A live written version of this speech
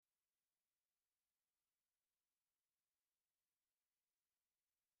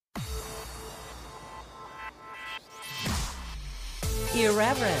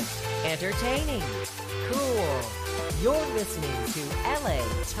Irreverent, entertaining, cool. You're listening to LA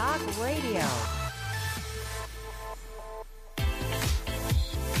Talk Radio.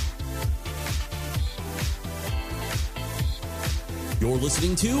 You're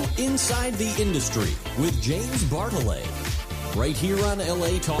listening to Inside the Industry with James Bartolet, right here on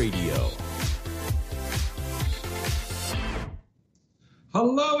LA Talk Radio.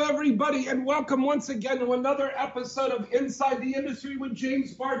 Hello, everybody, and welcome once again to another episode of Inside the Industry with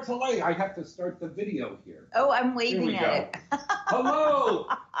James Bartolet. I have to start the video here. Oh, I'm waving at it. Hello,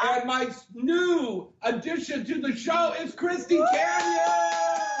 and my new addition to the show is Christy Canyon.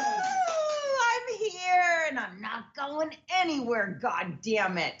 I'm here, and I'm not going anywhere, God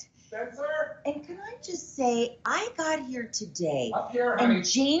damn it. Spencer? And can I just say, I got here today, Up here, honey. and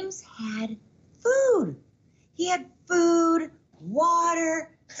James had food. He had food, water,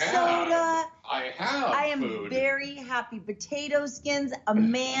 soda. I have I am food. very happy. Potato skins, a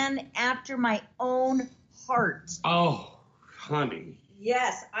man after my own heart. Oh, honey.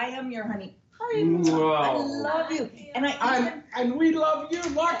 Yes, I am your honey. Whoa. I love you. And And we love you.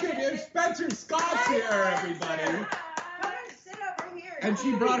 Look at it. Spencer Scott's here, everybody. Come and sit over here. And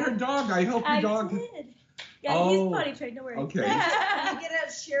she brought her dog. I hope your dog... did. Yeah, Oh, he's potty trained, don't worry. okay. I get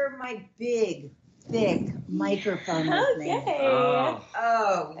to share my big, thick microphone with me. Okay.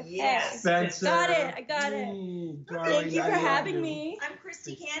 Oh, yes. Spencer. I got it. Darling, Thank you I for love having you. me. I'm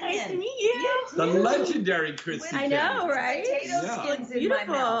Christy Nice to Canyon. meet you. The legendary Christy I know, Canyon. right? Potato Yeah. skins in my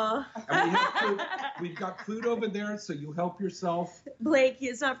mouth. Beautiful. And we have food. We've got food over there, so you help yourself. Blake,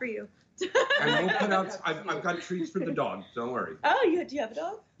 it's not for you. And we'll put out. I've got treats for the dog. Don't worry. Oh, do you have a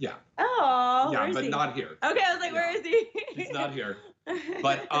dog? Yeah. Oh, Yeah, where is but he? not here. Okay, I was like, where is he? He's not here.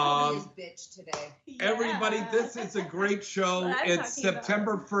 But This bitch today. everybody, Yeah. this is a great show. That's what I'm It's talking about.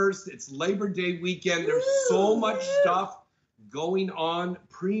 September 1st. It's Labor Day weekend. There's so much Woo! stuff going on.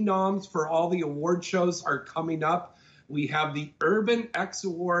 Pre-noms for all the award shows are coming up. We have the Urban X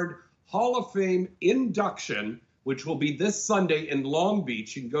Award Hall of Fame induction, which will be this Sunday in Long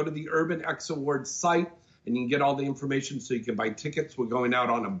Beach. You can go to the Urban X Awards site and you can get all the information so you can buy tickets. We're going out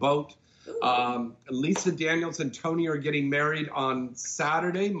on a boat. Lisa Daniels and Tony are getting married on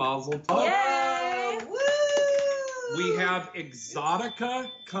Saturday. Mazel tov. Yay! Woo! We have Exotica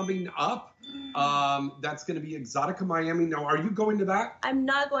coming up. That's going to be Exotica Miami. Now, are you going to that? I'm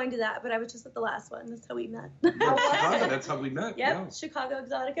not going to that, but I was just at the last one. That's how we met. Exotica, that's how we met. Yep, Chicago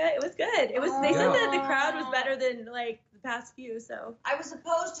Exotica. It was good. It was. They said that the crowd was better than like the past few. So I was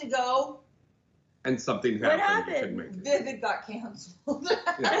supposed to go. And something What happened. You happened? couldn't make it. Vivid got canceled.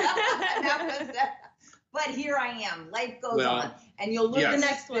 That was that. But here I am. Life goes Well, on. And you'll learn yes. the The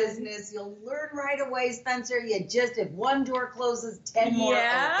next next one. business. You'll learn right away, Spencer. You just, if one door closes, 10 more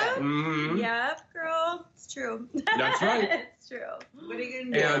Yeah. open. Mhm. Yep, girl, it's true. That's right. It's true. What are you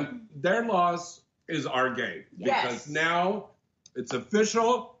going to do? And their loss is our gain. Yes. Because now it's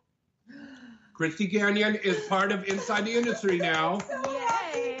official. Christy Canyon is part of Inside the Industry now.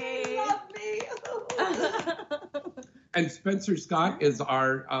 Yay! Love me. And Spencer Scott is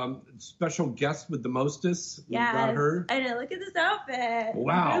our special guest with the mostest. We got her. I know. Look at this outfit.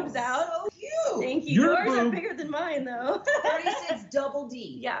 Wow. Boobs out. So cute. Thank you. Your Yours are boob- bigger than mine, though. 36 double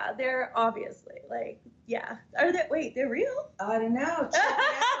D. Yeah, they're obviously like, yeah. Are they? Wait, they're real? I don't know. Check it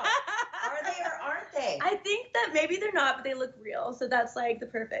out. Are they or aren't they? I think that maybe they're not, but they look real. So that's like the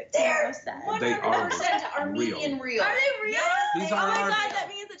perfect They're set. 100% Armenian real. Are they real? Yes, These oh are my our- god, that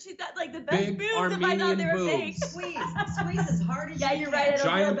means that she's got like the best Big boobs if I thought Armenian they were fake. boobs. Squeeze as hard as Yeah, you you're can. right. I don't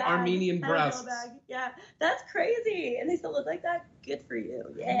Giant feel bad. Armenian I don't feel breasts. bad. Yeah, that's crazy. And they still look like that. Good for you.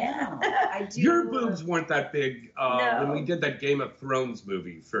 Yeah, Yeah. I do. Your boobs weren't that big No. when we did that Game of Thrones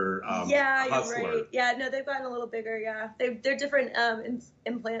movie for Yeah, Hustler. you're right. Yeah, no, they've gotten a little bigger. Yeah, they're different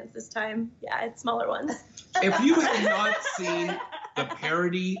implants this time. Yeah, it's smaller ones. If you have not seen the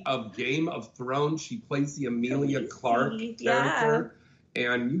parody of Game of Thrones, she plays the Amelia Clark character,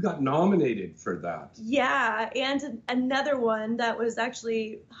 and you got nominated for that. Yeah, and another one that was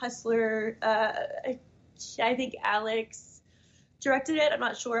actually Hustler. I think Alex directed it. I'm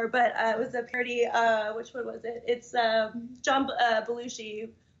not sure, but it was a parody. Which one was it? It's John Belushi,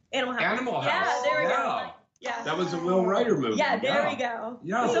 Animal House. Animal Yeah, House. there we Yeah. go. Yeah. That was a Will Ryder movie. Yeah, there we go.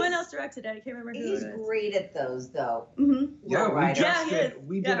 Yeah. Someone else directed it. I can't remember who He's it was. great at those, though. Mm-hmm. Yeah, Will we Ryder. just Yeah, he did. is.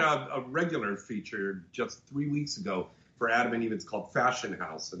 We did Yeah. a regular feature just 3 weeks ago for Adam and Eve. It's called Fashion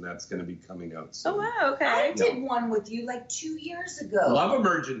House, and that's going to be coming out soon. Oh wow. Okay. I did one with you like 2 years ago. Love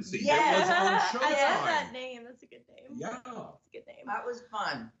Emergency. Yes. It was on I love Showtime. that name. That's a good name. Yeah. That's a good name. That was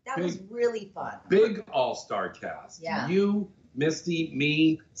fun. That Big- was really fun. Big all-star cast. Yeah. You Misty,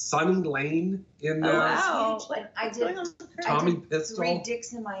 me, Sunny Lane in there. wow. Huge. What- I what's did- going on with her? Tommy I did Pistol. 3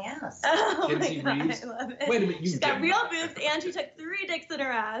 dicks in my ass. Oh Kinsey my God, Reeves. I love it. Wait a minute, you She's got did real not. boobs and she took 3 dicks in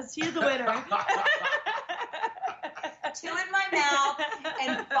her ass. She's the winner. 2 in my mouth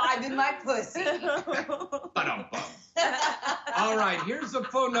and 5 in my pussy. Ba-dum-bum. All right, here's the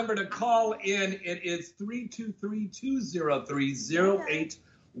phone number to call in. It is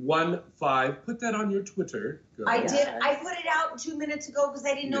 323-203-0815. Put that on your Twitter. Go I ahead. did. I put it out 2 minutes ago because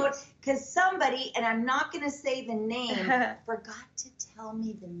I didn't know it. Because somebody, and I'm not going to say the name, forgot to tell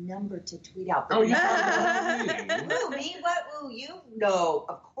me the number to tweet out. Oh, you Who, me? What? Who, you? No,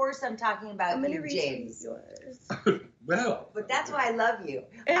 of course I'm talking about I'm gonna you, read James. yours. Well, But that's why I love you.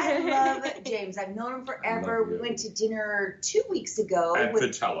 I love James. I've known him forever. I love We you. went to dinner 2 weeks ago at with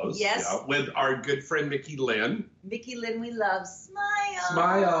Vitello's, yes. yeah, with our good friend Mickey Lynn. Mickey Lynn. We love. Smile.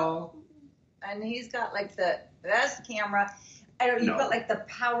 Smile. And he's got like the best camera. I don't. You've No. got like the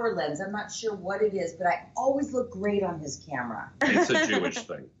power lens. I'm not sure what it is, but I always look great on his camera. It's a Jewish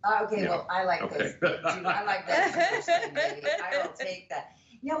thing. Okay, Yeah. well, I like Okay. those. I like that Jewish thing, baby. I will take that.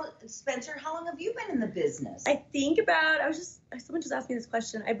 Now, Spencer, how long have you been in the business? I think about, someone just asked me this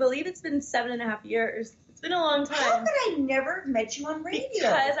question. I believe it's been 7.5 years. It's been a long How time. could I never have met you on radio?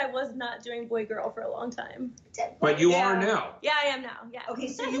 Because I was not doing boy girl for a long time. But you Yeah. are now. Yeah, I am now. Yeah. Okay,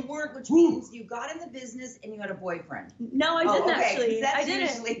 so you weren't, which Woo. means you got in the business and you had a boyfriend. No, I Oh, didn't okay, 'cause actually. that's I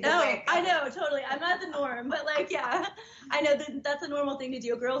usually didn't. the No, way it I goes. know, totally. I'm not the norm, but like, yeah, I know that's a normal thing to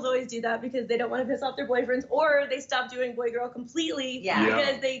do. Girls always do that because they don't want to piss off their boyfriends, or they stop doing boy girl completely Yeah. Yeah.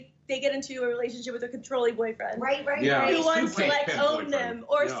 because they get into a relationship with a controlling boyfriend. Right, Yeah. right. Who wants to Suitcase like pimp own boyfriend. them,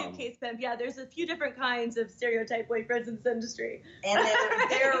 or Yeah. suitcase pimp. Yeah, there's a few different kinds of stereotype boyfriends in this industry. And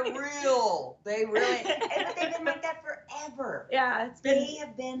they're real. They really, but they've been like that forever. Yeah, it's been. They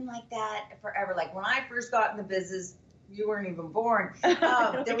have been like that forever. Like when I first got in the business, you weren't even born. I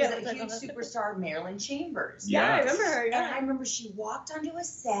There think was I a was huge on that. superstar, Marilyn Chambers. Yeah, I Yes. remember her. And I Yeah. remember she walked onto a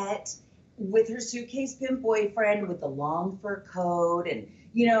set with her suitcase pimp boyfriend with the long fur coat, and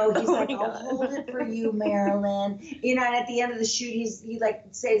he's Oh like, my "I'll God. hold it for you, Marilyn." And at the end of the shoot, he like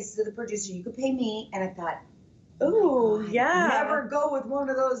says to the producer, "You could pay me." And I thought, Ooh, God, yeah. never go with one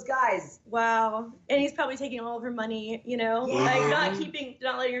of those guys. Wow. And he's probably taking all of her money, Yeah. like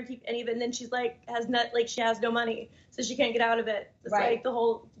not letting her keep any of it. And then she's like, she has no money, so she can't get out of it. It's Right. like the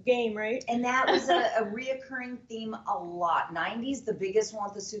whole game, right? And that was a reoccurring theme a lot. 90s, the biggest one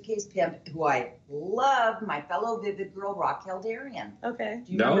with the suitcase pimp, who I love, my fellow Vivid girl, Raquel Darian. Okay.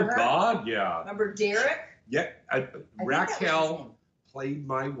 Do you No, remember her? God, yeah. Remember Derek? Yeah, I think that was his Raquel name. played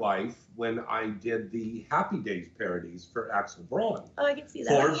my wife when I did the Happy Days parodies for Axel Braun. Oh, I can see that.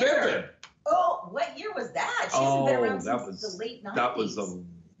 For What year? Vivid. Oh, what year was that? She hasn't been around that since was the late 90s.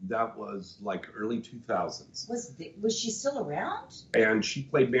 that was like early 2000s. Was she still around? And she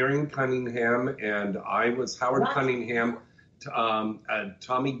played Marion Cunningham, and I was Howard What? Cunningham.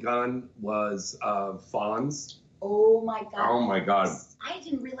 Tommy Gunn was Fonz. Oh my God. Oh my God. I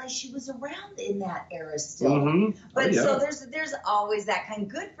didn't realize she was around in that era still. Mm-hmm. But yeah. so there's always that kind.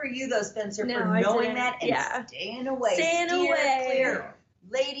 Good for you though, Spencer, No, for I knowing didn't. that and Yeah. staying away. Staying Steer away. clear.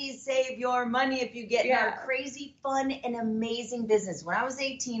 Ladies, save your money if you get in Yeah. a crazy, fun, and amazing business. When I was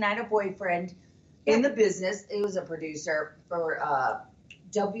 18, I had a boyfriend in the business. He was a producer for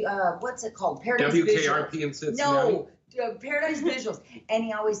what's it called? Paradise Visuals. WKRP in Cincinnati. No, Paradise Visuals. And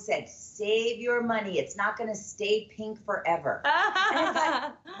he always said, save your money. It's not going to stay pink forever.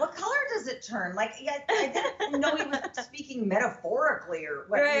 What color does it turn? Like, yeah, I didn't know he was speaking metaphorically or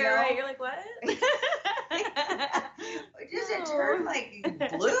what, right, you know? right. You're like, what? Does it turn like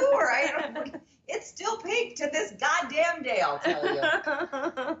blue or I don't know? It's still pink to this goddamn day, I'll tell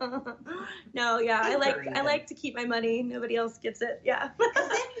you. No, yeah, I Even. like to keep my money. Nobody else gets it. Yeah. Because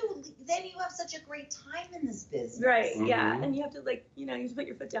then you have such a great time in this business. Right. Yeah. Mhm. And you have to you have to put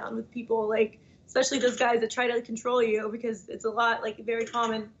your foot down with people especially those guys that try to control you, because it's a lot very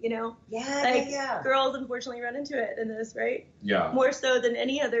common, Yeah, yeah. girls unfortunately run into it in this, right? Yeah. More so than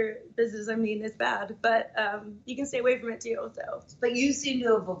any other business. I mean, it's bad, but you can stay away from it too. So But you seem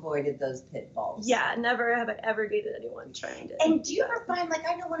to have avoided those pitfalls. yeah, never have I ever dated anyone trying to. And do you ever find,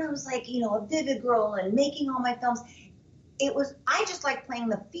 I know when I was a Vivid girl and making all my films, I just like playing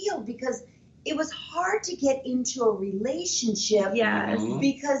the field because it was hard to get into a relationship. Yes. Mhm.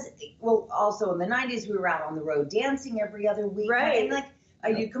 Because, also in the 90s, we were out on the road dancing every other week. Right.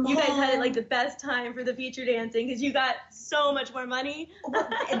 And you come You guys home. had it the best time for the feature dancing because you got so much more money.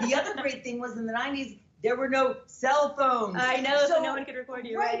 And the other great thing was in the 90s, there were no cell phones. I know, so no one could record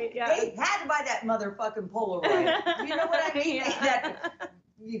you, right? Yeah. They had to buy that motherfucking Polaroid. You know what I mean? Yeah. That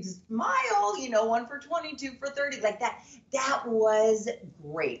you smile, 1 for 20, 2 for 30, like that. That was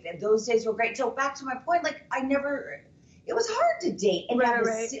great. And those days were great. So back to my point, like it was hard to date. And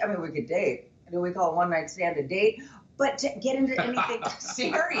Right. I mean, we could date. I know we call it one night stand a date, but to get into anything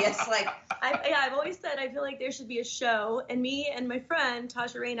serious, like. I've always said I feel like there should be a show, and me and my friend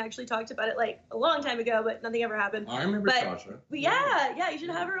Tasha Rain actually talked about it like a long time ago, but nothing ever happened. I remember But- Tasha. But yeah, you should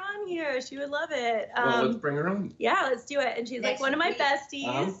have her on here. She would love it. Well, let's bring her on. Yeah, let's do it. And she's like Next one of my week. besties.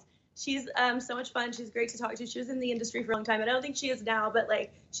 Uh-huh. She's so much fun. She's great to talk to. She was in the industry for a long time. I don't think she is now, but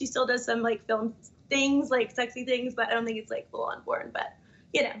like she still does some like film things, like sexy things, but I don't think it's like full on porn. But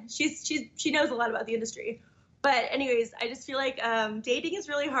she knows a lot about the industry. But anyways, I just feel like dating is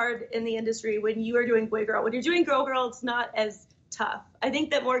really hard in the industry when you are doing boy girl. When you're doing girl girl, it's not as tough. I think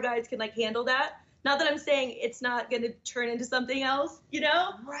that more guys can like handle that. Not that I'm saying it's not going to turn into something else,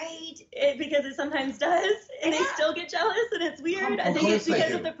 Right. because it sometimes does, and they Yeah. still get jealous, and it's weird. I Of think it's course they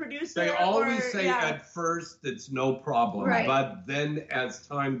because do. of the producer. They always or, say yeah. at first it's no problem, Right. but then as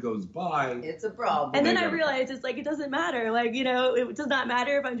time goes by, It's a problem. And then They I don't. realized it's like it doesn't matter. Like, it does not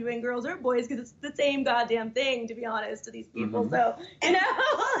matter if I'm doing girls or boys because it's the same goddamn thing, to be honest, to these people. Mhm. So,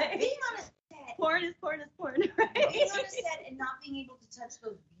 like, being on a set, porn is porn, being right? on a set and not being able to touch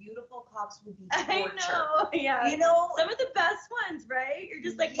those beautiful cocks would be I torture. know, yeah. Some of the best ones, right? You're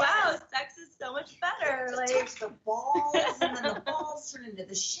just like, wow, Yes. sex is so much better. Just Like, touch the balls, and then the balls turn into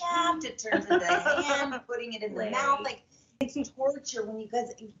the shaft. It turns into the hand, putting it in the Right. mouth. Like it's torture when you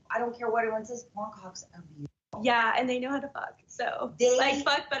guys. I don't care what anyone says. Porn cocks are beautiful. yeah, and they know how to fuck. So, They like,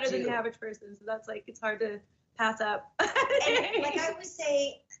 fuck better than do. the average person. So that's like, it's hard to pass up. And like I always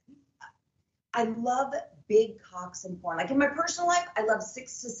say, I love big cocks in porn. Like in my personal life, I love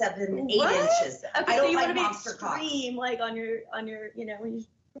 6 to 7, 8 What? inches. Okay, I so don't you like want to be monster cocks. extreme, like on your, when you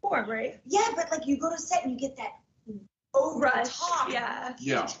perform, right? Yeah, but like you go to set and you get that over Rush, the top, yeah. huge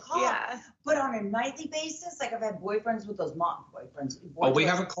Yeah. cock. Yeah. But on a nightly basis, like I've had boyfriends with those mom boyfriends. oh, we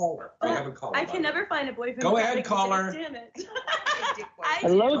have a caller. We Oh, have a caller. I by can the way. never find a boyfriend. Go without ahead, a dick, caller. Damn it. I-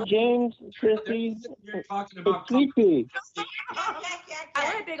 Hello, James, Christy, You're talking about. Sweet Pea. I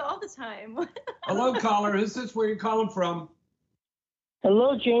want it big all the time. Hello, caller. Is this where you're calling from?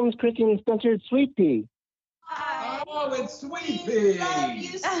 Hello, James, Christy, and Spencer. It's Sweet Pea. Oh, it's Sweet We Pea. love you,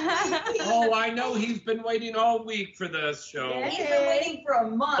 Sweet Pea. Oh, I know he's been waiting all week for this show. Yeah. He's been waiting for a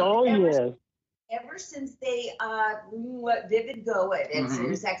month. Oh, ever, yes. ever since they let Vivid go at Mhm.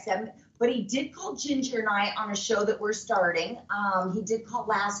 Sirius XM. But he did call Ginger and I on a show that we're starting. He did call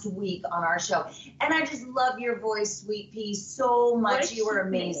last week on our show. And I just love your voice, Sweet Pea, so What much. a You were cute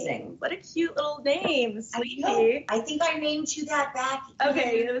amazing. name. What a cute little name, I Sweetie. know. I think I named you that back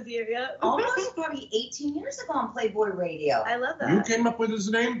Okay, it was you. Yeah. almost probably 18 years ago on Playboy Radio. I love You that. came up with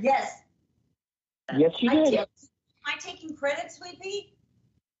his name? Yes. Yes, you I did. did. Am I taking credit, Sweet Pea?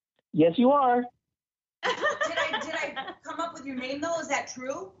 Yes, you are. Did I come up with your name though? Is that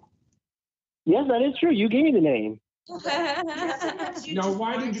true? Yes, that is true. You gave me the name. Sometimes you No, just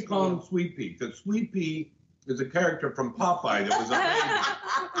why want did it you to call be. him Sweet Pea? Because Sweet Pea is a character from Popeye that was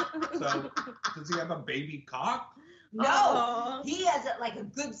a baby. So, does he have a baby cock? No, Oh. he has like a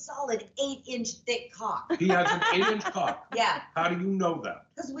good solid 8-inch thick cock. He has an 8-inch cock. Yeah, How do you know that?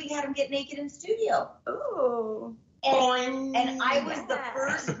 because we had him get naked in studio. Ooh. And, Boing. and I was the Yeah.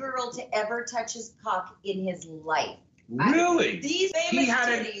 first girl to ever touch his cock in his life. Really? These He famous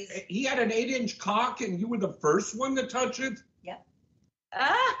had titties. an 8-inch cock, and you were the first one to touch it.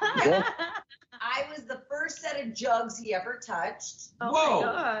 I was the first set of jugs he ever touched. Oh Whoa. my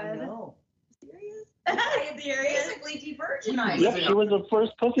I god. know. Serious? I had Serious? basically de-virginized Yep, him. she was the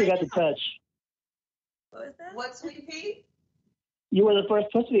first pussy I got to touch. What was that? What, Sweet Pea? You were the first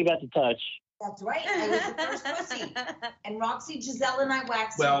pussy I got to touch. That's right. I was the first pussy. And Roxy, Giselle, and I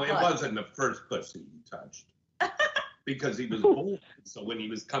waxed Well, his it butt. wasn't the first pussy you touched. Because he was old. So when he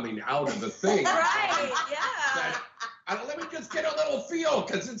was coming out of the thing, Right, yeah. that, let me just get a little feel,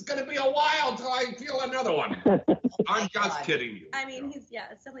 because it's going to be a while till I feel another one. I'm just God. kidding you. I mean, it's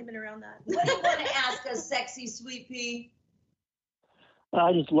definitely been around that. What do you want to ask us, sexy Sweet Pea?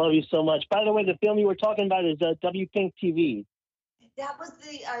 I just love you so much. By the way, the film you were talking about is W Pink TV. That was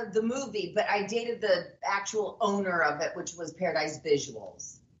the movie, but I dated the actual owner of it, which was Paradise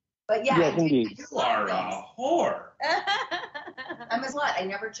Visuals. But yeah, Yes, I do indeed. You are a whore. I'm a slut. I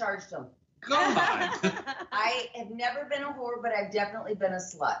never charged them. God. I have never been a whore, but I've definitely been a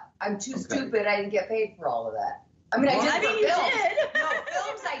slut. I'm too Okay. stupid. I didn't get paid for all of that. I mean, Well, I did I for mean, you films. did. No,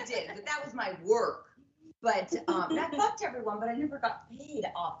 films I did, but that was my work. But I fucked everyone, but I never got paid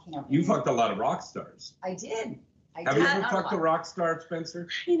off camera. You fucked a lot of rock stars. I did. Have you ever fucked a rock star, Spencer?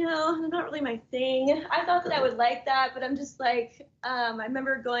 You know, not really my thing. I thought that I would like that, but I'm just like, I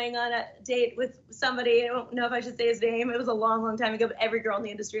remember going on a date with somebody. I don't know if I should say his name. It was a long, long time ago, but every girl in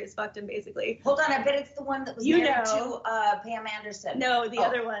the industry has fucked him, basically. Hold on, I bet it's the one that was married to Pam Anderson. No, the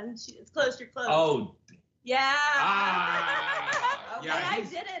other one. It's close, you're close. Oh. Yeah. Yeah, and I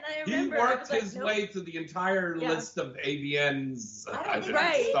didn't. I remember. He worked his way through the entire list of AVN's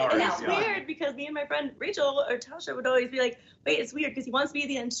right. stars. And it's weird because me and my friend Rachel or Tasha would always be like, wait, it's weird because he wants to be in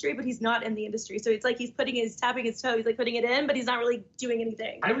the industry, but he's not in the industry. So it's like he's tapping his toe. He's like putting it in, but he's not really doing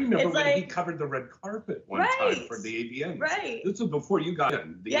anything. I remember when he covered the red carpet one time for the AVN. Right. This was before you got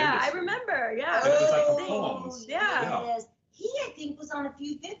in the industry. I remember. Yeah. It was like a poem. Yeah. He, I think, was on a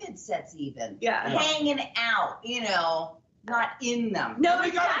few Vivid sets even. Yeah. Hanging out, you know, not in them. No, we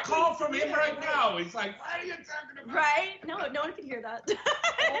got a call from him right now. He's like, what are you talking about? Right? No one can hear that. Oh,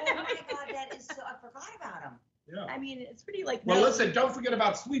 my God, that is so... I forgot about him. Yeah. I mean, it's pretty like... Well, listen, don't forget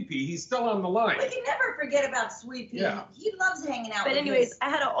about Sweet Pea. He's still on the line. We can never forget about Sweet Pea. Yeah. He loves hanging out with anyways, I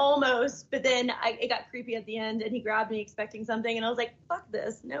had an almost, but then it got creepy at the end, and he grabbed me expecting something, and I was like, fuck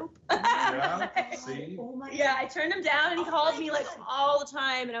this. Nope. Yeah, see? Oh my God. I turned him down, and he called me like all the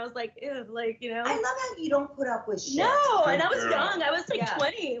time, and I was like, ew, like, you know. I love how you don't put up with shit. No, and I was young. I was like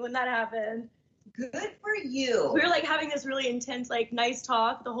 20 when that happened. Good for you. We were like having this really intense, like nice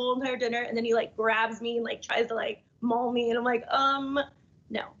talk the whole entire dinner, and then he like grabs me and like tries to like maul me, and I'm like,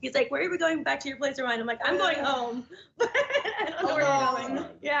 no. He's like, where are we going? Back to your place or mine? I'm like, I'm going home. I don't know where you're going.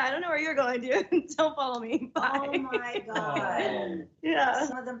 Yeah, I don't know where you're going, dude. Don't follow me. Bye. Oh my God. Yeah.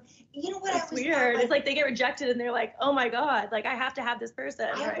 Some of them, you know what? It's weird. It's like they get rejected and they're like, oh my God, like I have to have this person.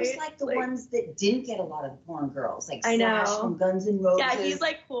 I was like the ones that didn't get a lot of the porn girls, like I know. Slash from Guns N' Roses. Yeah, he's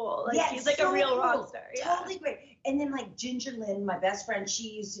like cool. Like he's like a real rock star. Yeah. Totally great. And then like Ginger Lynn, my best friend, she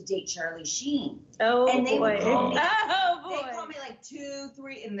used to date Charlie Sheen. Oh, and they boy. Would call me, oh boy. They called me like 2,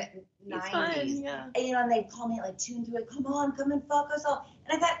 3 in the 90s. Fun, yeah. And you know, and they'd call me at like 2 and 3, come on, come and fuck us all.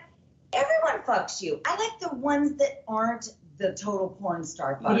 And I thought, everyone fucks you. I like the ones that aren't the total porn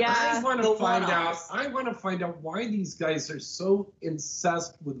star fuckers. Yeah. I want to find out why these guys are so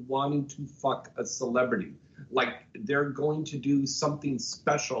incensed with wanting to fuck a celebrity. Like they're going to do something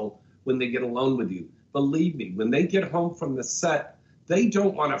special when they get alone with you. Believe me, when they get home from the set, they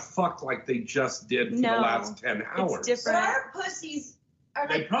don't want to fuck like they just did for the last 10 hours. It's different. But our pussies are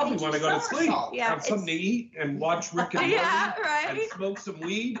they probably want to go to sleep, have something to eat, and watch Rick and Morty, and smoke some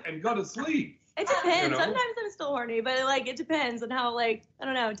weed, and go to sleep. It depends. You know? Sometimes I'm still horny, but like it depends on how like I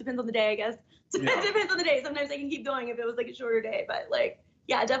don't know. It depends on the day, I guess. It depends on the day. Sometimes I can keep going if it was like a shorter day, but like.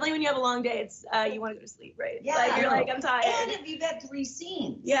 Yeah, definitely when you have a long day, it's you want to go to sleep, right? Yeah. Like you're like, I'm tired. And if you've had 3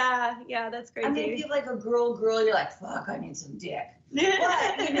 scenes. Yeah, that's crazy. I mean, if you have like a girl, you're like, fuck, I need some dick.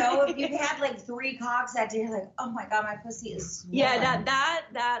 But, you know, if you've had like 3 cocks that day, you're like, oh my God, my pussy is swollen. Yeah, no.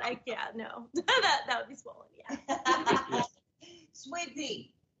 that would be swollen, yeah. Sweet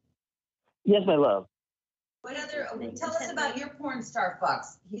Pea. Yes, my love. What other, tell us about your porn star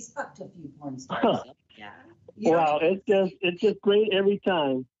fucks. He's fucked a few porn stars. Yeah. Wow, it's just great every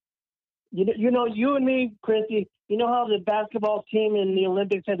time. You know, you and me, Christy. You know how the basketball team in the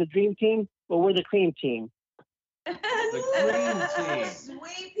Olympics had the dream team? Well, we're the cream team. The cream team.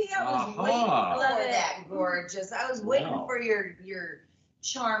 Sweet Pea, I was waiting for that, gorgeous. I was waiting for your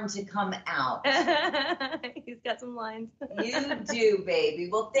charm to come out. He's got some lines. You do, baby.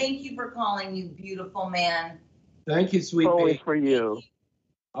 Well, thank you for calling, you beautiful man. Thank you, Sweet Pea. Always for you.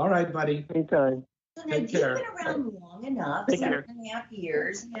 All right, buddy. Anytime. So now you've been around long enough, 7.5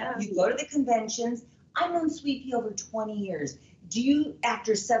 years. Yeah. You go to the conventions. I've known Sweet Pea over 20 years. Do you,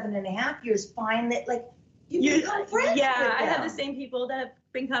 after 7.5 years, find that like you become friends with them? I have the same people that have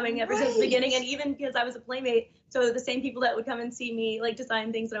been coming ever since the beginning, and even because I was a playmate, so the same people that would come and see me like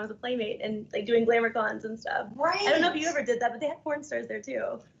design things when I was a playmate and like doing glamour cons and stuff. Right. I don't know if you ever did that, but they had porn stars there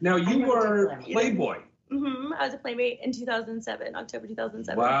too. Now you were Playboy. Mm-hmm. I was a playmate in 2007, October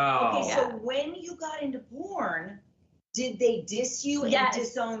 2007. Wow. Okay, so when you got into porn, did they diss you and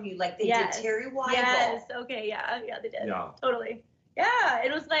disown you like they did Terry Weigel? Yes. Okay. Yeah, they did. Yeah. Totally. Yeah.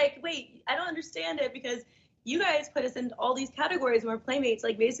 It was like, wait, I don't understand it because you guys put us in all these categories and we're playmates.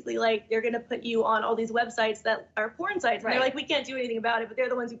 Like basically, like they're gonna put you on all these websites that are porn sites. And they're like, we can't do anything about it, but they're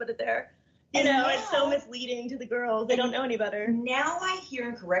the ones who put it there. You know, it's so misleading to the girls. They don't know any better. Now I hear,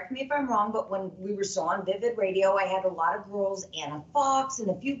 and correct me if I'm wrong, but when we were still on Vivid Radio, I had a lot of girls, Anna Fox, and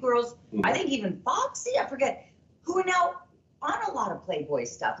a few girls, I think even Foxy, I forget, who are now on a lot of Playboy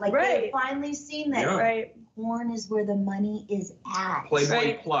stuff. Like they've finally seen that. Right. porn is where the money is at. Playboy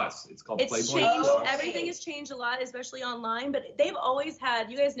Right. Plus. It's called It's Playboy changed. Plus. Everything has changed a lot, especially online. But they've always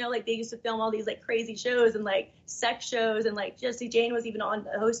had, you guys know, like they used to film all these like crazy shows and like sex shows, and like Jessie Jane was even on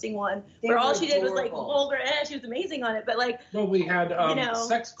hosting one They where were all she did was like adorable. vulgar, and she was amazing on it. But like, Well, we had know.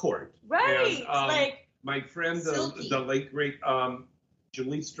 Sex Court. right, And, like my friend, Silky. the late great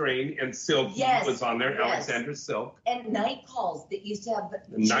Julie Strain and Silky Yes, was on there. yes. Alexandra Silk. And Night Calls that used to have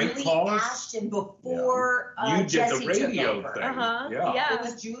Night Julie Calls? Ashton before You did Jessie the radio took over. thing. Uh-huh. Yeah. It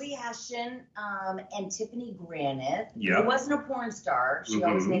was Julie Ashton and Tiffany Granite, Yeah. who wasn't a porn star. She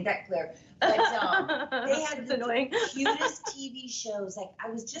always Mhm. made that clear. But they had it's the annoying. cutest TV shows. Like I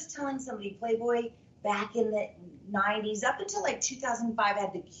was just telling somebody, Playboy back in the 90s, up until like 2005,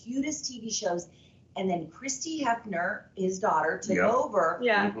 had the cutest TV shows. And then Christy Hefner, his daughter, took Yeah. over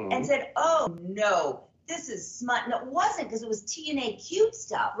Yeah. Mhm. and said, "Oh no, this is smut." And it wasn't, because it was TNA cute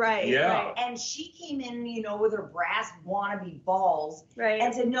stuff. Right. Yeah. And she came in, with her brass wannabe balls Right.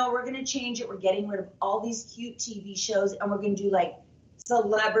 and said, "No, we're going to change it. We're getting rid of all these cute TV shows, and we're going to do like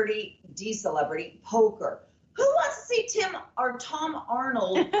celebrity, de-celebrity poker." Who wants to see Tom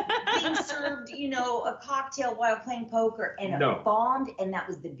Arnold being served, a cocktail while playing poker? And No. it bombed, and that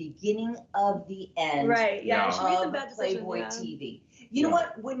was the beginning of the end Right. Yeah. Yeah. She made some of bad decisions. Playboy Yeah. TV. You know Yeah.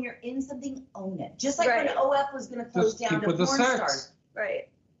 what? When you're in something, own it. Just like Right. when OF was going to close Just down keep to with the porn sex. stars. Right.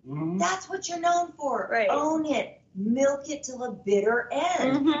 Mhm. That's what you're known for. Right. Own it. Milk it till the bitter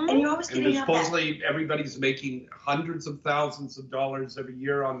end. Mhm. And you're always And going to have that. supposedly everybody's making hundreds of thousands of dollars every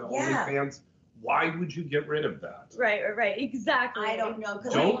year on the Yeah. OnlyFans. Why would you get rid of that? Right. Exactly. I don't know.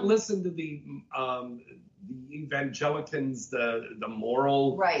 'Cause Don't listen to the evangelicans, the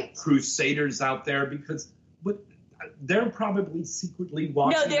moral Right. crusaders out there, because they're probably secretly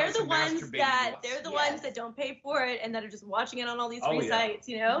watching. No, they're us the and ones masturbating that to us. they're the Yes. ones that don't pay for it and that are just watching it on all these Oh, free yeah. sites.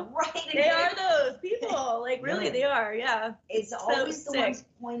 You know, Right. they are those people. Like really, Yeah. they are. Yeah. It's always the sick. ones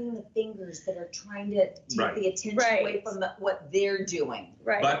pointing the fingers that are trying to take Right. the attention Right. away from what they're doing.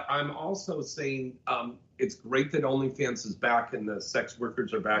 Right. But I'm also saying it's great that OnlyFans is back and the sex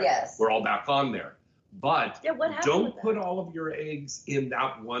workers are back. Yes. We're all back on there. But Yeah, what happened don't with that? put all of your eggs in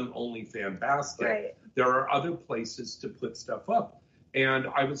that one OnlyFans basket. Right. There are other places to put stuff up. And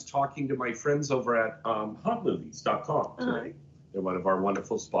I was talking to my friends over at hotmovies.com today. Uh-huh. They're one of our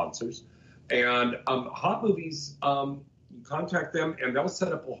wonderful sponsors. And Hot Movies, you contact them and they'll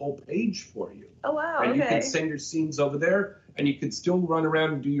set up a whole page for you. Oh wow. And you Okay. can send your scenes over there, and you can still run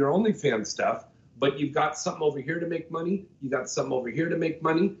around and do your OnlyFans stuff, but you've got something over here to make money. You got something over here to make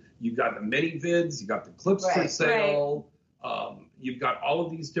money. You've got the mini vids. You got the clips for Right, sale. You've got all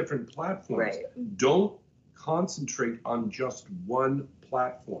of these different platforms. Right. Don't concentrate on just one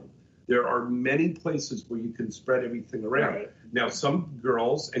platform. There are many places where you can spread everything around. Right. Now, some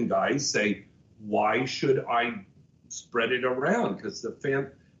girls and guys say, why should I spread it around?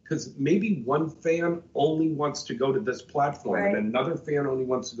 Because maybe one fan only wants to go to this platform Right. and another fan only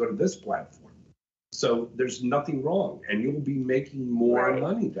wants to go to this platform. So there's nothing wrong, and you'll be making more Right.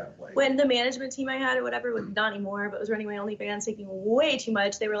 money that way. When the management team I had or whatever, was not anymore, but was running my OnlyFans, taking way too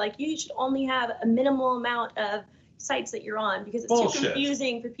much, they were like, you should only have a minimal amount of sites that you're on because it's Bullshit. too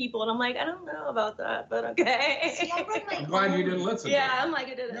confusing for people. And I'm like, I don't know about that, but okay. See, I run my I'm glad you own- didn't listen. Yeah, to I'm like,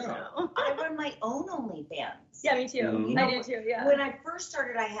 I didn't Yeah. know. I run my own OnlyFans. Yeah, me too. Mhm. I did too, yeah. When I first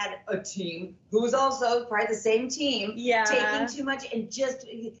started, I had a team who was also probably the same team, Yeah. taking too much and just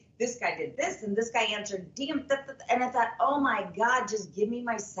this guy did this and this guy answered DM, and I thought, oh my God, just give me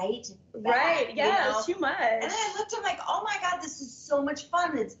my site back, Right, yeah, you know? it's too much. And then I looked, I'm like, oh my God, this is so much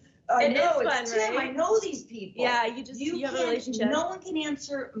fun. I It know is it's fun, Tim. right? I know these people. Yeah, you have a can't- relationship. No one can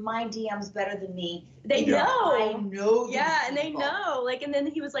answer my DMs better than me. They because know. I know these Yeah, and they people. know. Like, and then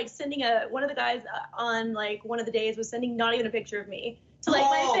he was like sending one of the guys on like one of the days was sending not even a picture of me to like Oh,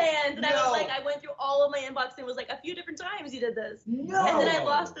 my fans, and I no. was like, I went through all of my inbox and it was like a few different times you did this, No. and then I Oh.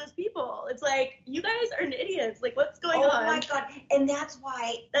 lost those people. It's like you guys are idiots. Like, what's going Oh on? my God. And that's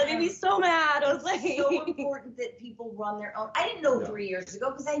why That made me so mad. I was like, it's so important that people run their own. I didn't know Yeah. 3 years ago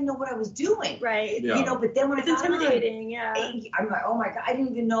because I didn't know what I was doing. right? Yeah. You know, but then when It's I got on, intimidating. Yeah. I'm like, oh my God, I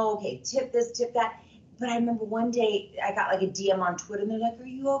didn't even know, okay, tip this, tip that. But I remember one day I got like a DM on Twitter and they're like, are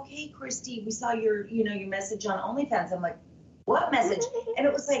you okay, Christy? We saw your message on OnlyFans. I'm like, what message? And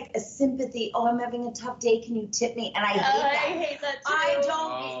it was like a sympathy. Oh, I'm having a tough day. Can you tip me? And I hate I that. hate that too. I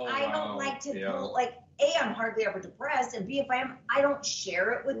don't wow. like to Yeah. pull, like, A, I'm hardly ever depressed, and B, if I am, I don't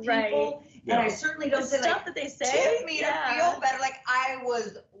share it with Right. people. Yeah. And I certainly the don't say, stuff like, that they say, tip me yeah. to feel better. Like, I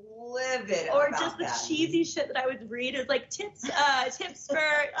was livid Or about just the that. cheesy shit that I would read. It was like tips for tits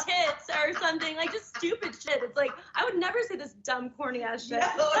or something, like just stupid shit. It's like I would never say this dumb, corny ass shit.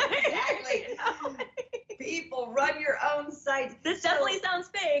 No, exactly. people, run your own sites. This definitely sounds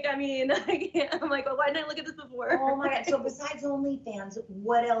fake. I mean, I'm like, well, why didn't I look at this before? Oh my God. So besides OnlyFans,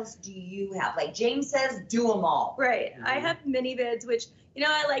 what else do you have? Like James says, do them all. Right. I have ManyVids, which, you know,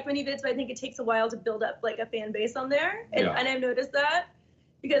 I like ManyVids, but I think it takes a while to build up like a fan base on there. And I've noticed that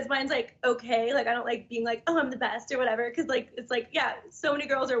because mine's like, okay, like I don't like being like, oh, I'm the best or whatever. Cause like, it's like, yeah, so many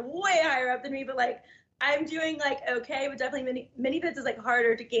girls are way higher up than me, but like I'm doing like, okay, but definitely ManyVids is like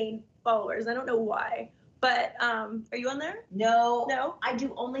harder to gain followers. I don't know why, but are you on there? No. I do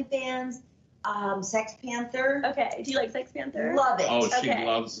OnlyFans. Sex Panther. Okay. Do you like Sex Panther? Love it. Oh, she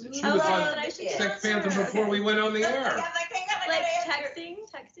loves. She was on Sex Panther before we went on the air. Like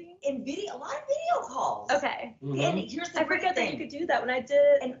texting and video, a lot of video calls. Okay. And here's the I forgot that you could do that when I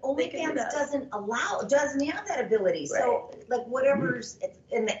did. And OnlyFans doesn't have that ability. Right. So like whatever's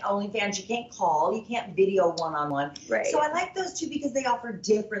in the OnlyFans, you can't call, you can't video one-on-one. Right. So I like those two because they offer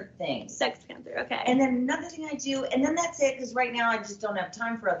different things. Sex Panther. Okay. And then another thing I do, and then that's it because right now I just don't have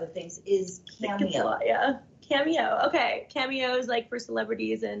time for other things, is Cameo. Yeah. Cameo. Okay. Cameo is like for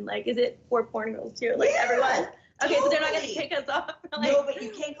celebrities and like, is it for porn girls too? Like everyone? Okay, so they're not going to kick us off. Like, no, but you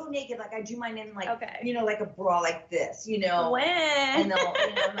can't go naked. Like I do mine in like, you know, like a bra like this, you know. When? And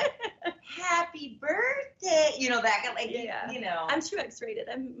I'm like, happy birthday. You know, that like, you know. I'm too X-rated.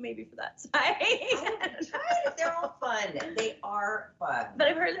 I'm maybe for that side. I haven't tried it. They're all fun. They are fun. But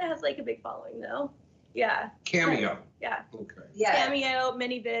I've heard it has like a big following though. Yeah. Cameo. Yeah. Okay. Yeah. Cameo,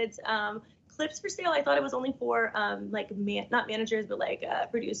 ManyVids, Clips for Sale. I thought it was only for like not managers, but like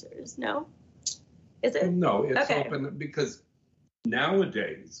producers. No. Is it? No, it's open because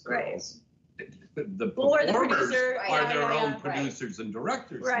nowadays, girls, the performers are their own producers and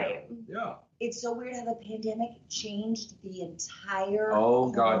directors. Right. Now. Yeah. It's so weird how the pandemic changed the entire.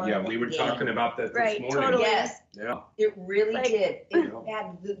 Oh God, yeah, we were talking about that this morning. Totally. Yes. Yeah. It really did. It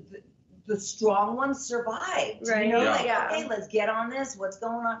had the strong ones survived. Right. You know, like okay, let's get on this. What's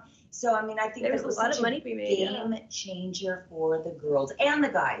going on? So, I mean, I think there was a lot of money to be made. Game changer for the girls and the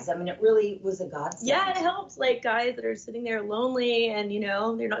guys. I mean, it really was a godsend. Yeah, it helps. Like guys that are sitting there lonely and, you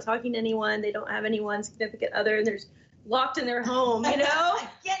know, they're not talking to anyone. They don't have anyone significant other and they're locked in their home, you know?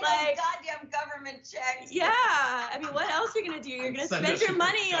 Get like goddamn government checks. Yeah. I mean, what else are you going to do? You're going to spend your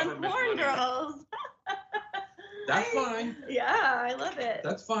money on porn girls. That's fine. Yeah, I love it.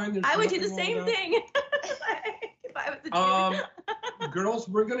 That's fine. I would do the same thing. If I was a dude. Girls,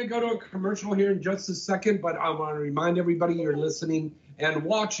 we're going to go to a commercial here in just a second, but I want to remind everybody you're listening and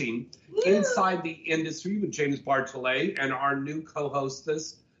watching Inside the Industry with James Bartolet and our new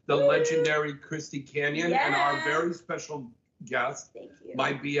co-hostess, the legendary Christy Canyon, and our very special guest,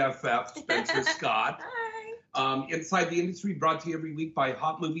 my BFF, Spencer Scott. Hi. Inside the Industry brought to you every week by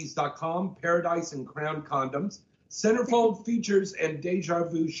HotMovies.com, Paradise and Crown Condoms, Centerfold Features, and Deja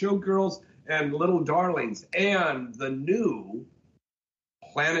Vu Showgirls and Little Darlings, and the new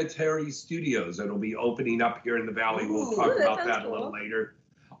Planetary Studios that'll be opening up here in the Valley. We'll talk about that a little later.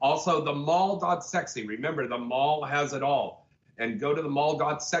 Also, the mall.sexy. Remember, the mall has it all. And go to the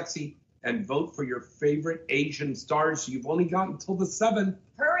mall.sexy and vote for your favorite Asian stars. You've only got until the 7th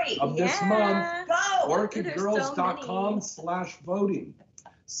of this month. Go! Orchidgirls.com/voting.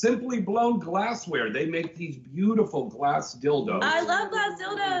 Simply Blown Glassware. They make these beautiful glass dildos. I love glass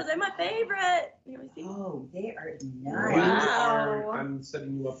dildos. They're my favorite. Oh, they are nice. Wow. I'm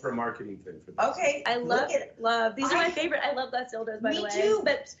setting you up for a marketing thing for this. Okay. I love. These are my favorite. I love glass dildos, by the way. Me too.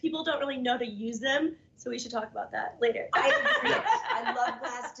 But people don't really know how to use them, so we should talk about that later. I agree. I love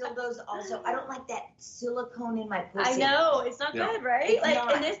glass dildos also. I don't like that silicone in my pussy. I know. It's not good, right? It's like,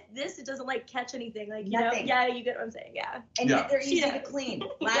 not. and this, it doesn't like catch anything. Like, you Nothing. know, yeah, you get what I'm saying, yeah. And yet they're easy to does. clean.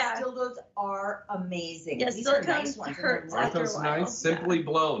 Glass dildos are amazing. Yeah, these are silicone nice ones. hurts Aren't after those a while. nice? Simply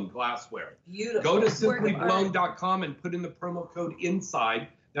Blown Glassware. Beautiful. Go to simplyblown.com and put in the promo code INSIDE.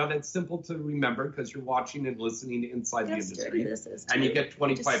 Now, that's simple to remember because you're watching and listening to Inside the Industry. And you get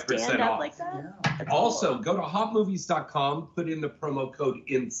 25% off. Like that? Also, go to hotmovies.com, put in the promo code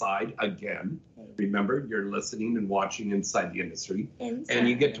INSIDE again. Remember, you're listening and watching Inside the Industry. And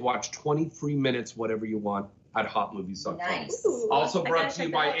you get to watch 20 free minutes, whatever you want, at hotmovies.com. Nice. Also brought to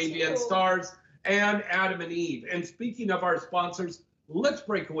you by AVN Stars and Adam and Eve. And speaking of our sponsors, let's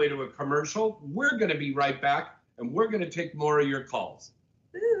break away to a commercial. We're going to be right back, and we're going to take more of your calls.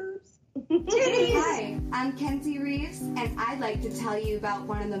 Hi, I'm Kenzie Reeves, and I'd like to tell you about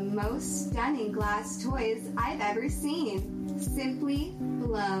one of the most stunning glass toys I've ever seen, Simply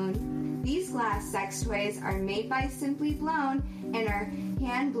Blown. These glass sex toys are made by Simply Blown and are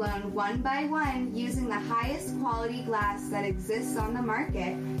hand blown one by one using the highest quality glass that exists on the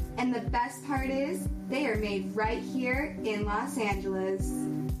market. And the best part is, they are made right here in Los Angeles.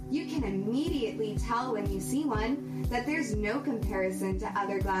 You can immediately tell when you see one that there's no comparison to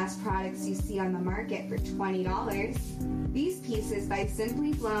other glass products you see on the market for $20. These pieces by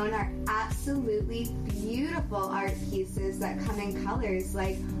Simply Blown are absolutely beautiful art pieces that come in colors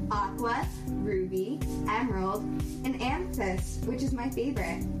like aqua, ruby, emerald, and amethyst, which is my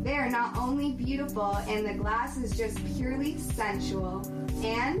favorite. They are not only beautiful and the glass is just purely sensual,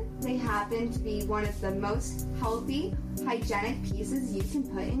 and they happen to be one of the most healthy, hygienic pieces you can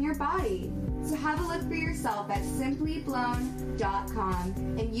put in your body. So have a look for yourself at simplyblown.com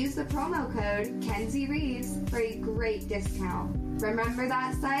and use the promo code Kenzie Reeves for a great discount. Remember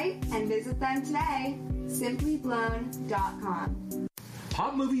that site and visit them today, simplyblown.com.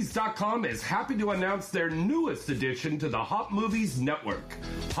 HotMovies.com is happy to announce their newest addition to the Hot Movies Network,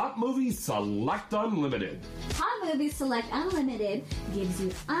 Hot Movies Select Unlimited. Hot Movies Select Unlimited gives you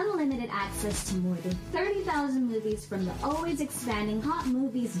unlimited access to more than 30,000 movies from the always expanding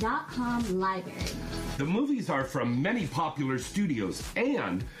HotMovies.com library. The movies are from many popular studios,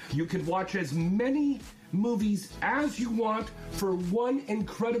 and you can watch as many movies as you want for one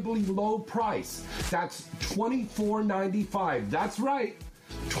incredibly low price. That's $24.95. That's right,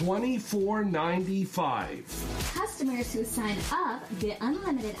 $24.95. Customers who sign up get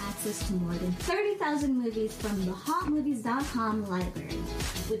unlimited access to more than 30,000 movies from the HotMovies.com library,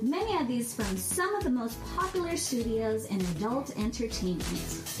 with many of these from some of the most popular studios in adult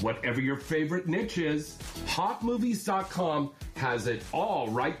entertainment. Whatever your favorite niche is, HotMovies.com has it all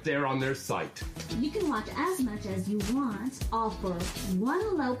right there on their site. You can watch as much as you want, all for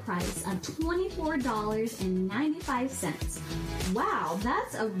one low price of $24.95. Wow,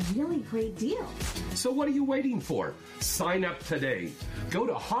 that's a really great deal. So what are you waiting for? Sign up today. Go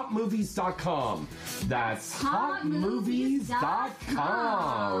to HotMovies.com. That's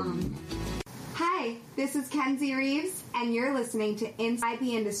HotMovies.com. Hi, this is Kenzie Reeves, and you're listening to Inside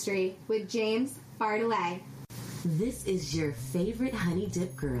the Industry with James Bartolet. This is your favorite honey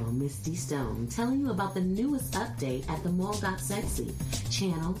dip girl, Misty Stone, telling you about the newest update at the Mall.Sexy.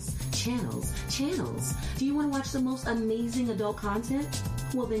 Channels, channels, channels. Do you want to watch the most amazing adult content?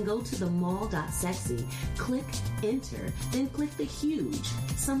 Well, then go to the Mall.Sexy, click enter, then click the huge.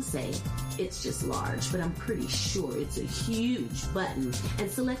 Some say it's just large, but I'm pretty sure it's a huge button, and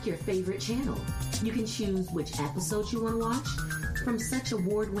select your favorite channel. You can choose which episodes you want to watch, from such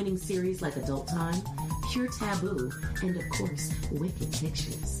award-winning series like Adult Time, Pure Taboo, and of course, Wicked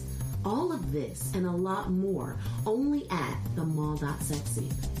Pictures. All of this and a lot more only at the Mall.Sexy.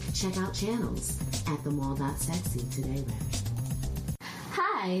 Check out channels at the Mall.Sexy today, baby.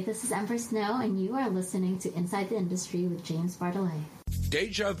 Hi, this is Empress Snow, and you are listening to Inside the Industry with James Bartolet.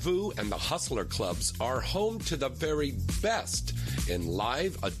 Deja Vu and the Hustler Clubs are home to the very best in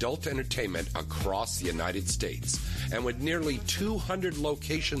live adult entertainment across the United States. And with nearly 200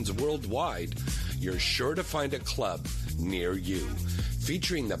 locations worldwide, you're sure to find a club near you.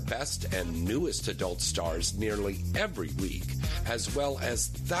 Featuring the best and newest adult stars nearly every week, as well as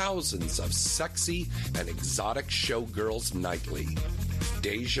thousands of sexy and exotic showgirls nightly.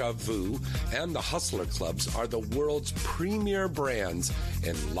 Deja Vu and the Hustler Clubs are the world's premier brands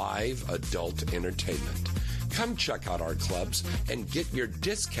in live adult entertainment. Come check out our clubs and get your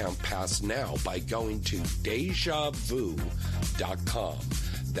discount pass now by going to DejaVu.com.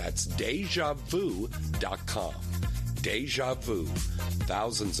 That's DejaVu.com. Deja Vu.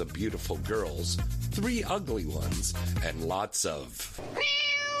 Thousands of beautiful girls, 3 ugly ones, and lots of...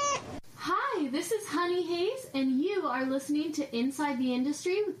 Hi, this is Honey Hayes, and you are listening to Inside the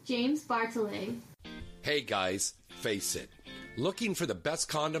Industry with James Bartolet. Hey guys, face it. Looking for the best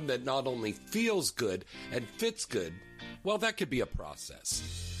condom that not only feels good and fits good, well, that could be a process.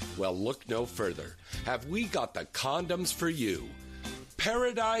 Well, look no further. Have we got the condoms for you?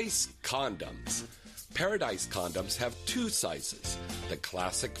 Paradise Condoms. Paradise Condoms have 2 sizes, the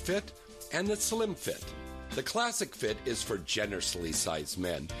Classic Fit and the Slim Fit. The Classic Fit is for generously sized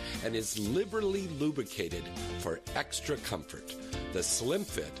men and is liberally lubricated for extra comfort. The Slim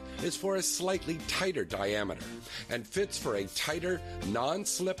Fit is for a slightly tighter diameter and fits for a tighter,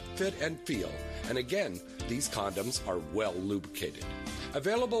 non-slip fit and feel. And again, these condoms are well lubricated.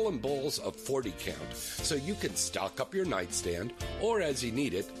 Available in bowls of 40 count, so you can stock up your nightstand, or as you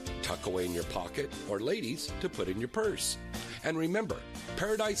need it, tuck away in your pocket, or ladies, to put in your purse. And remember,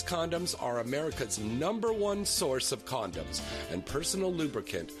 Paradise Condoms are America's #1 source of condoms and personal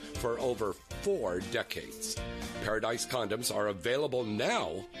lubricant for over 4 decades. Paradise Condoms are available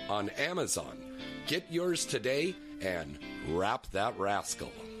now on Amazon. Get yours today and wrap that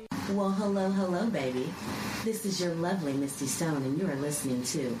rascal. Well, hello, baby. This is your lovely Misty Stone, and you are listening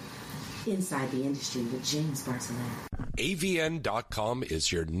to Inside the Industry with James Bartolet. AVN.com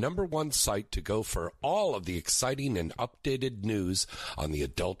is your #1 site to go for all of the exciting and updated news on the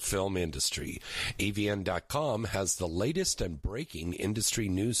adult film industry. AVN.com has the latest and breaking industry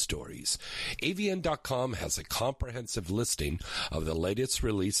news stories. AVN.com has a comprehensive listing of the latest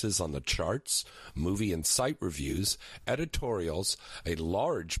releases on the charts, movie and site reviews, editorials, a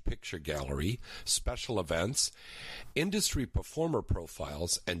large picture gallery, special events, industry performer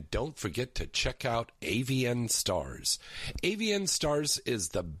profiles, and don't forget to check out AVN Stars. AVN Stars is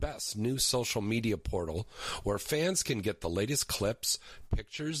the best new social media portal where fans can get the latest clips,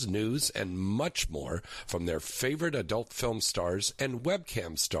 pictures, news, and much more from their favorite adult film stars and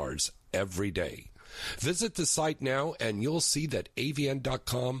webcam stars every day. Visit the site now and you'll see that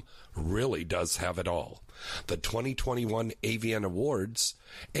AVN.com really does have it all. The 2021 AVN Awards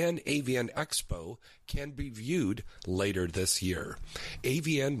and AVN Expo can be viewed later this year.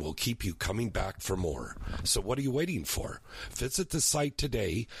 AVN will keep you coming back for more. So what are you waiting for? Visit the site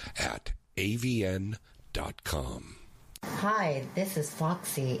today at avn.com. Hi, this is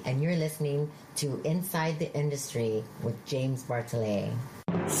Foxy, and you're listening to Inside the Industry with James Bartolet.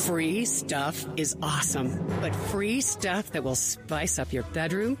 Free stuff is awesome, but free stuff that will spice up your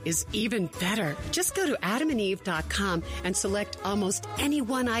bedroom is even better. Just go to adamandeve.com and select almost any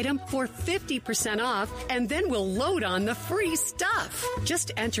one item for 50% off, and then we'll load on the free stuff.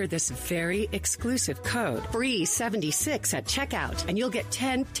 Just enter this very exclusive code, FREE76 at checkout, and you'll get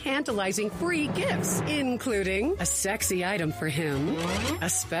 10 tantalizing free gifts, including a sexy item for him, a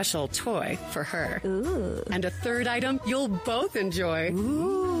special toy for her, and a third item you'll both enjoy.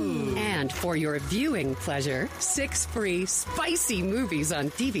 And for your viewing pleasure, 6 free spicy movies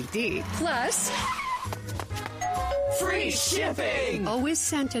on DVD. Plus, free shipping! Always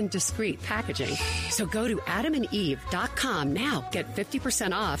sent in discreet packaging. So go to adamandeve.com now. Get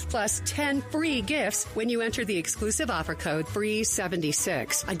 50% off plus 10 free gifts when you enter the exclusive offer code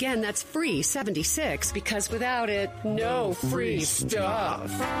FREE76. Again, that's FREE76 because without it, no free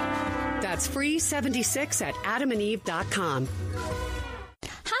stuff. That's FREE76 at adamandeve.com.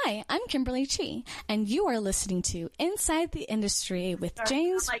 Hi, I'm Kimberly Chi, and you are listening to Inside the Industry with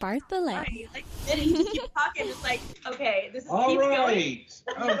James Bartolet. You keep talking, it's like, okay, this is all right.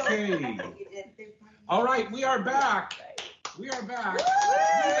 Okay. All right, we are back. We are back.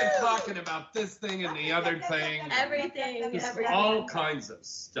 We've been talking about this thing and the other thing. Everything. All kinds of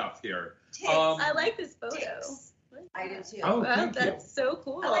stuff here. I like this photo. I do too. Oh, thank you. That's so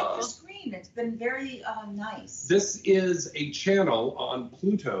cool. I like your screen. It's been very nice. This is a channel on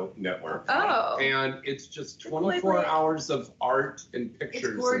Pluto Network. Oh. And it's just 24 hours of art and pictures.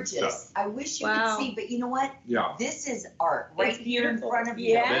 It's gorgeous. And stuff. I wish you could see, but you know what? Yeah. This is art right here in front of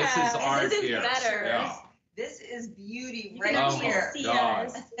you. Yeah. This is art This is here. better. Yeah. This is beauty You right can here. actually see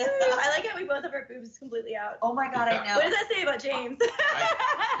us. I like how we both have our boobs completely out. Oh my God, I know. What does that say about James?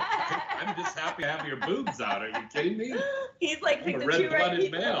 I'm just happy to have your boobs out. Are you kidding me? He's like, I'm pick a the two right red-blooded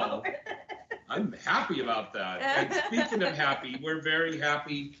people. male. I'm happy about that. And speaking of happy, we're very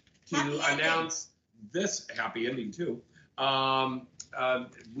happy to announce this happy ending too.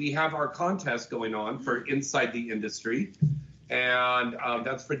 We have our contest going on for Inside the Industry. And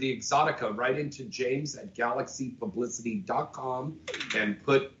that's for the Exotica. Write into James at galaxypublicity.com and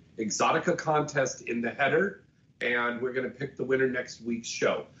put Exotica contest in the header. And we're going to pick the winner next week's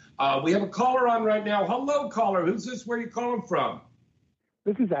show. We have a caller on right now. Hello, caller. Who's this? Where are you calling from?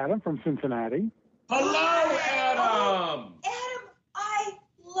 This is Adam from Cincinnati. Hello, Adam. Adam, I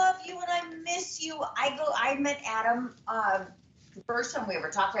love you and I miss you. I met Adam the first time we ever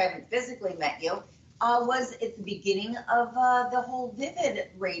talked. I haven't physically met you. Was at the beginning of the whole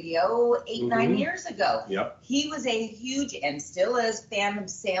Vivid Radio 8-9 years ago. Yep. He was a huge, and still is, fan of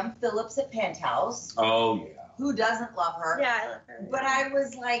Sam Phillips at Penthouse. Oh, yeah. Who doesn't love her? Yeah, I love her. But I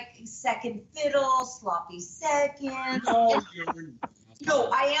was like second fiddle, sloppy second. Oh, No,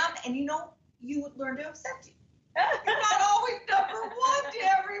 I am, and you know, you would learn to accept it. You're not always number one to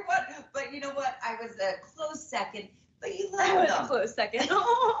everyone. But you know what? I was a close second. But you love I was them. a close second.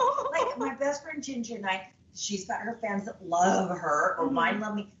 Like my best friend Ginger and I, she's got her fans that love her, or mine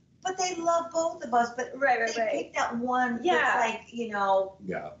love me. But they love both of us. But right. They pick that one Yeah. that's like, you know,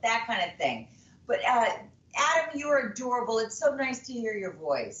 that kind of thing. But Adam, you're adorable. It's so nice to hear your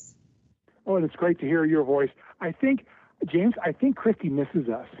voice. Oh, and it's great to hear your voice. I think, James, Christy misses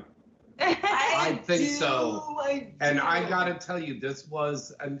us. I think so. I and I got to tell you, this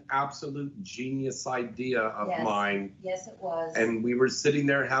was an absolute genius idea of mine. Yes, it was. And we were sitting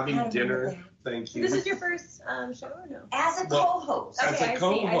there having dinner. Thank you. This is your first show or no? As a co-host. As a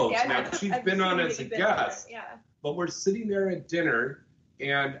co-host. Now, she's been on as a I've guest. Yeah. But we're sitting there at dinner,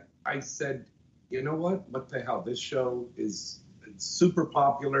 and I said, you know what? What the hell? This show is super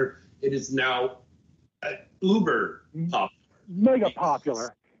popular. It is now uber popular. Mega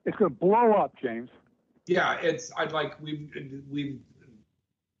popular. It's going to blow up, James. Yeah, we've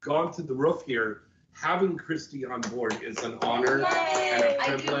gone to the roof here. Having Christy on board is an honor and a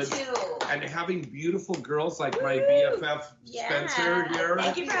privilege. I do too. And having beautiful girls like my BFF Spencer here.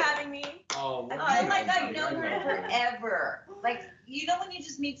 Thank you for having me. Oh my God, I've known her forever. Like, you know when you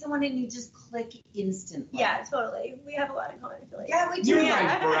just meet someone and you just click instantly. Yeah, totally. We have a lot in common, I feel like. Yeah, we do. You're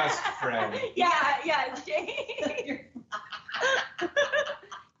my best friend. Yeah, Jane.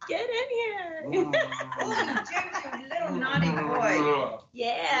 Get in here. Oh, James, you little naughty boy.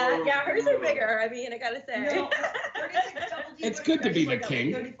 Yeah, hers are bigger. I mean, I gotta say. No, 36 double D. It's good to be the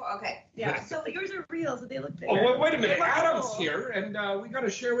king. 34. Okay. Yeah. So yours are real, so they look bigger. Oh, wait a minute. Adam's here, and we got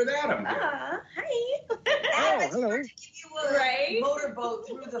to share with Adam. Hi. Adam's here to give you a motorboat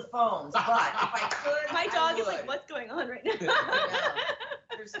through the phones, but if I could, my dog is like, what's going on right now?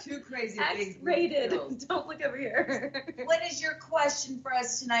 There's two crazy things. X-rated. Don't look over here. What is your question for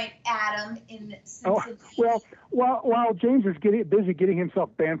us tonight, Adam, in Cincinnati? Well, while James is busy getting himself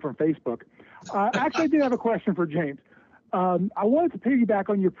banned from Facebook, actually I did have a question for James. I wanted to piggyback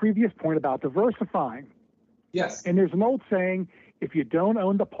on your previous point about diversifying. Yes. And there's an old saying, if you don't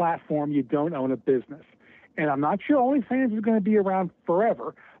own the platform, you don't own a business. And I'm not sure OnlyFans is going to be around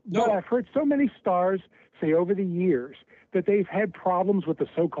forever, but I've heard so many stars say over the years that they've had problems with the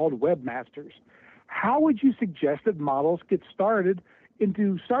so-called webmasters. How would you suggest that models get started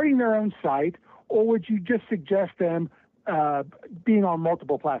into starting their own site, or would you just suggest them being on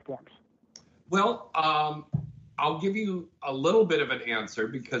multiple platforms? Well, I'll give you a little bit of an answer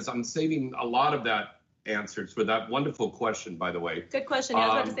because I'm saving a lot of that answers for that wonderful question, by the way. Good question. Yeah,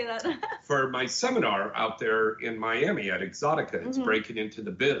 I was about to say that. For my seminar out there in Miami at Exotica, it's breaking into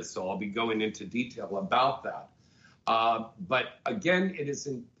the biz, so I'll be going into detail about that. But again, it is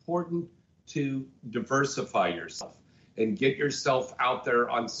important to diversify yourself and get yourself out there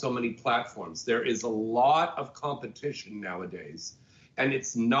on so many platforms. There is a lot of competition nowadays, and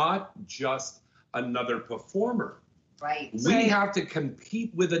it's not just another performer. Right. We have to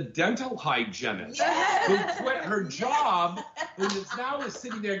compete with a dental hygienist who quit her job, who is now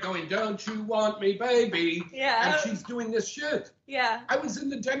sitting there going, "Don't you want me, baby?" Yeah. And she's doing this shit. Yeah. I was in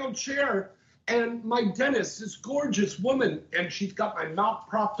the dental chair, and my dentist, this gorgeous woman, and she's got my mouth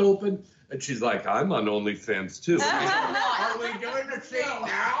propped open, and she's like, "I'm on OnlyFans too." Are we doing the thing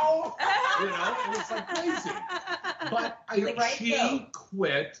now? You know, and it's like crazy. But she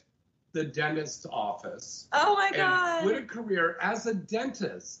quit the dentist's office. Oh my God. And quit a career as a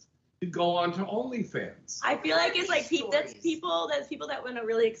dentist to go on to OnlyFans. I feel like it's like that's people that want to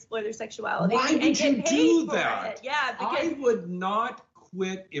really explore their sexuality. Why would you do that? Yeah, because I would not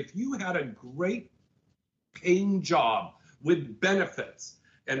quit if you had a great paying job with benefits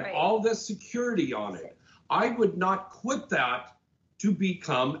and all this security on it. I would not quit that to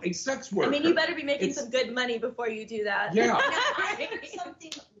become a sex worker. I mean, you better be making some good money before you do that. Yeah. I heard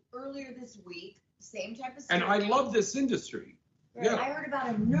something earlier this week, same type of story. And I love this industry. Right. Yeah. I heard about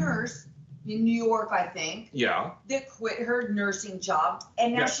a nurse in New York, I think. Yeah. That quit her nursing job,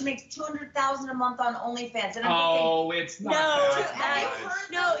 and now she makes $200,000 a month on OnlyFans. And I'm thinking, it's not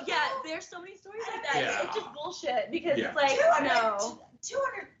there's so many stories like that. Yeah. It's just bullshit because it's like,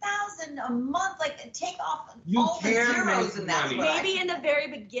 $200,000 a month, like take off You all the can zeros make in that. money. maybe in the very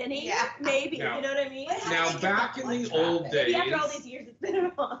beginning, maybe, Yeah. you know what I mean? Now, back in the old days, Maybe after all these years it's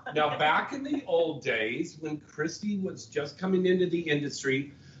been on. now back in the old days when Christy was just coming into the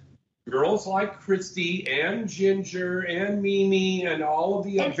industry, girls like Christy and Ginger and Mimi and all of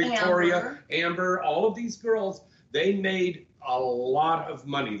the And Victoria, Amber, all of these girls, they made a lot of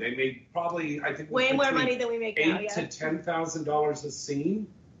money. They made probably, I think, Way more money than we make now, $8,000 to $10,000 a scene,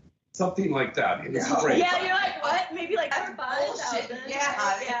 something like that. It was Yeah, great. you're like, what? Maybe like That's 5,000. bullshit.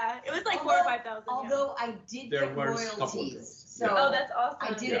 Yeah. It was like 4,000 or 5,000. Although I did There get were a couple of royalties. girls. So Oh, that's awesome.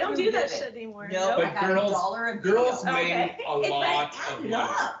 I did They don't through do that Vivid. shit anymore. No, But I got $1 a video. girls made a It's lot like, of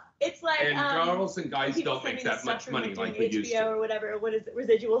money. It's like And girls and guys people don't send make me that stuff much from, money doing like we used HBO to. or whatever. What is it?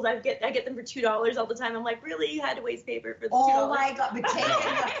 Residuals? I get them for $2 all the time. I'm like, really? You had to waste paper for the $2? Oh my God!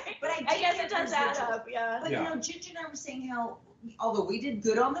 But I guess it does add up. Yeah. But you know, Ginger and I were saying how, although we did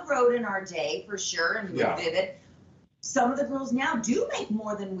good on the road in our day for sure, and we were Vivid, some of the girls now do make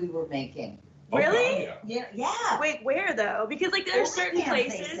more than we were making. Really? God, Yeah. Wait, where though? Because like there are certain Only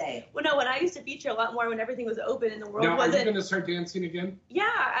dance, places. they say. Well, no, when I used to feature a lot more when everything was open and the world Now, are wasn't. you going to start dancing again? Yeah,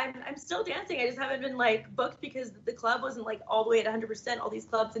 I'm still dancing. I just haven't been like booked because the club wasn't like all the way at 100%. All these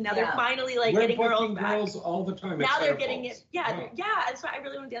clubs, and now they're finally like We're getting girls booking back. girls all the time. Now at they're Centerfolds. getting it. Yeah, Wow. yeah. That's why I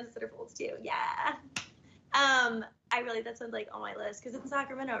really want to dance at Centerfolds too. Yeah. That's on like on my list because it's in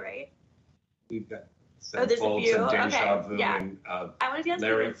Sacramento, right? We've got there's a Centerfolds few. and Deja Okay, Vu yeah. and I want to dance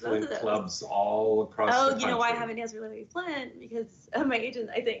Larry with both Flint of those. clubs all across the Oh, country. you know why I haven't danced with Larry Flint? Because of my agent,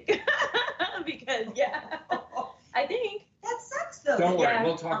 I think. Because I think. That sucks though. Don't worry, Yeah.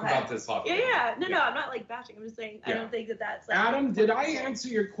 we'll talk Okay. about this off. Yeah. No, I'm not like bashing. I'm just saying I Yeah. don't think that's like. Adam, did I answer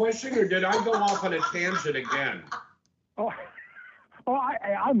your question or did I go off on a tangent again?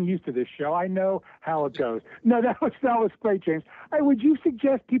 I'm used to this show. I know how it goes. No, that was great, James. Would you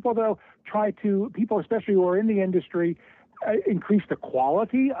suggest people, though, people especially who are in the industry, increase the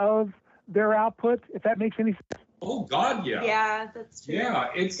quality of their output, if that makes any sense? Oh, God, yeah. Yeah, that's true. Yeah,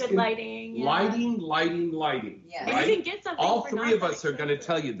 it's good lighting. Yeah. Lighting. Yeah. Right? And you can get something All for three of not us are going to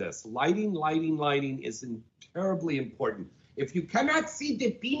tell you this. Lighting is terribly important. If you cannot see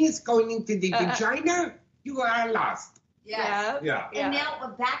the penis going into the vagina, you are lost. Yes. Yeah. And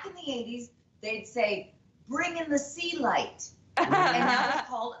now, back in the 80s, they'd say, bring in the sea light. And that was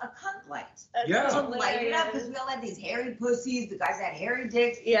called a cunt light. Yeah. To light it up, because we all had these hairy pussies. The guys had hairy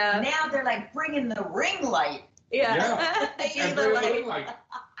dicks. Yeah. Now they're like, bring in the ring light. Yeah. And they're like,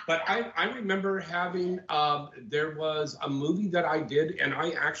 But I remember having, there was a movie that I did, and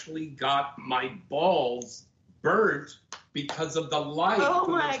I actually got my balls burnt because of the light Oh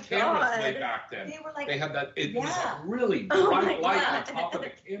from my those cameras God. way back then. They were like, They had that, it was yeah. a really Oh my bright light God. on top of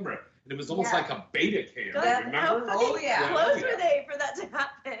the camera. And it was almost Yeah. like a beta cam, God, how remember? fucking yeah. close were they for that to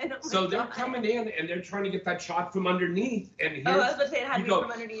happen? Oh my So they're God. coming in and they're trying to get that shot from underneath. And here's, Oh, I was about to say it had to you be go,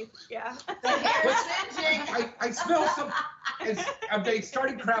 from underneath. Yeah. The hair singeing. I smell some. Have they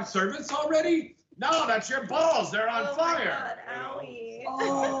started craft service already? No, that's your balls. They're on Oh fire. my God, owie.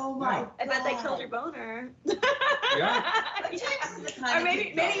 Oh my God. I bet they killed your boner. Yeah. But James is the kind Or of maybe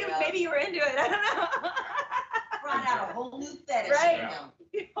kid maybe that maybe you were into it. I don't know. brought out a whole new fetish Right. in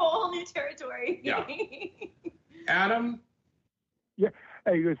him. Whole new territory. Yeah. Adam? Yeah.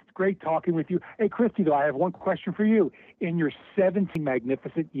 Hey, it was great talking with you. Hey, Christy, though, I have one question for you. In your 17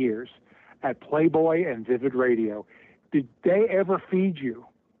 magnificent years at Playboy and Vivid Radio, did they ever feed you?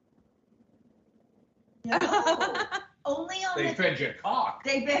 No. Only on They the fed you cock.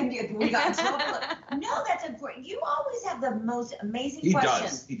 They bend you. We got in trouble. No, that's important. You always have the most amazing He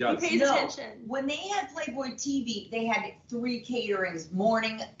questions. does. He does. He pays attention. When they had Playboy TV, they had 3 caterings,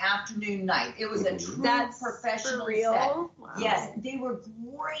 morning, afternoon, night. It was a true That's professional for real? set. Wow. Yes, they were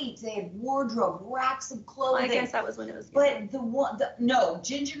great. They had wardrobe, racks of Well, clothing. I guess that was when it was. But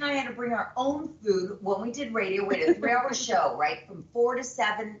Ginger and I had to bring our own food when we did radio. We had a 3-hour show, right, from 4 to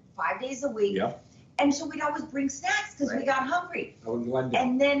 7, 5 days a week. Yep. And so we'd always bring snacks because we got hungry. Oh, in Glendale.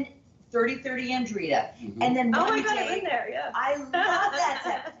 And then 30-30 Andrita. Mhm. And then Oh one my God, day, I've been there. Yeah. I love that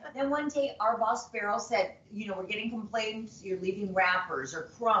stuff. Then one day, our boss Farrell said, we're getting complaints. You're leaving wrappers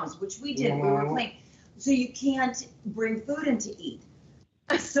or crumbs, which we did. We were playing. So you can't bring food in to eat.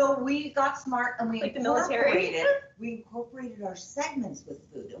 So we got smart and we Like the military? incorporated our segments with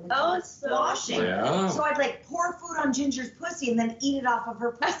food. And we Oh, called it it's so sloshing. Yeah. So I'd like pour food on Ginger's pussy and then eat it off of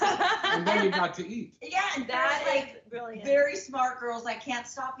her pussy. And then you got to eat. Yeah, and That that is like brilliant. very smart girls. I can't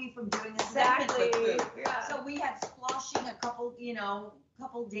stop you from doing a segment Exactly. with food. Yeah. So we had sloshing a couple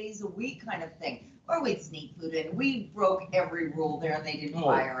days a week kind of thing. Or we'd sneak food in. We broke every rule there and they didn't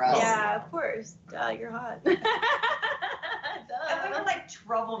fire us. Yeah, of course. Duh, you're hot. And we were like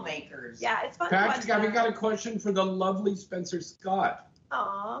troublemakers. Yeah, it's fun to watch Patrick, have you that. got a question for the lovely Spencer Scott?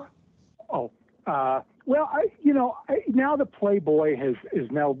 Aw. Oh, well, now the Playboy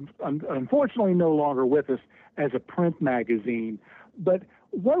is now unfortunately no longer with us as a print magazine. But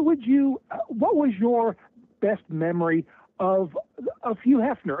what was your best memory of Hugh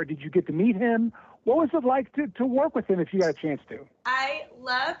Hefner? Or did you get to meet him? What was it like to work with him if you got a chance to? I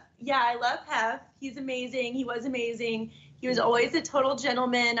love Hef. He's amazing. He was amazing. He was always a total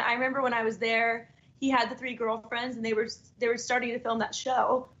gentleman. I remember when I was there, he had the 3 girlfriends, and they were starting to film that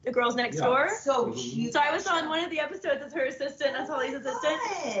show, The Girls Next Door. So cute. So I was on one of the episodes as her assistant, as Holly's assistant.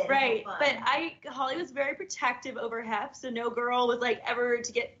 Fun. Right. Fun. But Holly was very protective over Hef, so no girl was like ever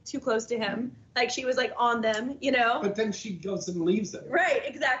to get too close to him. Like she was like on them, But then she goes and leaves it. Right,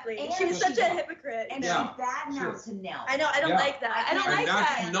 exactly. And She was such a hypocrite. And Yeah, she badmouths him now. I know, I don't Yeah. like that. I don't And like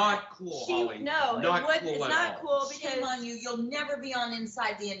that's that. not cool, Holly. No, Not it's cool at not all. cool because Shame on you. You'll never be on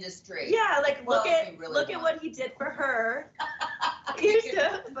Inside the Industry. yeah, like Well, look if at you really look at want. what he did for her. You're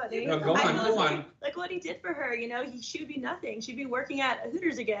so funny. No, go on. Like what he did for her, she would be nothing. She'd be working at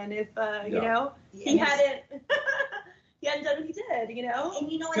Hooters again if, he hadn't done what he did, And I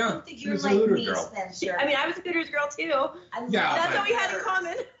think that you're was a like Hooter me, girl. Spencer. I was a Hooters girl too. That's what we had in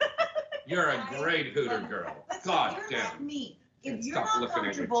common. You're a great Hooter girl. God You're damn. like me. Can't If you're stop not looking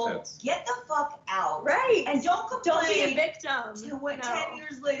at your comfortable, tits. get the fuck out. Right. And don't complain. Don't be a victim. To what, No. 10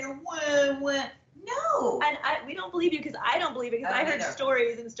 years later, when? No. And we don't believe you because I don't believe it because I heard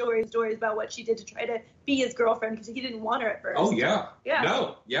stories and stories and stories about what she did to try to be his girlfriend because he didn't want her at first. Oh, yeah. Yeah.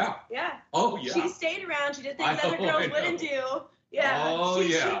 No, yeah. Yeah. Oh, yeah. She stayed around. She did things I other know, girls I know. wouldn't do. Yeah. Oh,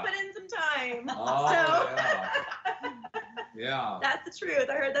 she yeah. put in some time. Oh, so yeah. Yeah. that's the truth.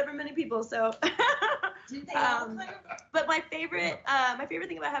 I heard that from many people. So Did they all play? but my favorite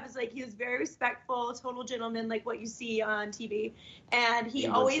thing about him is like he was very respectful, total gentleman, like what you see on TV. And he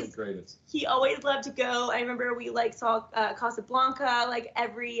was always the greatest. He always loved to go. I remember we saw Casablanca like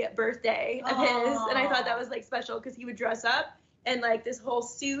every birthday of his, and I thought that was like special because he would dress up in like this whole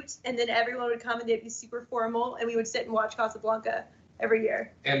suit, and then everyone would come and they'd be super formal, and we would sit and watch Casablanca every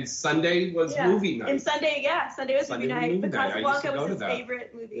year. And Sunday was movie night. And Sunday was Sunday movie night. But night. I used to Casablanca go was to his that.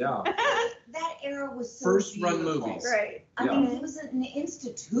 favorite movie. Yeah. That era was so First beautiful. run movies. Right. I mean, he was an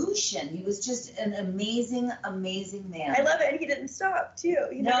institution. He was just an amazing, amazing man. I love it, and he didn't stop too.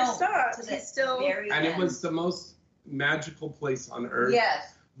 He never stopped. He's still And it was the most magical place on earth.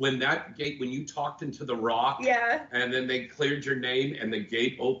 Yes. When that gate, when you talked into the rock, Yeah. and then they cleared your name and the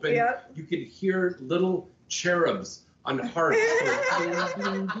gate opened, Yep. you could hear little cherubs on harps, going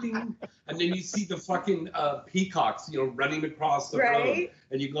bling, bling, bling. And then you see the fucking peacocks, running across the road, Right.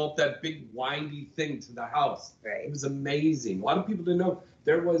 and you go up that big windy thing to the house. Right. It was amazing. A lot of people didn't know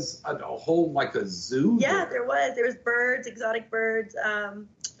there was a whole like a zoo. Yeah, there was birds, exotic birds.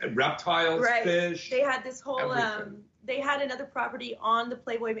 Reptiles, Right. fish. They had this whole everything. they had another property on the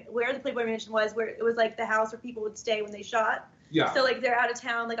Playboy where the Playboy Mansion was, where it was like the house where people would stay when they shot. Yeah. So like they're out of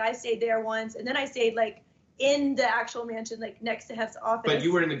town. Like I stayed there once, and then I stayed like in the actual mansion, like next to Hef's office. But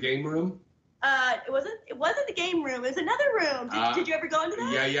you were in the game room? It wasn't the game room. It was another room. Did you ever go into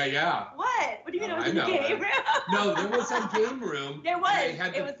that? Yeah. What? What do you mean it was I in the know game that. room? No, there was a game room. There was. They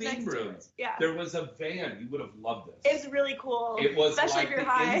had It the was theme next to rooms. it. Yeah. There was a van. You would have loved this. It was really cool. It was especially like if you're the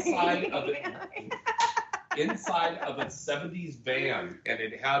high. inside of it. Inside of a 70s van, and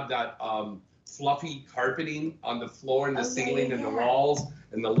it had that fluffy carpeting on the floor and the ceiling and the walls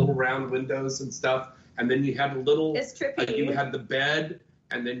and the little round windows and stuff. And then you had a little, It's trippy. you had the bed,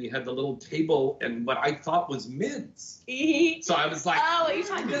 and then you had the little table and what I thought was mints. So I was like, oh, are you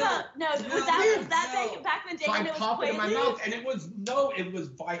talking about? No, was that back in the day so when I it was popped it in my Quaaludes? mouth, and it was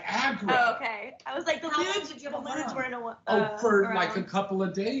Viagra. Oh, okay. I was like, the How long ludes did you have them were in a For around. like a couple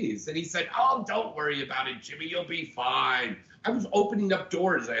of days. And he said, oh, don't worry about it, Jimmy. You'll be fine. I was opening up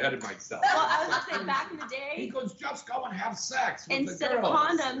doors ahead of myself. Well, I was going to say, back in the He day, goes, just go and have sex with instead the of girls.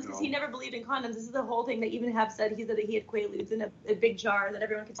 condoms, because he never believed in condoms, this is the whole thing that even Hef said. He said that he had Quaaludes in a big jar that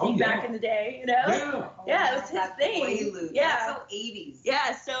everyone could take Oh, yeah. back in the day, Yeah. Yeah, it was his That thing. Quaaludes. Yeah. That's so 80s.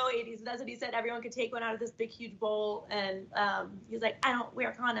 Yeah, so 80s. And that's what he said. Everyone could take one out of this big, huge bowl. And he was like, I don't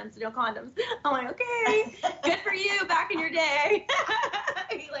wear condoms, so no condoms. I'm like, okay, good for you back in your day.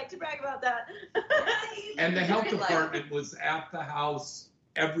 He liked to brag about that. And the health department was at the house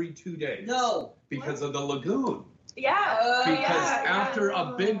every 2 days. No. Because of the lagoon. Yeah. Because after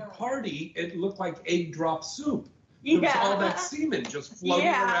a big party, it looked like egg drop soup. There was all that semen just floating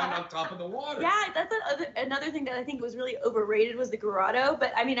around on top of the water. Yeah, that's another thing that I think was really overrated was the grotto.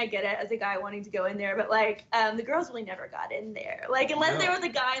 But I mean, I get it as a guy wanting to go in there, but like the girls really never got in there. Like unless there was a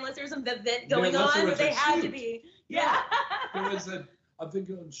guy, unless there was some event going on, but they had to be. Yeah. There was a big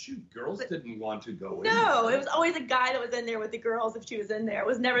shoot. Girls didn't want to go in. No, it was always a guy that was in there with the girls if she was in there. It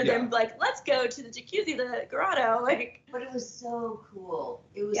was never them like, let's go to the jacuzzi, the grotto. Like, but it was so cool.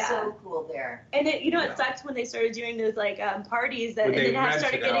 It was so cool there. And it, it sucked when they started doing those like parties that When and they then it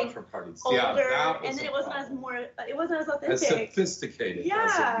started rented out getting for parties. older, Yeah, that was and then a it wasn't as authentic. as sophisticated.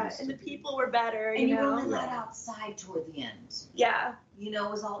 Yeah, as it and the used to be. people were better. And you were know. only allowed outside toward the end. Yeah. It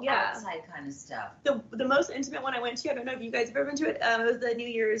was all Yeah. outside kind of stuff. The most intimate one I went to, I don't know if you guys have ever been to it, it was the New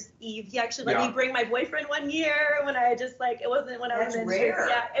Year's Eve. He actually let me bring my boyfriend one year when I just it wasn't when I was in rare.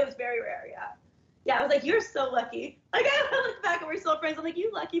 Yeah, it was very rare, yeah. Yeah, I was like, you're so lucky. Like, I look back and we're still friends. I'm like, you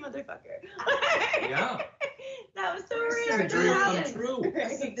lucky motherfucker. Yeah. That was so rare. It's a dream come true. A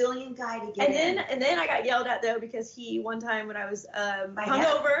civilian guy to get in. And then I got yelled at though because one time when I was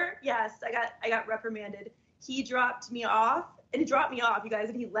hungover, yes, I got reprimanded. He dropped me off. And he dropped me off, you guys,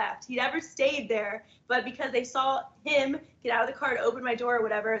 and he left. He never stayed there, but because they saw him get out of the car to open my door or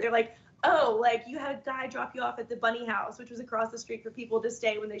whatever, they're like, oh, like you had a guy drop you off at the Bunny House, which was across the street for people to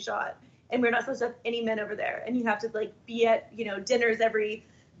stay when they shot, and we're not supposed to have any men over there, and you have to like be at dinners every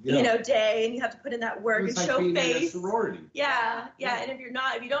day, and you have to put in that work and like show being face. in a sorority. Yeah, and if you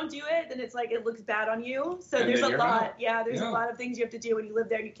don't do it, then it's like it looks bad on you. So And there's then a you're lot. out. Yeah, there's a lot of things you have to do when you live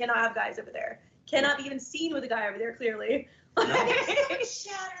there. You cannot have guys over there. Cannot be even seen with a guy over there. Clearly.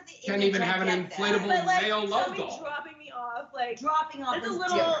 Can't even have an inflatable male love somebody doll. dropping me off, like dropping off it's is a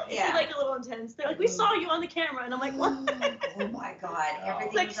little, different, it's like a little intense. They're like, we saw you on the camera, and I'm like, what? Oh my God,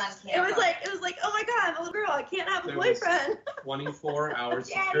 everything Like, was on camera. it was like, oh my God, I'm a little girl, I can't have a There was boyfriend. 24-hour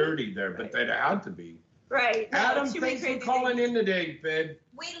security there, but that had to be. Right. No, Adam, too many thanks for crazy calling things. in today, babe.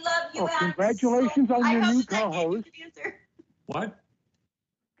 We love you, Oh, congratulations on your new co-host. What?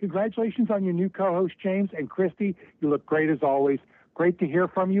 Congratulations on your new co-host, James and Christy. You look great as always. Great to hear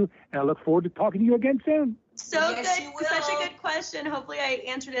from you, and I look forward to talking to you again soon. So good, such a good question. Hopefully I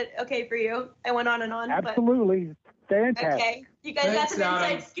answered it okay for you. I went on and on. Absolutely. Fantastic. But, okay. You guys Thanks, got some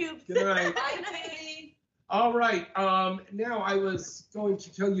Adam. inside scoop. Good night. Bye, Katie. All right. Now I was going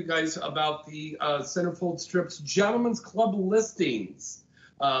to tell you guys about the Centerfold Strips Gentlemen's Club listings.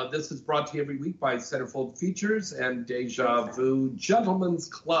 This is brought to you every week by Centerfold Features and Deja Vu Gentlemen's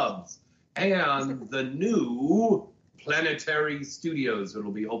Clubs and the new Planetary Studios.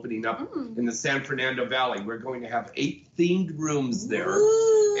 It'll be opening up in the San Fernando Valley. We're going to have 8 themed rooms there.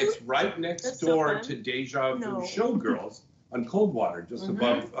 Ooh. It's right next That's so door fun. to Deja Vu No. Showgirls on Coldwater, just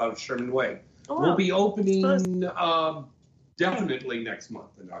above Sherman Way. Oh, We'll wow. be opening definitely next month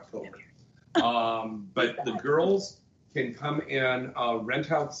in October. But the girls can come and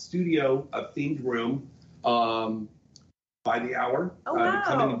rent out studio, a themed room, by the hour. Oh,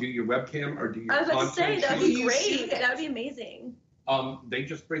 Come in wow. and do your webcam or do your I was about to say, content that would be shooting. great. That would be amazing. They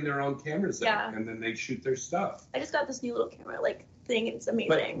just bring their own cameras in Yeah. and then they shoot their stuff. I just got this new little camera, thing. It's amazing.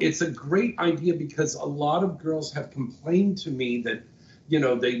 But it's a great idea because a lot of girls have complained to me that,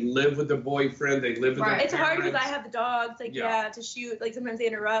 they live with their boyfriend, they live with their It's hard because I parents. have the dogs, to shoot. Sometimes they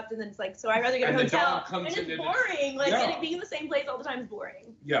interrupt, and then it's so I'd rather get a And the hotel. dog comes And it's in and boring. yeah. Being in the same place all the time is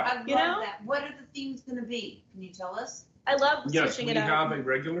boring. Yeah. I love You know? that. What are the themes going to be? Can you tell us? I love Yes, switching we it up. have a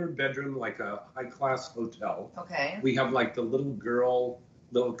regular bedroom, like a high-class hotel. Okay. We have the little girl,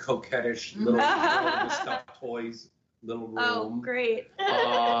 little coquettish, little girl with stuffed toys, little room. Oh, great.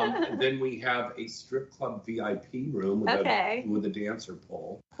 Then we have a strip club VIP room with, Okay. with a dancer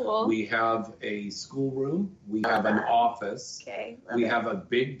pole. Cool. We have a school room. We have an office. Okay. We have a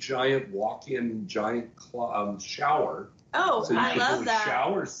big, giant walk-in, giant shower. Oh, So you I can love do a that.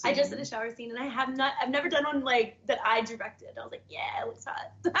 shower scene. I just did a shower scene, and I've never done one that I directed. I was like, yeah, it looks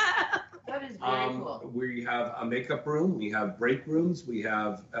hot. That is very cool. We have a makeup room. We have break rooms. We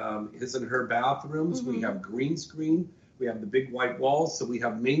have his and her bathrooms. We have green screen. We have the big white walls. So we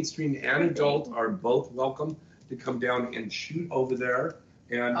have mainstream and adult are both welcome to come down and shoot over there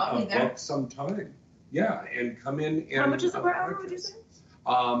and I'll be there. book some time. Yeah, and come in and. How much is it per hour, would you say?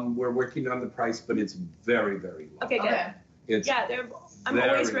 We're working on the price, but it's very, very low. Okay, good. It's I'm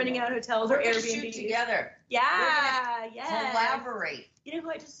always very renting low. out hotels We're or gonna Airbnb. shoot together. Yeah, yeah. Collaborate. You know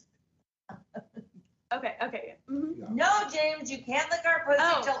who I just. Okay. Mm-hmm. No, James, you can't lick our pussy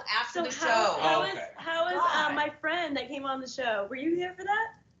until after the show. How is my friend that came on the show? Were you here for that?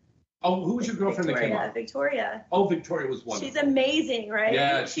 Oh, who was your girlfriend that came on? Victoria. Oh, Victoria was wonderful. She's amazing, right?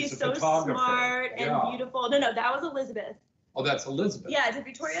 Yeah, she's she's a so photographer. smart and Yeah. beautiful. No, that was Elizabeth. Oh, that's Elizabeth. Yeah, did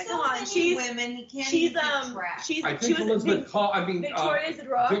Victoria So come on? many She's women, you can't she's even keep track. she's I she think was Elizabeth called. Victoria's at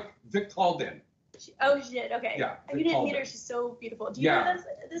Raw. Vic called in. Oh shit. Okay. Yeah, You Vic didn't called meet her. in. She's so beautiful. Do you Yeah. know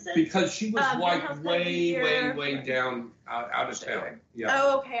what this is? Because she was Penthouse Pioneer. way down out of town. Yeah.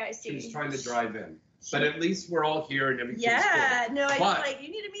 Oh, okay, I see. She was trying to drive in, but at least we're all here and everything's Yeah. good. No, I But just you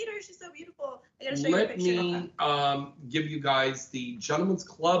need to meet her. She's so beautiful. I gotta show you a let picture. me give you guys the Gentlemen's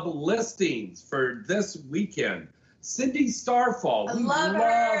Club listings for this weekend. Cindy Starfall. I We love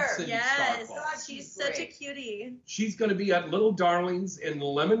her. Cindy Yes. Starfall. God, she's such a cutie. She's going to be at Little Darlings in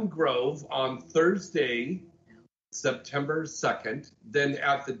Lemon Grove on Thursday, September 2nd. Then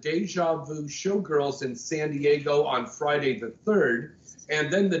at the Deja Vu Showgirls in San Diego on Friday the 3rd.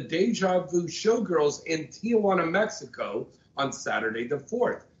 And then the Deja Vu Showgirls in Tijuana, Mexico on Saturday the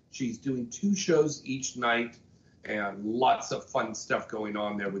 4th. She's doing 2 shows each night and lots of fun stuff going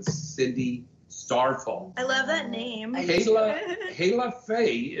on there with Cindy Starfall. I love that name. Hayla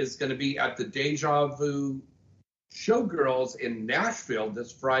Faye is going to be at the Deja Vu Showgirls in Nashville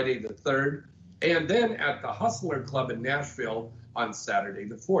this Friday the 3rd, and then at the Hustler Club in Nashville on Saturday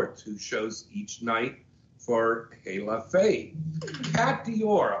the 4th. 2 shows each night for Hayla Faye. Kat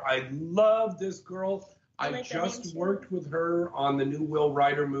Dior, I love this girl. I like that name just too. worked with her on the new Will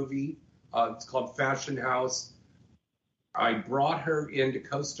Ryder movie, It's called Fashion House. I brought her in to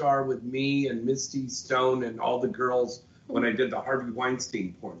co-star with me and Misty Stone and all the girls when I did the Harvey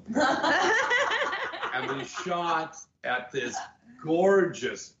Weinstein porn. And we shot at this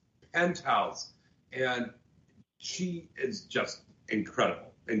gorgeous penthouse, and she is just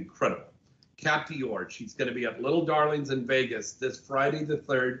incredible. Kat Dior, she's going to be at Little Darlings in Vegas this Friday the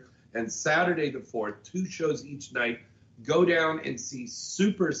 3rd and Saturday the 4th, 2 shows each night. Go down and see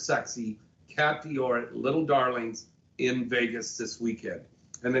super sexy Kat Dior at Little Darlings in Vegas this weekend.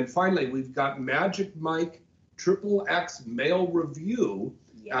 And then finally, we've got Magic Mike XXX Male Review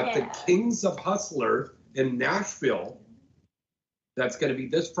at the Kings of Hustler in Nashville. That's going to be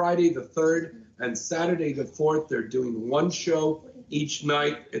this Friday the 3rd and Saturday the 4th. They're doing 1 show each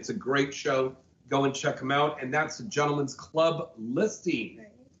night. It's a great show. Go and check them out. And that's the Gentleman's Club listing.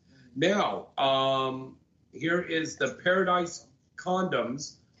 Now, here is the Paradise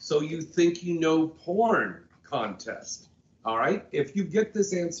Condoms So You Think You Know Porn contest. All right. If you get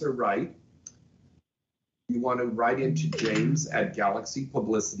this answer right, you want to write into James at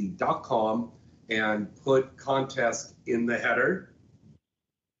galaxypublicity.com and put contest in the header.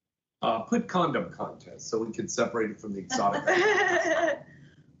 Put condom contest so we can separate it from the exotic.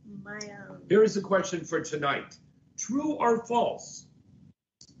 Here's a question for tonight. True or false?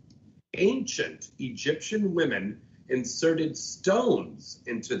 Ancient Egyptian women inserted stones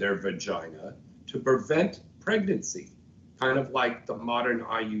into their vagina to prevent pregnancy, kind of like the modern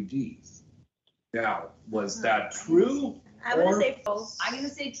IUDs. Now, was that true? I'm going to say false. I'm going to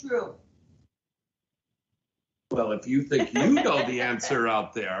say true. Well, if you think you know the answer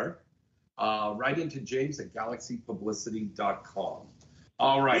out there, write into James at galaxypublicity.com.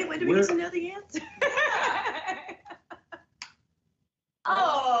 All right. Wait, when do we get to know the answer?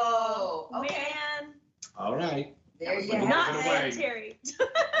 Oh, okay. Man. All right. There you go. Not sanitary.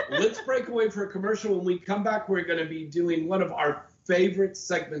 Let's break away for a commercial. When we come back, we're going to be doing one of our favorite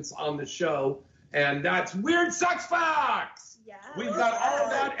segments on the show, and that's Weird Sex Facts. Yeah. We've got all of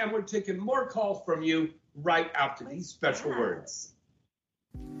that, and we're taking more calls from you right after these special words.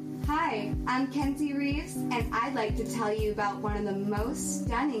 Hi, I'm Kenzie Reeves, and I'd like to tell you about one of the most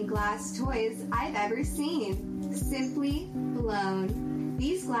stunning glass toys I've ever seen, Simply Blown.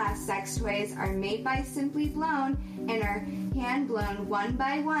 These glass sex toys are made by Simply Blown and are hand blown one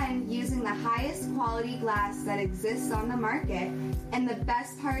by one using the highest quality glass that exists on the market. And the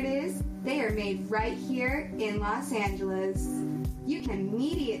best part is, they are made right here in Los Angeles. You can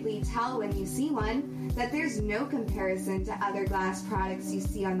immediately tell when you see one that there's no comparison to other glass products you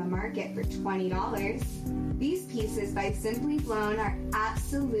see on the market for $20. These pieces by Simply Blown are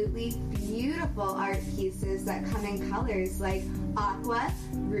absolutely beautiful art pieces that come in colors like aqua,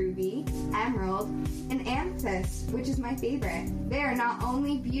 ruby, emerald, and amethyst, which is my favorite. They are not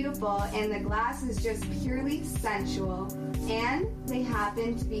only beautiful and the glass is just purely sensual, and they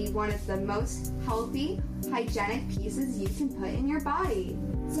happen to be one of the most healthy, hygienic pieces you can put in your body.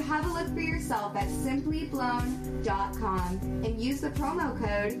 So have a look for yourself at simplyblown.com and use the promo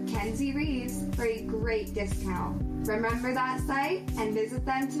code Kenzie Reeves for a great discount. Remember that site and visit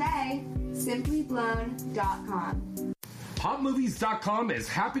them today, simplyblown.com. HotMovies.com is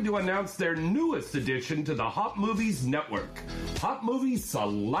happy to announce their newest addition to the Hot Movies Network, Hot Movies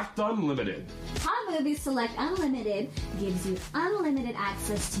Select Unlimited. Hot Movies Select Unlimited gives you unlimited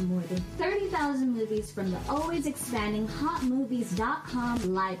access to more than 30,000 movies from the always expanding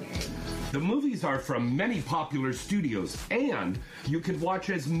HotMovies.com library. The movies are from many popular studios, and you can watch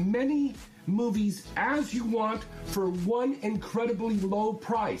as many movies as you want for one incredibly low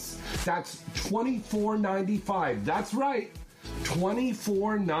price. That's $24.95. That's right,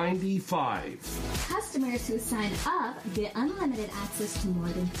 $24.95. Customers who sign up get unlimited access to more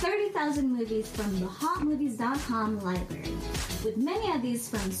than 30,000 movies from the HotMovies.com library, with many of these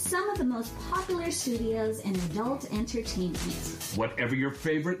from some of the most popular studios in adult entertainment. Whatever your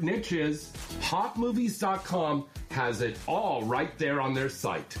favorite niche is, HotMovies.com has it all right there on their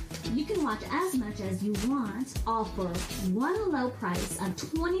site. You can watch as much as you want, all for one low price of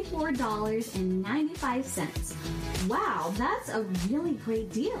 $24.95. Wow, that's a really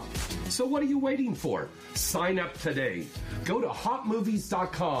great deal. So what are you waiting for? Sign up today. Go to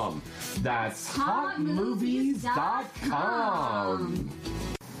HotMovies.com. That's HotMovies.com.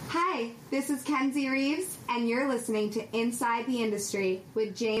 Hi, this is Kenzie Reeves, and you're listening to Inside the Industry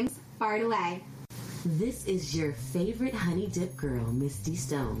with James Bartolet. This is your favorite honey dip girl, Misty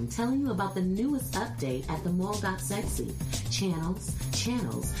Stone, telling you about the newest update at the Mall Got Sexy. Channels,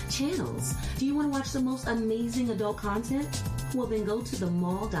 channels, channels. Do you want to watch the most amazing adult content? Well, then go to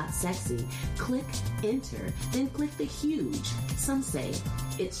themall.sexy, click enter, then click the huge. Some say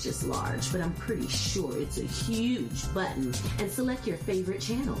it's just large, but I'm pretty sure it's a huge button, and select your favorite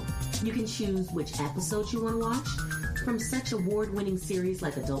channel. You can choose which episodes you want to watch, from such award-winning series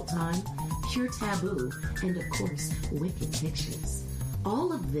like Adult Time, Pure Taboo, and of course, Wicked Pictures.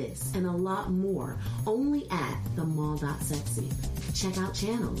 All of this and a lot more only at themall.sexy. Check out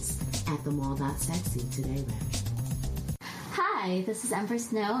channels at themall.sexy today, Hi, this is Empress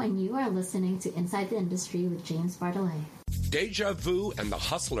Snow, and you are listening to Inside the Industry with James Bartolet. Deja Vu and the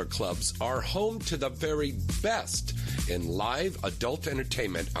Hustler Clubs are home to the very best in live adult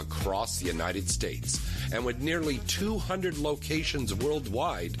entertainment across the United States. And with nearly 200 locations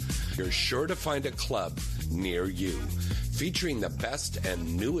worldwide, you're sure to find a club near you. Featuring the best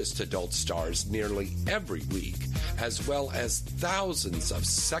and newest adult stars nearly every week, as well as thousands of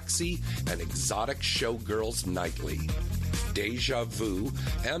sexy and exotic showgirls nightly. Deja Vu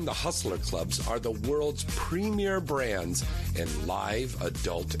and the Hustler Clubs are the world's premier brands in live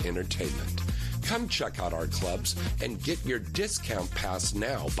adult entertainment. Come check out our clubs and get your discount pass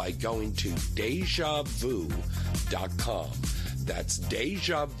now by going to DejaVu.com. That's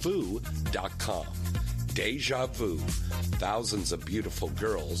DejaVu.com. Deja Vu. Thousands of beautiful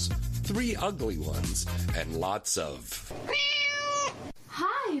girls, 3 ugly ones, and lots of...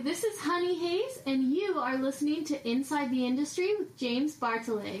 Hi, this is Honey Hayes, and you are listening to Inside the Industry with James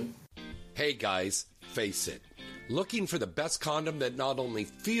Bartolet. Hey guys, face it. Looking for the best condom that not only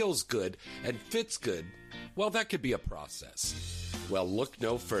feels good and fits good, well, that could be a process. Well, look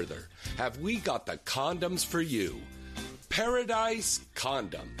no further. Have we got the condoms for you? Paradise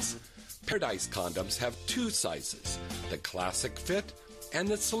Condoms. Paradise Condoms have 2 sizes, the Classic Fit and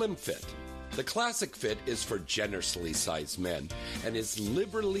the Slim Fit. The Classic Fit is for generously sized men and is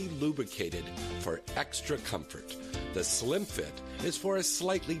liberally lubricated for extra comfort. The Slim Fit is for a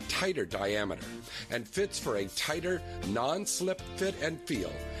slightly tighter diameter and fits for a tighter, non-slip fit and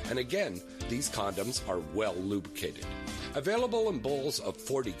feel. And again, these condoms are well lubricated. Available in bowls of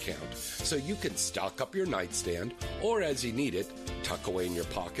 40 count, so you can stock up your nightstand, or as you need it, tuck away in your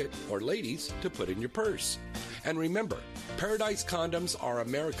pocket, or ladies, to put in your purse. And remember, Paradise Condoms are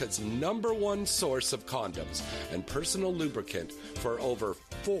America's #1 source of condoms and personal lubricant for over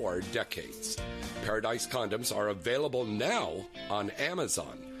 4 decades. Paradise Condoms are available now on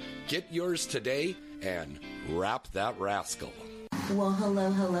Amazon. Get yours today and wrap that rascal. Well,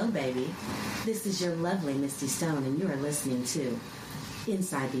 hello, baby. This is your lovely Misty Stone, and you are listening to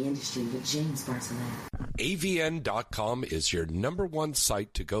Inside the Industry with James Bartolet. AVN.com is your #1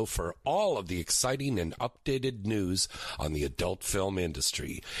 site to go for all of the exciting and updated news on the adult film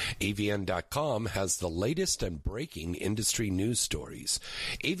industry. AVN.com has the latest and breaking industry news stories.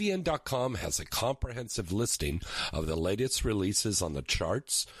 AVN.com has a comprehensive listing of the latest releases on the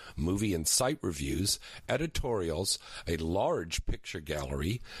charts, movie and site reviews, editorials, a large picture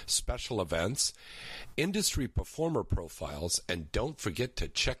gallery, special events, industry performer profiles, and don't forget to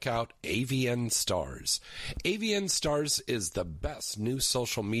check out AVN Stars. AVN Stars is the best new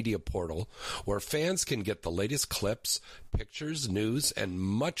social media portal where fans can get the latest clips, pictures, news, and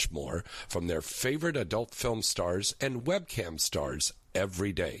much more from their favorite adult film stars and webcam stars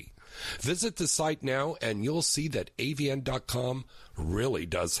every day. Visit the site now and you'll see that AVN.com really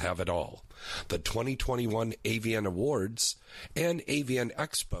does have it all. The 2021 AVN Awards and AVN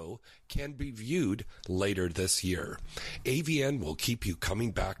Expo can be viewed later this year. AVN will keep you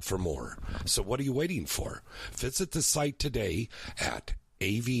coming back for more. So what are you waiting for? Visit the site today at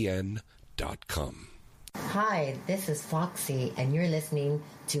avn.com. Hi, this is Foxy, and you're listening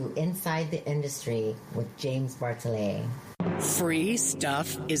to Inside the Industry with James Bartolet. Free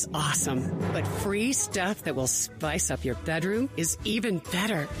stuff is awesome, but free stuff that will spice up your bedroom is even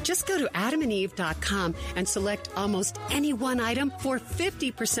better. Just go to adamandeve.com and select almost any one item for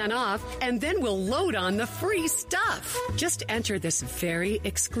 50% off, and then we'll load on the free stuff. Just enter this very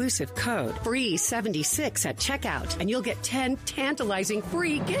exclusive code, FREE76 at checkout, and you'll get 10 tantalizing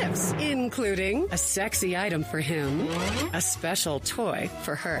free gifts, including a sexy item for him, a special toy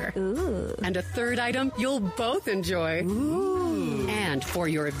for her, and a third item you'll both enjoy. And for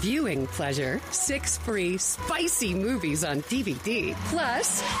your viewing pleasure, 6 free spicy movies on DVD.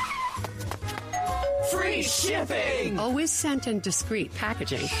 Plus, free shipping! Always sent in discreet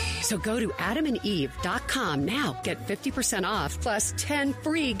packaging. So go to adamandeve.com now. Get 50% off plus 10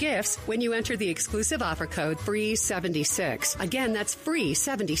 free gifts when you enter the exclusive offer code FREE76. Again, that's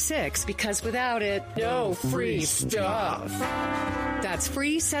FREE76 because without it, no free stuff. That's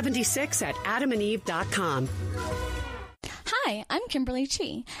FREE76 at adamandeve.com. Hi, I'm Kimberly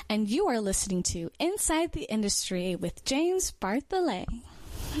Chi, and you are listening to Inside the Industry with James Bartholet.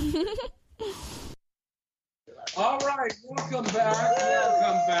 All right, welcome back.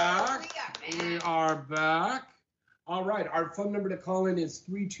 Welcome back. We are back. All right, our phone number to call in is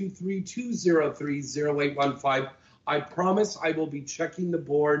 323-203-0815. I promise I will be checking the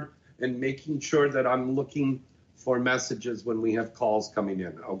board and making sure that I'm looking for messages when we have calls coming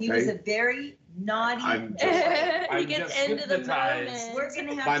in, okay? He was a very naughty I'm boy. I'm just hypnotized We're going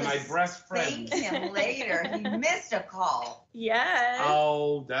to by have my to best friend. thank him later. He missed a call. Yes.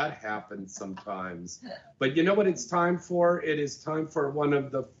 Oh, that happens sometimes. But you know what it's time for? It is time for one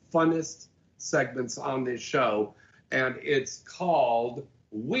of the funnest segments on this show, and it's called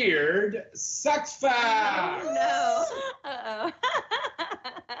Weird Sex Facts. Oh, no. Uh-oh.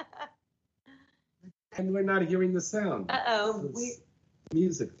 And we're not hearing the sound. Uh-oh. It's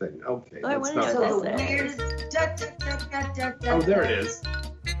music thing. Okay, Oh, I that's wanna not know what this. it Weirdest. is. Oh, there it is.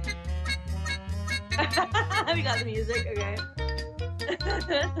 We got the music. Okay.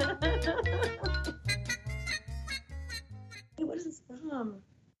 Hey, what is this from?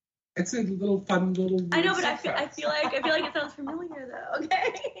 It's a little fun little. I know, but sex I fact. feel like it sounds familiar though.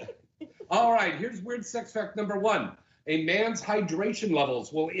 Okay. All right, here's weird sex fact number 1. A man's hydration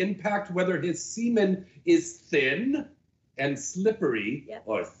levels will impact whether his semen is thin and slippery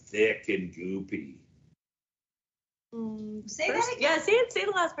or thick and goopy. Say that again. Yeah, say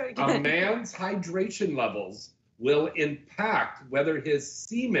the last part again. A man's hydration levels will impact whether his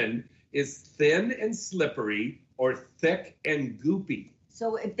semen is thin and slippery or thick and goopy.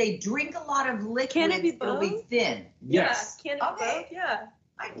 So if they drink a lot of liquids, Can it be it'll be both? thin. Yes. Yeah, can it be both? Yeah.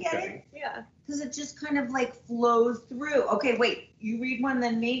 I get Okay. it. Yeah. Because it just kind of like flows through. Okay, wait. You read one,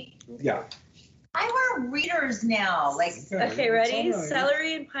 then me? Yeah. I wear readers now. Like, Okay, ready? It's all right.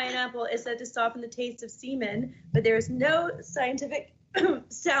 Celery and pineapple is said to soften the taste of semen, but there is no scientifically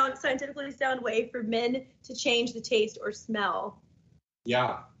sound way for men to change the taste or smell.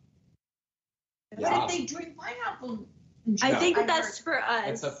 Yeah. But if they drink pineapple, I think I've that's heard- for us.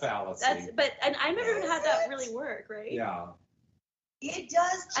 It's a fallacy. And I've never even had that really work, right? Yeah. It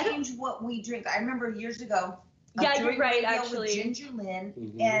does change what we drink. I remember years ago. Yeah, doing you're right, radio actually. With Ginger Lynn,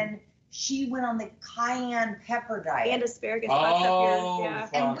 Mhm. and she went on the cayenne pepper diet. And asparagus. Oh, yeah.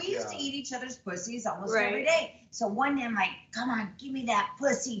 And fuck we used to yeah. eat each other's pussies almost Right. every day. So one day I'm like, come on, give me that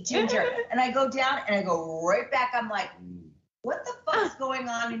pussy, Ginger. And I go down and I go right back. I'm like, what the fuck's going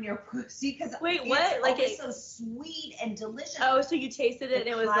on in your pussy? Because Wait, what? Like it's it- so sweet and delicious. Oh, so you tasted it and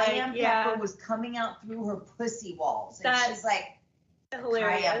it was like, cayenne yeah, pepper was coming out through her pussy walls. And That's she's like,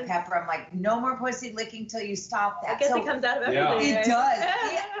 hilarious. cayenne pepper. I'm like, no more pussy licking till you stop that. I guess So it comes out of Yeah. everything. it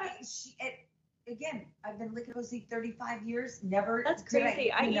right? does. Again, I've been licking pussy 35 years. Never. That's did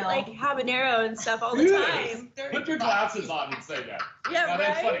crazy. I you eat know. like habanero and stuff all the Yes. time. Put your glasses on and say that. Yeah, Now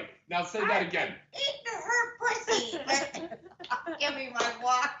that's right? funny. Now say that again. Eating her pussy. Give me my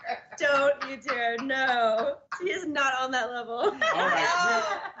walker. Don't you dare. No. She is not on that level. All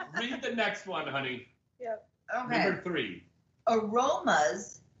right. Read the next one, honey. Yep. Okay. Number 3.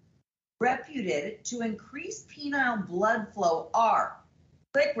 Aromas reputed to increase penile blood flow are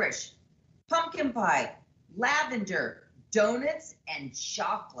licorice, pumpkin pie, lavender, donuts, and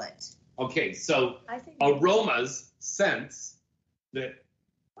chocolate. Okay, so I think aromas, scents that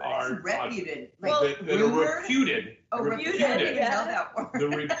are Reputed. that are rumored? reputed. Oh, reputed. I didn't yeah. know that word. The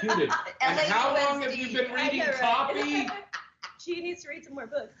reputed. And how long have you been I reading know, right? copy? She needs to read some more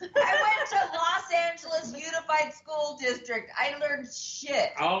books. I went to Los Angeles Unified School District. I learned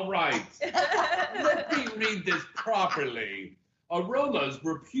shit. All right. Let me read this properly. Aromas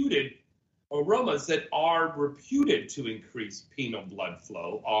that are reputed to increase penile blood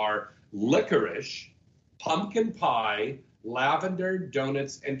flow are licorice, pumpkin pie, lavender,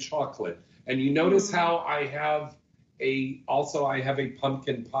 donuts, and chocolate. And you notice how I have a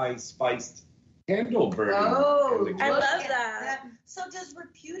pumpkin pie spiced candle burning. Oh, in the I kitchen. love that. So does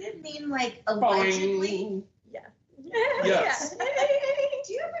reputed mean like allegedly? Boing. Yeah. Yes. Yeah.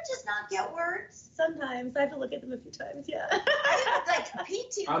 Do you ever just not get words? Sometimes I have to look at them a few times. Yeah. I like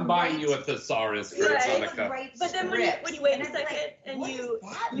PT. I'm buying you a thesaurus for Right. Monica. But then when you wait a second and you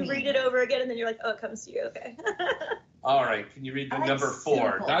read it over again and then you're like, oh, it comes to you. Okay. All right, can you read the I like number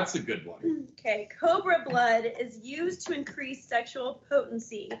 4? simple. That's a good one. Okay. Cobra blood is used to increase sexual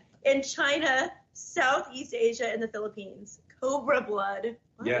potency in China, Southeast Asia, and the Philippines. Cobra blood.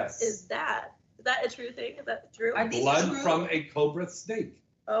 What Yes. is that? Is that a true thing? Is that true? Are these Blood true? from a cobra snake.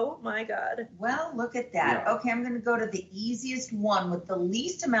 Oh my God. Well, look at that. Yeah. Okay, I'm going to go to the easiest one with the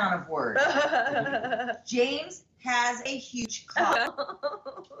least amount of words. James has a huge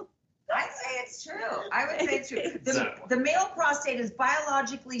cock. I'd say it's true. I would say it's true. The male prostate is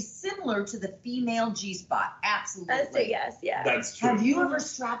biologically similar to the female G-spot. Absolutely. I'd say yes, yeah. That's true. Have you ever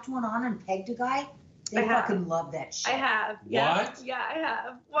strapped one on and pegged a guy? They fucking love that shit. I have. Yeah. What? Yeah, I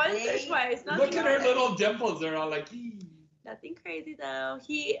have. Once or twice. Look at her little dimples. They're all like, Nothing crazy though.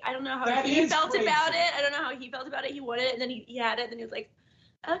 I don't know how That he is felt crazy. about it. I don't know how he felt about it. He wanted it, and then he had it, and then he was like,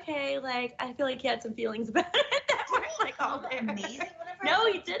 okay, like, I feel like he had some feelings about it that weren't like all there. Amazing.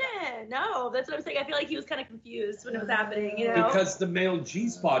 No, he didn't. No, that's what I'm saying. I feel like he was kind of confused when it was happening, you know? because the male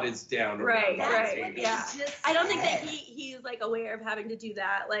G-spot is down. Right, around right, the yeah. just I don't think that said. he's like aware of having to do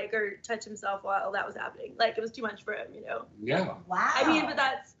that, like, or touch himself while that was happening. Like, it was too much for him, you know? Yeah. Wow. I mean, but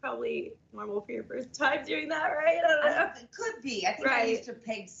that's probably normal for your first time doing that, right? I don't know. It could be. I think I Right. used to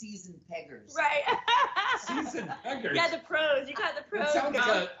peg seasoned peggers. Right. Seasoned peggers. Yeah, the pros. You got the pros. It sounds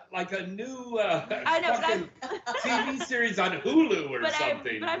girl. like a new I know, but fucking TV series on Hulu or but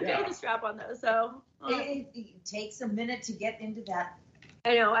something. I'm yeah. good with a strap on though, so. It takes a minute to get into that.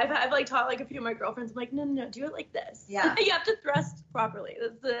 I know. I've like taught like a few of my girlfriends. I'm like, no, do it like this. Yeah. You have to thrust properly.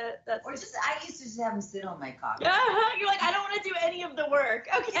 That's. Or just, I used to just have them sit on my cock. Yeah, you're like, I don't want to do any of the work.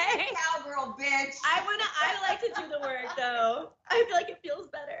 Okay. Cowgirl, bitch. I like to do the work though. I feel like it feels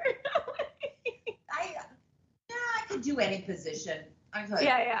better. I could do any position. I could.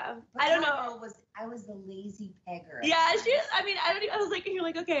 Yeah. But I don't know. cowgirl I was the lazy pegger. Yeah, I mean, I was like, and you're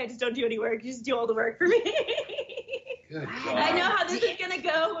like, okay, I just don't do any work. You just do all the work for me. Good I know how this is gonna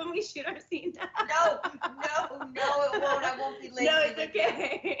go when we shoot our scene. No, it won't. I won't be lazy. No, it's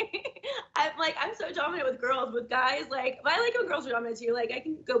okay. I'm so dominant with girls. With guys, like, I like when girls are dominant too. Like, I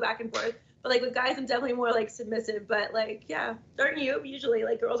can go back and forth. But like with guys, I'm definitely more like submissive. But like, yeah, aren't you? Usually,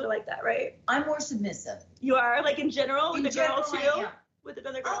 like girls are like that, right? I'm more submissive. You are, like, in general with a girl too. I am. With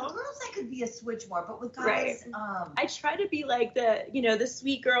another girl. Oh, girls, I could be a switch more, but with guys, Right. I try to be like the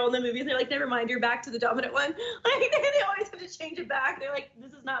sweet girl in the movies. They're like, never mind, you're back to the dominant one. Like they always have to change it back. They're like,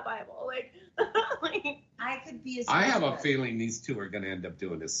 this is not Bible. Like, I could be a switch. I have a feeling these two are going to end up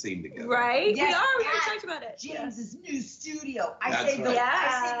doing a scene together. right? Yes, we are. We at talked about it. James's new studio. I That's say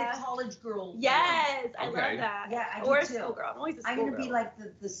right. the college girl. Yes, I Okay. love that. Yeah, I do or a too. school girl. I'm always a school I'm gonna girl. be like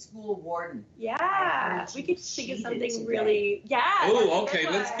the school warden. Yeah, heard we you could think of cheated something today. really. Yeah. Oh, that's a okay.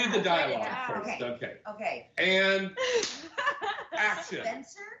 good Let's one. do the dialogue Write first. it down. Okay. Okay. And action.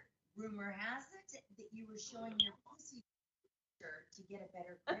 Spencer, rumor has it that you were showing your pussy to get a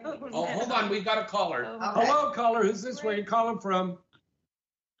better grade. Oh, hold on. We've got a caller. Okay. Hello, caller. Who's this? Where you calling from?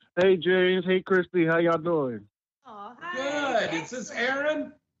 Hey, James. Hey, Christy. How y'all doing? Oh, hi. Good. Is this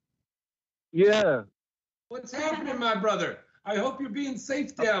Aaron? Yeah. What's happening, my brother? I hope you're being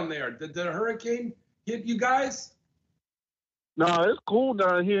safe down there. Did the hurricane hit you guys? No, it's cool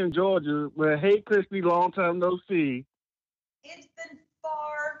down here in Georgia. But hey, Christy, long time no see. It's been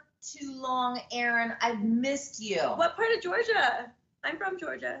far too long, Aaron. I've missed you. What part of Georgia? I'm from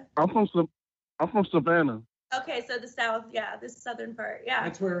Georgia. I'm from Savannah. Okay, so the south, yeah, the southern part, yeah.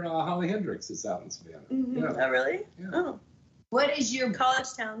 That's where Holly Hendricks is out in Savannah. Mhm. Yeah. Oh, really? Yeah. Oh. What is your College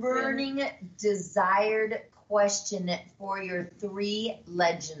town. burning desired question for your three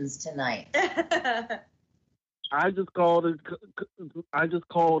legends tonight? I just called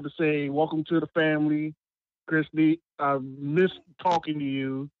to say welcome to the family, Christy. I miss talking to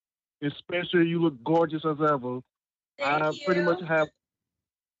you, and Spencer, you look gorgeous as ever. Thank you. Pretty much have.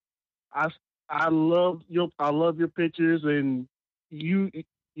 I love your pictures, and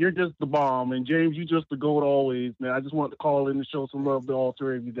you're just the bomb. And James, you just the goat always, man. I just wanted to call in and show some love to all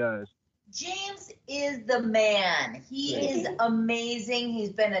three of you guys. James is the man. He is amazing.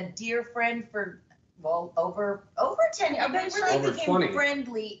 He's been a dear friend for, well, over 10 years. We really Over became 20.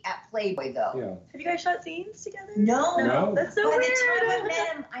 friendly at Playboy, though. Yeah. Have you guys shot scenes together? No. That's so By weird. the time I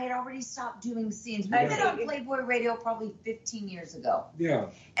met him, I had already stopped doing scenes. We I met see. on Playboy Radio probably 15 years ago Yeah.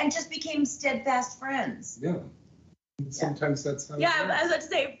 and just became steadfast friends. Yeah. Sometimes that's how it Yeah, works. I was about to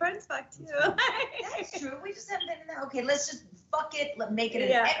say, friends fuck too. That's true. We just haven't been in that. Okay, let's just fuck it. Let's make it an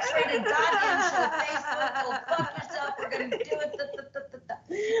Yeah. X-rated goddamn show. Facebook, go fuck yourself. We're going to do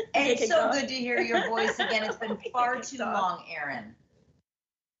it. And it's so good to hear your voice again. It's been far too long, Aaron.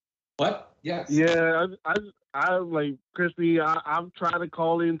 What? Yes. Yeah, I like Christy. I'm trying to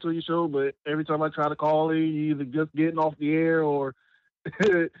call into your show, but every time I try to call in, you either just getting off the air or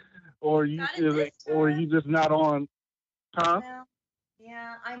or you just not on. Huh? Well,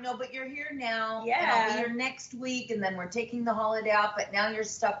 yeah, I know, but you're here now. Yeah. And I'll be here next week, and then we're taking the holiday off, but now you're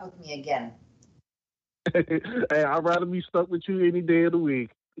stuck with me again. Hey, I'd rather be stuck with you any day of the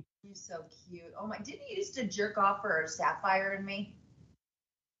week. You're so cute. Oh my, didn't you used to jerk off for Sapphire and me?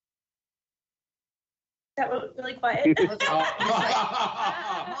 That was really quiet. Mom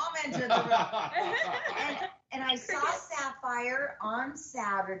entered the room. And I saw Sapphire on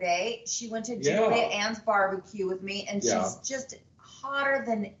Saturday. She went to Julia Ann's barbecue with me, and she's just hotter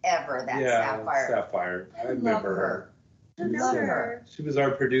than ever, that Sapphire. Sapphire. I remember her. I love her. She was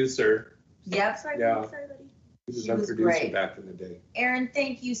our producer. Yep. Sorry, Yeah. sorry, buddy. She was our producer great. back in the day. Aaron,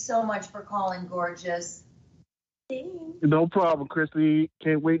 thank you so much for calling, gorgeous. No problem, Christy.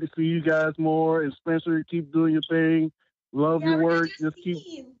 Can't wait to see you guys more. And Spencer, keep doing your thing. Love your work. Just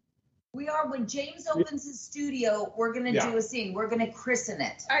keep. We are. When James opens his studio, we're going to do a scene. We're going to christen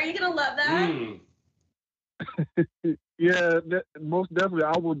it. Are you going to love that? Yeah, most definitely.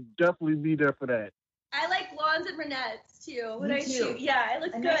 I will definitely be there for that. I like blondes and brunettes too. When Me I too. shoot, yeah, it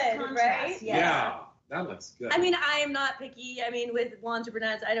looks A good, nice contrast, right? Yeah, that looks good. I mean, I am not picky. I mean, with blondes or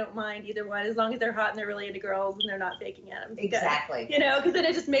brunettes, I don't mind either one as long as they're hot and they're really into girls and they're not faking it. I'm Exactly. good. You know, because then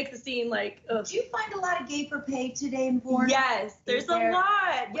it just makes the scene like. Ugh. Do you find a lot of gay for pay today in porn? Yes, there's a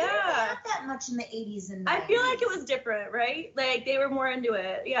lot. We didn't Yeah. have that much in the 80s and 90s. I feel like it was different, right? Like they were more into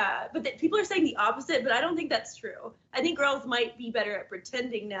it, yeah. But people are saying the opposite, but I don't think that's true. I think girls might be better at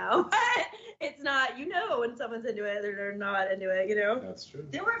pretending now, but it's not. You know, when someone's into it, they're not into it. You know. That's true.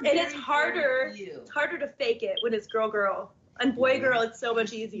 There were And it's very harder. few. It's harder to fake it when it's girl, and boy, it's so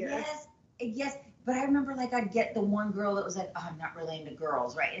much easier. Yes. But I remember, like, I'd get the one girl that was like, "Oh, I'm not really into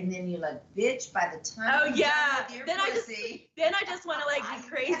girls," right? And then you're like, "Bitch!" By the time Oh you're yeah. done with your Then pussy, I just want to like be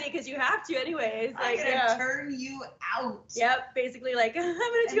crazy because you have to anyways. I'm Like gonna turn you out. Yep. Basically, like I'm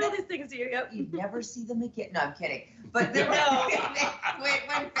gonna do all these things to you. Yep. You never see them again. No, I'm kidding. But then No. they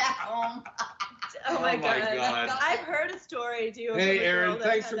went back home. Oh my my god. God. I've heard a story too. Hey, of a girl Aaron, that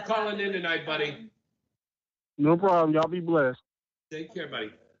thanks had for that calling happen. in tonight, buddy. No problem. Y'all be blessed. Take care,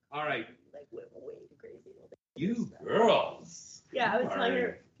 buddy. All right. Like way crazy. You girls. Yeah, I was All telling right.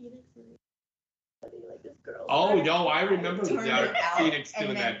 her Phoenix like this girl. Oh, no, I remember Turned that it out, Phoenix and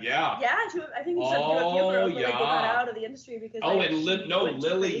doing then- that, yeah. Yeah, I think she's a few girls that like, got yeah. out of the industry because. Oh, like, and she went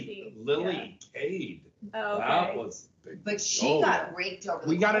too crazy. Lily Cade. Oh, okay. That was big. But she Oh. got raped over.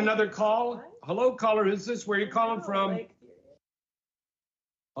 We the got phone. another call. Hello, caller. Who's this? Where are you calling from? Like,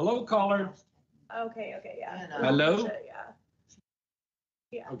 Hello, caller. okay, yeah. Hello?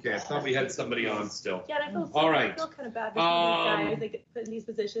 Yeah. Okay, I thought we had somebody on still. Yeah, and I feel All right. I feel kind of bad for these guys like put in these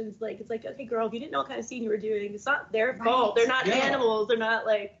positions. Like it's like, okay, girl, if you didn't know what kind of scene you were doing, it's not their fault. They're not Yeah. animals. They're not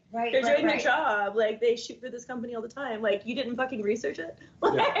like they're doing their right. job. Like they shoot for this company all the time. Like you didn't fucking research it.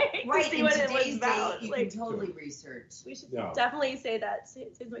 Like, to Right, see in what it was today's about. day, you Like can totally research. we should Yeah. definitely say that. Say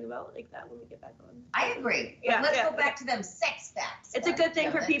something about like that when we get back on. I agree. But Yeah, let's yeah. go back to them sex facts. It's a good thing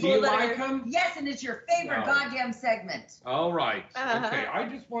for goddammit. people Do you that like are. them? Yes, and it's your favorite No. goddamn segment. All right. Uh-huh. Okay, I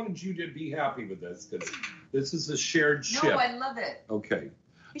just wanted you to be happy with this because this is a shared ship. No, I love it. Okay.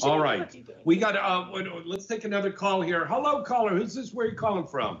 You should All know right. what you're doing. We got, let's take another call here. Hello, caller. Who's this? Where are you calling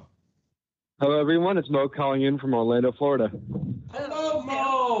from? Hello, everyone. It's Mo calling in from Orlando, Florida. Hello,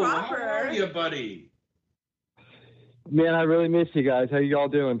 Mo. Proper. How are you, buddy? Man, I really miss you guys. How you all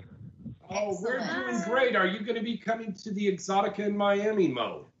doing? Oh, we're Excellent. doing great. Are you going to be coming to the Exotica in Miami,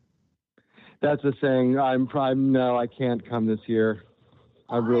 Mo? That's the thing. No, I can't come this year.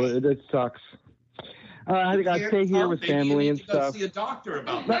 It sucks. I think I stay here with Maybe family you and need to go stuff. see a doctor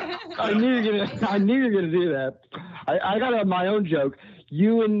about that. I knew you were gonna do that. I got my own joke.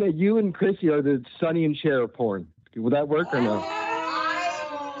 You and Chrissy are the Sonny and Cher of porn. Would that work or no?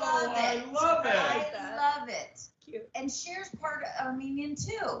 I love it. I love it. Cute. And Cher's part Armenian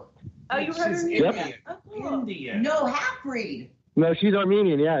too. Oh, you heard her? She's Yep. Indian. Oh, cool. Indian. No, half breed. No, she's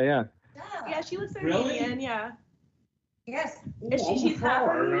Armenian. Yeah. Yeah, she looks Really? Armenian. Yeah. Yes. Is she's half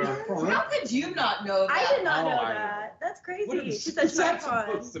Armenian? How could you not know that? I did not know Oh, I- that. That's What crazy. is She's such an that icon.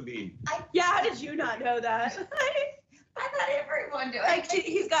 supposed to be? Yeah, how did you not know that? I thought everyone knew. Like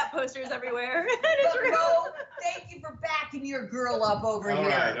he's got posters everywhere. But Mo, thank you for backing your girl up over All here.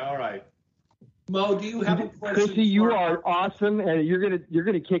 right, all right. Mo, do you have a question? Chrissy, you for- are awesome, and you're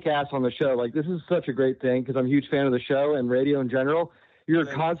gonna kick ass on the show. Like, this is such a great thing because I'm a huge fan of the show and radio in general. You're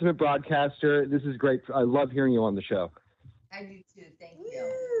a consummate broadcaster. This is great. I love hearing you on the show. I do too. Thank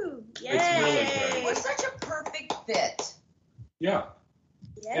you. Woo! It's really good. We're such a perfect fit. Yeah.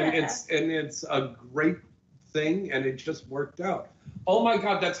 Yeah. And it's a great thing, and it just worked out. Oh my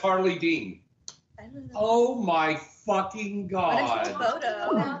God, that's Harley Dean. I don't know. Oh my fucking What is his God.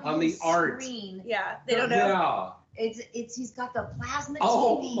 photo? On the art. Screen. Yeah, they don't know. Yeah. It's he's got the plasma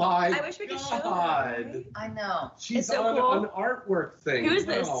Oh TV. my I wish we could show God. that. Right? I know. She's It's so on cool. an artwork thing. Who is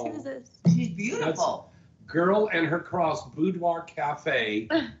this? Wow. Who is this? She's beautiful. Girl and Her Cross Boudoir Cafe.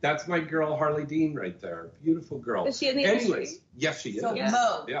 That's my girl Harley Dean right there. Beautiful girl. Is she in the Anyways, industry? yes, she is. So Yeah.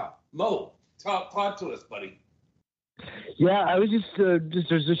 Mo, Yeah. Mo, Talk to us, buddy. Yeah, I was just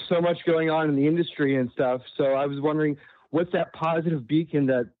there's just so much going on in the industry and stuff. So I was wondering, what's that positive beacon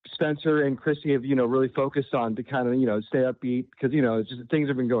that Spencer and Christy have, really focused on to kind of, stay upbeat? Because, it's just things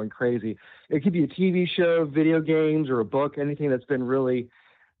have been going crazy. It could be a TV show, video games, or a book, anything that's been really,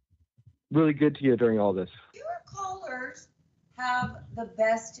 really good to you during all this. Your callers have the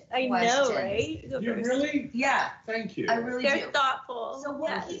best I questions. know, right? You really? Yeah. Thank you. I really They're do. thoughtful. So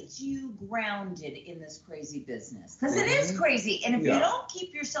what keeps you grounded in this crazy business? Because it is crazy. And if Yeah. you don't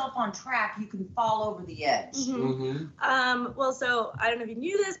keep yourself on track, you can fall over the edge. Well, so I don't know if you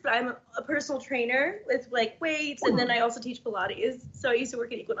knew this, but I'm a personal trainer with weights, and then I also teach Pilates. So I used to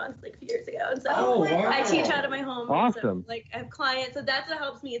work at Equinox a few years ago, and so I teach out of my home. Awesome. So, I have clients, so that's what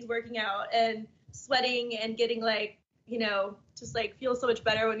helps me is working out and sweating and getting just feel so much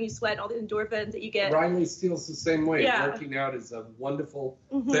better when you sweat, all the endorphins that you get. Riley Steele's the same way. Yeah. Working out is a wonderful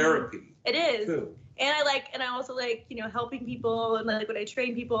therapy. It is. Too. And I also helping people, and when I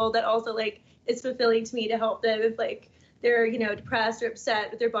train people, that also it's fulfilling to me to help them if they're depressed or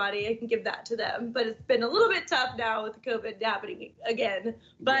upset with their body. I can give that to them. But it's been a little bit tough now with the COVID happening again.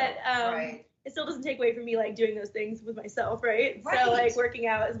 But it still doesn't take away from me doing those things with myself, right? So working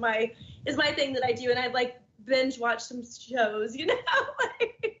out is my thing that I do, and I've binge watch some shows,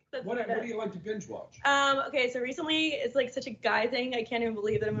 What do you like to binge watch? Okay, so recently it's such a guy thing. I can't even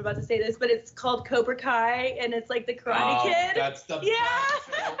believe that I'm about to say this, but it's called Cobra Kai, and it's the Karate Kid. That's the best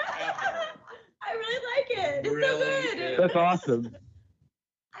show ever. I really like it. It's Really so good. is. That's awesome.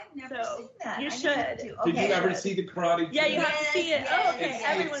 I've never seen that. You I should. need to. Did you ever see the Karate Kid? Yeah, you have to see it. Yes, Okay, yes,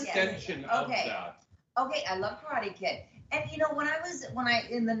 everyone's yes. Extension of Okay. that. Okay, I love Karate Kid. And when I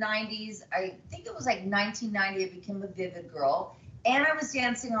in the 90s, I think it was 1990, I became a Vivid girl. And I was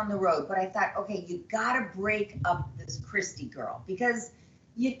dancing on the road, but I thought, okay, you gotta break up this Christy girl, because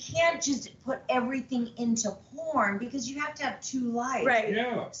you can't just put everything into porn, because you have to have two lives. Right.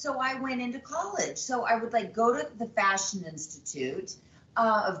 Yeah. So I went into college. So I would go to the Fashion Institute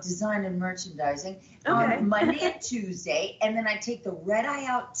of Design and Merchandising on Monday and Tuesday, and then I take the red eye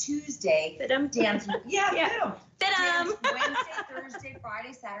out Tuesday. Dance. Yeah. Dance Wednesday, Thursday,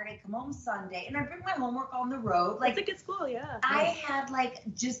 Friday, Saturday, come home Sunday, and I bring my homework on the road. It's a good school, yeah. I had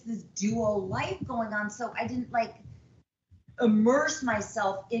just this duo life going on, so I didn't immerse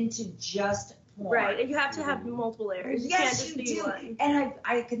myself into just porn. Right, and you have to have multiple layers. Yes, you you do. do. And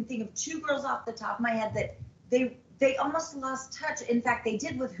I can think of two girls off the top of my head that they almost lost touch. In fact, they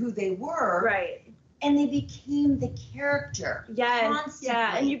did with who they were. Right. And they became the character. Yes. Constantly.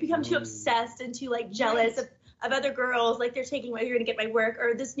 Yeah, and you become too obsessed and too jealous of other girls. They're taking you're gonna get my work,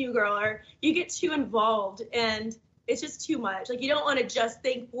 or this new girl, or you get too involved, and it's just too much. You don't want to just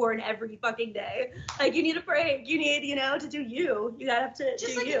think porn every fucking day. You need a break. You need, to do you. You gotta have to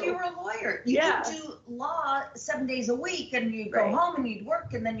just do like you. if you were a lawyer. You could do law 7 days a week, and you'd go home and you'd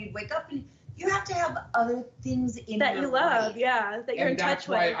work, and then you'd wake up, and you have to have other things in that your you love, life. that you're in touch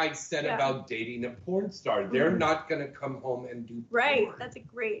with. And that's why I said about dating a porn star. They're not going to come home and do porn. Right. That's a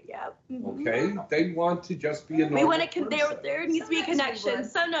great, Okay? They want to just be a normal person. There needs to be a connection.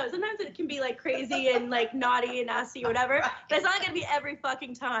 Sometimes it can be crazy and naughty and nasty or whatever, but it's not going to be every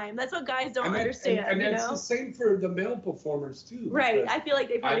fucking time. That's what guys don't understand. And it's the same for the male performers too. Right. I feel like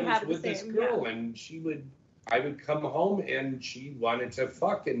they probably have the same. I was with this girl, and I would come home, and she wanted to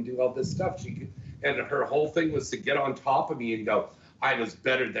fuck and do all this stuff. And her whole thing was to get on top of me and go, I was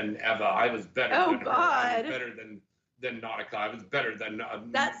better than Eva. I was better than her. I was better than Nautica. I was better than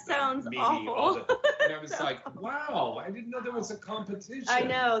that sounds Mimi, awful. And I was wow, I didn't know there was a competition. I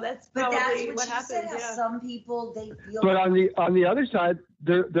know, that's probably what happens. Said, some people, they feel. But on the other side,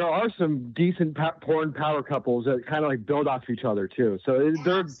 there are some decent porn power couples that kind of build off each other too. So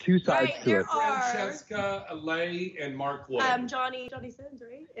there are two sides to it. Francesca, Alay, and Mark Wood. Johnny Sins,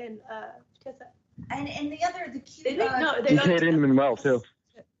 right? And Tessa. And the cute. They're not. Kate and Manuel too.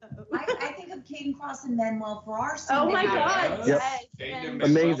 I think of Caden Cross and Manuel Ferrars. Oh my God! Yes.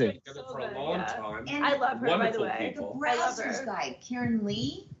 Amazing. For a long time. And I love her, by the way. People. The Browsers guy, Karen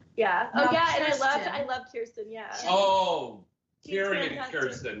Lee. Yeah. No, and Kirsten. I love Kirsten. Yeah. Oh, Karen and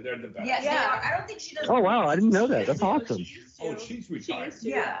Kirsten, they're the best. Yes, they are. I don't think she does. Oh wow, I didn't know that. That's awesome. Oh, she's retired.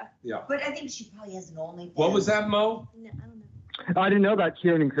 Yeah. Yeah. But I think she probably has an OnlyFans. What was that, Mo? No, I don't know. I didn't know about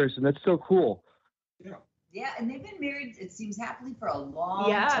Kieran and Kirsten. That's so cool. Yeah. Yeah, and they've been married, it seems, happily for a long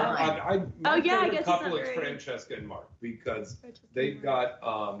time. My favorite couple is Francesca and Mark, because they've got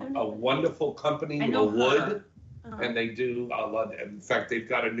a wonderful company, The Wood, and they do a lot. In fact, they've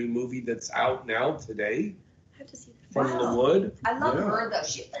got a new movie that's out now today. I have to see that. From The Wood. I love her, though.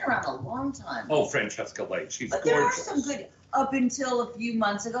 She's been around a long time. Oh, Francesca Lake. She's but gorgeous. There are some good. up until a few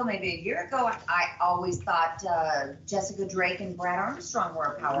months ago, maybe a year ago, I always thought Jessica Drake and Brad Armstrong were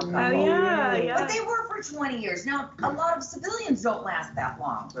a power couple. Oh, yeah. But they were for 20 years. Now, a lot of civilians don't last that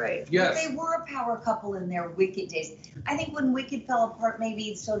long. Right. Yes. But they were a power couple in their Wicked days. I think when Wicked fell apart,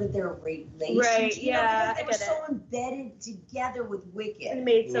 maybe so did their relationship. Right, yeah, Because they I were get so embedded together with Wicked. And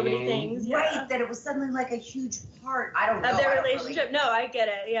made so many things, yeah. Right, that it was suddenly like a huge part. I don't know. Of their I don't relationship. really- No, I get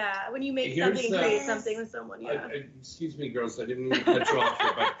it, yeah. When you make Here's something, the- create something with someone, yeah. Excuse me, girls, I didn't mean to cut you off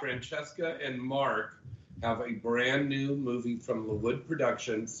here, but Francesca and Mark have a brand new movie from LaWood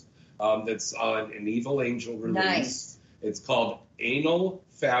Productions that's on an Evil Angel release. Nice. It's called Anal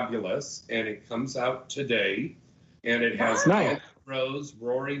Fabulous, and it comes out today. And it has Nice. Ed Rose,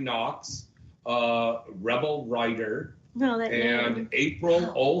 Rory Knox, Rebel Ryder, No, that and name.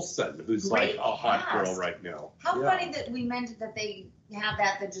 April Olsen, who's Great like a hot cast. girl right now. How Yeah. funny that we meant that they have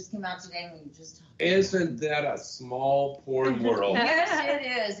that just came out today and we just. Isn't that a small porn world? Yes, it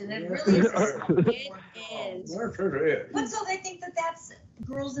is, and it really is. It is. Yes, it is. But so they think that that's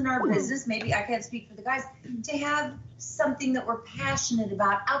girls in our business. Maybe I can't speak for the guys to have something that we're passionate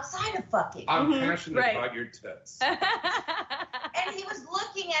about outside of fucking. I'm passionate right. about your tits. And he was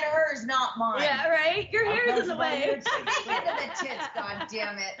looking at hers, not mine. Yeah, right? Your hair is in the way. Speak into the tits, God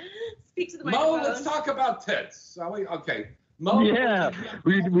damn it. Speak to the Mo, microphone. let's talk about tits. Shall we? Okay. Mo, Yeah,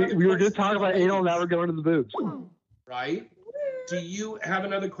 we were just talking about anal, now we're going to the boobs. right? Do you have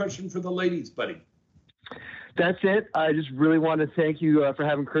another question for the ladies, buddy? That's it. I just really want to thank you for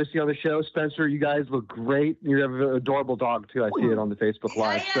having Christy on the show. Spencer, you guys look great. You have an adorable dog, too. I see it on the Facebook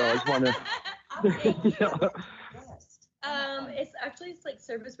Live. So I just want to... It's like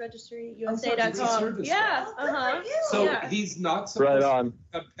service registry, Service USA.com. registry. Yeah, So yeah. he's not supposed Right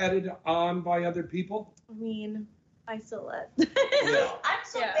to be petted on by other people? I mean, I still let. Yeah. I'm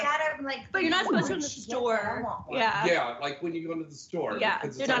so bad. I'm like. But you're not supposed to in the Yes, I store. want one. Yeah. Yeah, like when you go to the store. Yeah,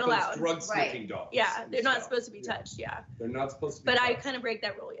 because they're it's not like allowed. those drug sniffing Right. dogs. Yeah, and they're not stuff. supposed to be touched. Yeah. They're not supposed to be But I touched. kind of break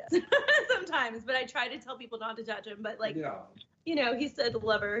that rule, yes. Sometimes. But I try to tell people not to touch him. But like, Yeah. you know, he's a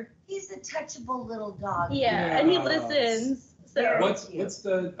lover. He's a touchable little dog. Yeah, and he Yes. listens. So What's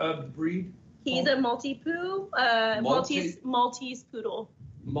the breed? he's a Maltipoo, Maltese poodle.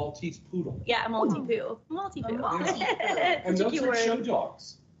 Maltese poodle. Yeah, Maltipoo. Maltipoo. And those Cheeky are word. show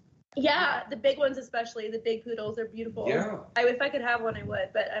dogs. Yeah, the big ones especially. The big poodles are beautiful. Yeah. If I could have one, I would,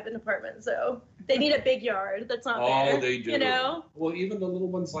 but I have an apartment, so they need a big yard. That's not Oh, fair. they do. You know? Well, even the little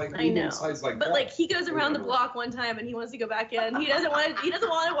ones like I know. medium size like But that. like he goes around the block one time and he wants to go back in. He doesn't want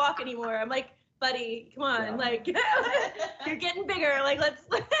to walk anymore. I'm like, buddy, come on, like you're getting bigger. Like let's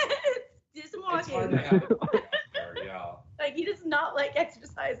do some It's hard walking. to have there, yeah. Like he does not like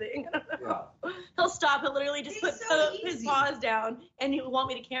exercising. I don't know. Yeah. He'll stop. He'll literally just He's put so his easy. paws down and he'll want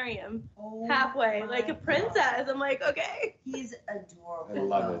me to carry him Oh halfway, my like a princess. I'm like, okay. He's adorable. I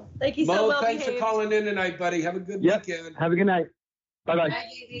love it. Like he's Mo, so well thanks for behaved. calling in tonight, buddy. Have a good Yep. weekend. Have a good night. Bye-bye. Bye,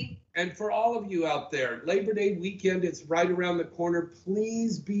 baby. And for all of you out there, Labor Day weekend is right around the corner.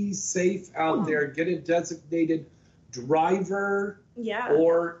 Please be safe out there. Get a designated driver Yeah.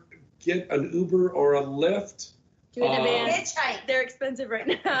 or get an Uber or a Lyft. Get in a van. Hitchhike. They're expensive right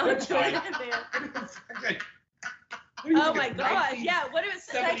now. Get in a van. Oh my god. Yeah. What is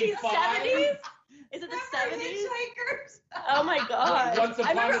it? 1970s? Is it the 70s? Hitchhikers. Oh my god. Once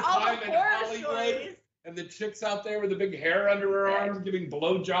I upon remember a all time the in horror Hollywood, stories. and the chicks out there with the big hair under her Right. arms giving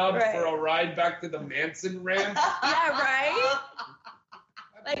blowjobs Right. for a ride back to the Manson Ranch. Yeah, right?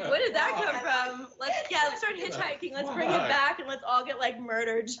 Like, where did that come from? Let's start hitchhiking. Let's bring it Why? back and let's all get like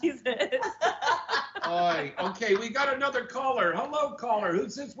murdered. Jesus. Oy. Okay, we got another caller. Hello, caller.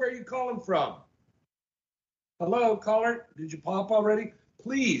 Who's this? Where are you calling from? Hello, caller. Did you pop already?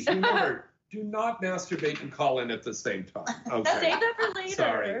 Please remember, do not masturbate and call in at the same time. Okay. Save that for later.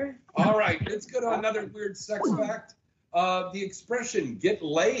 Sorry. All right, let's go to another weird sex fact. The expression "get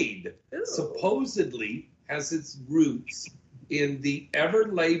laid" Ooh. supposedly has its roots in the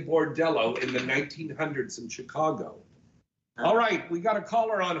Everleigh Bordello in the 1900s in Chicago. All right, we got a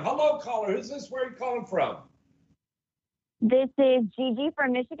caller on. Hello, caller. Who's this? Where are you calling from? This is Gigi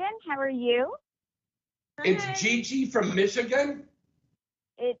from Michigan. How are you? It's Gigi from Michigan.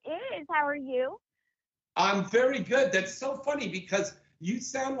 It is. How are you? I'm very good. That's so funny because you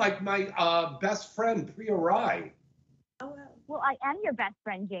sound like my best friend, Priya Rai. Well, I am your best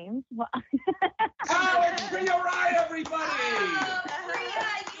friend, James. Well, Oh, it's Priya Rai, everybody!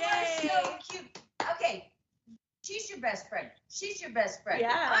 Priya, you are so cute. Okay. She's your best friend. She's your best friend.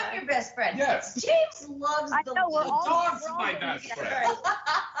 Yeah. I'm your best friend. Yes. James loves I the know, we're all- Dog's we're all my gonna best be friend.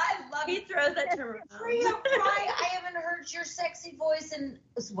 I love He it. throws that term around. Priya Rai, I haven't heard your sexy voice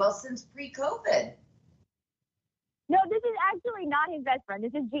since pre-COVID. No, this is actually not his best friend.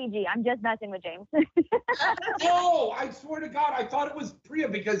 This is Gigi. I'm just messing with James. Oh, I swear to God, I thought it was Priya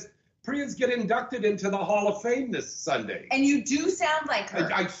because Priya's getting inducted into the Hall of Fame this Sunday. And you do sound like her.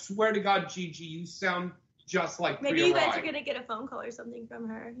 I swear to God, Gigi, you sound just like Maybe Priya you guys Rai. are going to get a phone call or something from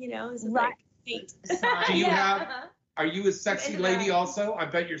her, you know? This is Right. like fate. Do you Yeah. have, are you a sexy lady also? I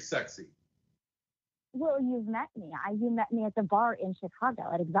bet you're sexy. Well, you've met me. You met me at the bar in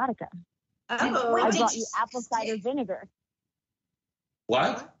Chicago at Exotica. Oh. I brought you apple cider vinegar.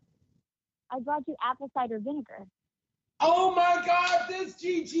 What? I brought you apple cider vinegar. Oh my God, this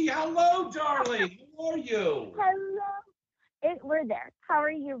Gigi. Hello, darling. How are you? Hello. We're there. How are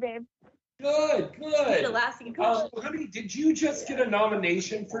you, babe? Good, good. The lasting impression. Honey, did you just get a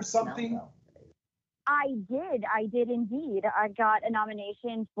nomination for something? I did indeed. I got a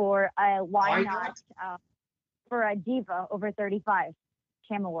nomination for a Why Not for a Diva over 35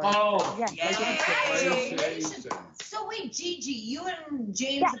 Cam Award. Oh, yes. congratulations. So wait, Gigi, you and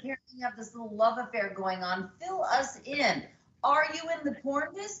James apparently have this little love affair going on. Fill us in. Are you in the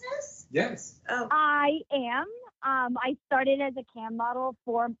porn business? Yes. Oh. I am. I started as a cam model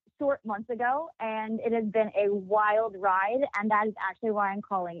 4 short months ago, and it has been a wild ride. And that is actually why I'm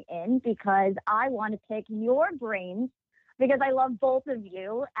calling in, because I want to pick your brains, because I love both of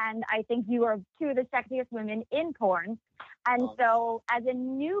you, and I think you are two of the sexiest women in porn. And so, as a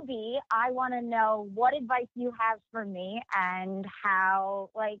newbie, I want to know what advice you have for me and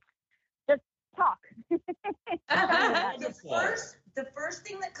how, just talk. The first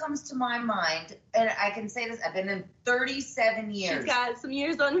thing that comes to my mind, and I can say this, I've been in 37 years. She's got some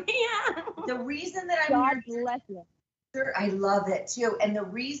years on me. The reason that I'm God here, bless you. I love it too. And the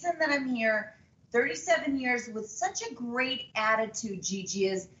reason that I'm here 37 years with such a great attitude, Gigi,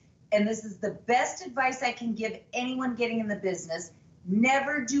 is, and this is the best advice I can give anyone getting in the business,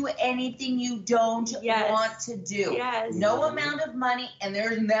 never do anything you don't want to do. Yes. No amount of money, and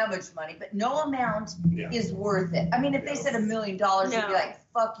there isn't that much money, but no amount is worth it. I mean, if they said $1 million, you'd be like,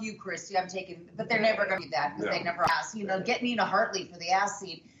 fuck you, Christy, I'm taking, but they're never going to do that because they never ask. You know, get Nina Hartley for the ass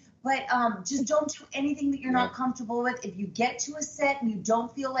scene. But just don't do anything that you're not comfortable with. If you get to a set and you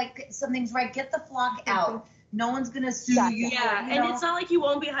don't feel like something's right, get the flock out. No one's gonna sue you. Yeah, you and know? it's not like you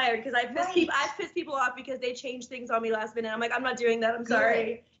won't be hired, because I've pissed people off because they changed things on me last minute. I'm like, I'm not doing that. I'm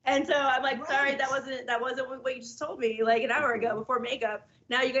sorry. And so I'm like, sorry, that wasn't what you just told me like an hour ago before makeup.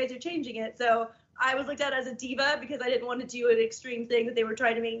 Now you guys are changing it. So I was looked at as a diva because I didn't want to do an extreme thing that they were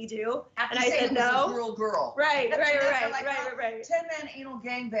trying to make me do. After and I said no. Girl. Right. 10-man anal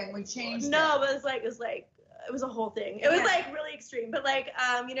gangbang. We changed. No, but it was a whole thing. It was like really extreme, but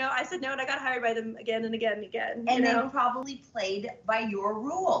I said no, and I got hired by them again and again and again. And they probably played by your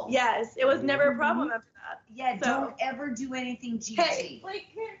rules. Yes, it was never a problem after that. Yeah, don't ever do anything, Gigi. Hey,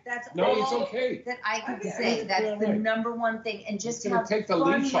 that's it's all okay. that I can say. That's the number one thing, and just have take the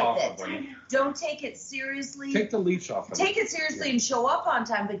fun leash with off it. of them. Don't take it seriously. Take the leash off of Take it seriously and show up on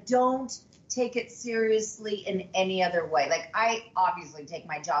time, but don't take it seriously in any other way. Like, I obviously take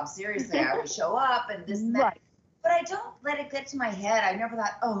my job seriously. I always show up and this and that. But I don't let it get to my head. I never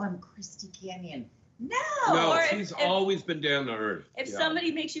thought, oh, I'm Christy Canyon. No. She's always been down to earth. If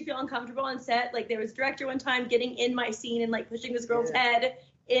somebody makes you feel uncomfortable on set, like there was a director one time getting in my scene and like pushing this girl's head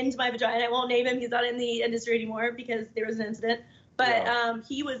into my vagina. I won't name him. He's not in the industry anymore because there was an incident. But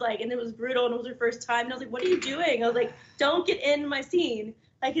he was like, and it was brutal, and it was her first time. And I was like, what are you doing? I was like, don't get in my scene.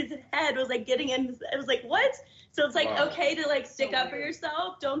 Like his head was like getting in. I was like, what? So it's like okay to like stick up for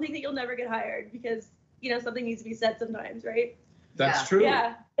yourself. Don't think that you'll never get hired because something needs to be said sometimes, right? That's true.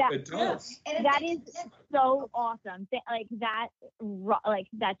 Yeah. It does. And that is so awesome. That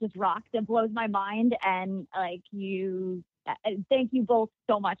just rocks. It blows my mind. And thank you both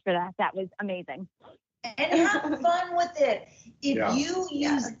so much for that. That was amazing. And have fun with it. If you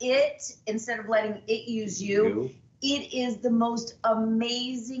use it instead of letting it use you, it is the most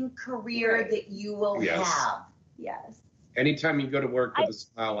amazing career that you will have. Yes. Anytime you go to work with a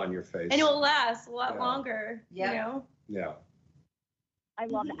smile on your face. And it will last a lot longer, Yeah. I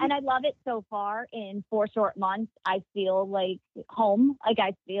love it. And I love it so far in 4 short months. I feel like home. Like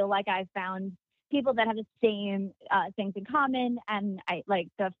I feel like I found people that have the same things in common. And I like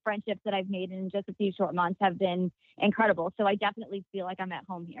the friendships that I've made in just a few short months have been incredible. So I definitely feel like I'm at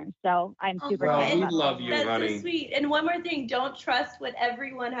home here. So I'm super excited. We love you, That's honey. so sweet. And one more thing, don't trust what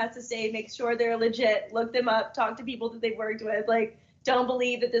everyone has to say. Make sure they're legit. Look them up. Talk to people that they've worked with. Like, don't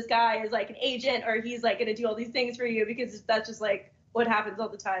believe that this guy is like an agent or he's like going to do all these things for you, because that's just like what happens all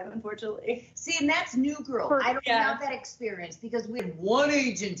the time, unfortunately. See, and that's New Girl. I don't have that experience because we had one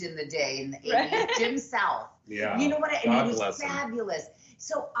agent in the day in the 80s, Jim South. Yeah. You know what? And God he was bless him. fabulous.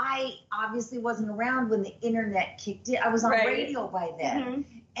 So I obviously wasn't around when the internet kicked in. I was on radio by then. Mm-hmm.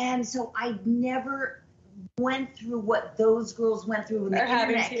 And so I never went through what those girls went through when the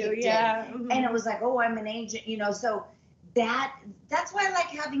internet kicked in. Mm-hmm. And it was like, oh, I'm an agent, you know. So that's why I like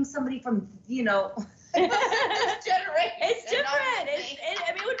having somebody from, you know, this generation. It's different. I mean,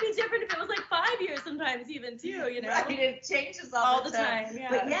 it would be different if it was like 5 years sometimes even too, you know. Right, it changes all the time. Yeah.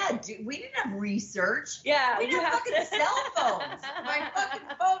 But yeah, we didn't have research. Yeah, we didn't have fucking cell phones. My fucking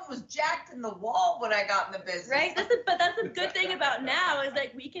phone was jacked in the wall when I got in the business. Right. But that's a good thing about now is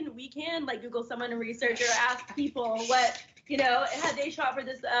like we can like Google someone and research or ask people what, you know, had they shot for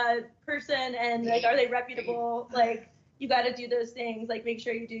this person and like are they reputable? Like you got to do those things. Like make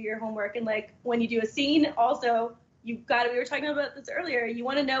sure you do your homework and like when you do a scene, also. We were talking about this earlier. You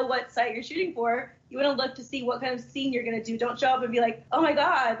want to know what site you're shooting for. You want to look to see what kind of scene you're going to do. Don't show up and be like, oh my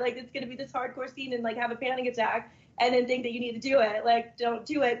God, like it's going to be this hardcore scene and like have a panic attack and then think that you need to do it. Like don't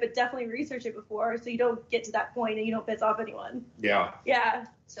do it, but definitely research it before so you don't get to that point and you don't piss off anyone. Yeah. Yeah.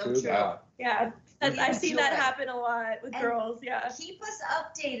 So true. Yeah. I've seen that happen a lot with girls. Yeah. Keep us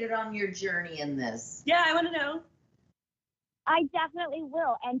updated on your journey in this. Yeah, I want to know. I definitely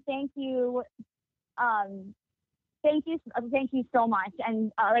will. And thank you. Thank you so much.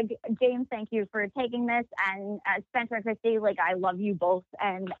 And like James, thank you for taking this. And Spencer and Christy, like I love you both,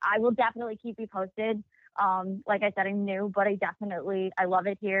 and I will definitely keep you posted. Like I said, I'm new, but I love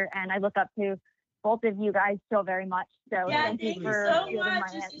it here, and I look up to both of you guys so very much. So yeah, thank you for so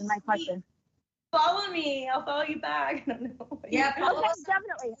much. my question. Follow me. I'll follow you back. I don't know. Yeah,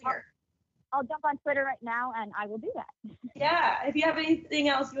 definitely. I'll jump on Twitter right now, and I will do that. Yeah, if you have anything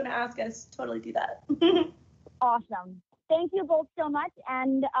else you want to ask us, totally do that. Awesome. Thank you both so much,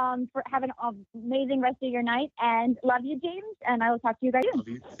 and for having an amazing rest of your night. And love you, James. And I will talk to you guys soon. Love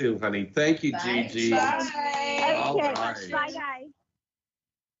you too, honey. Thank you, Gigi. Bye. All right. Bye, guys.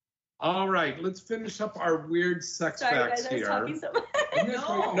 All right, let's finish up our weird sex facts guys, here. I was talking so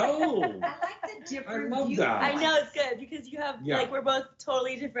much. No. I like the different I love views. that. I know it's good because you have like we're both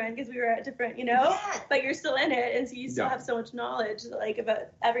totally different because we were at different, you know, but you're still in it and so you still have so much knowledge like about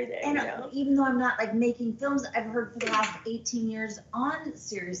everything. And you know? even though I'm not like making films, I've heard for the last 18 years on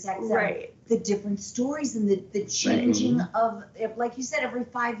SiriusXM the different stories and the changing of, like you said, every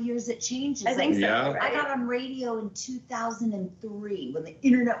 5 years it changes. I think so. Yeah. I got on radio in 2003 when the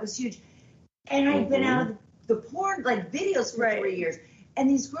internet was huge, and I've been out of the porn like videos for 3 years. And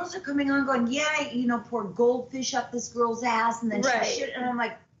these girls are coming on going, yeah, you know, pour goldfish up this girl's ass, and then she shit. And I'm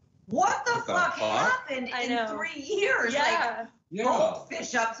like, what the fuck happened in 3 years? Yeah. Like,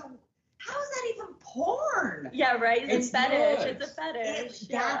 goldfish up. So how is that even porn? Yeah, right. It's a fetish. not. It's a fetish.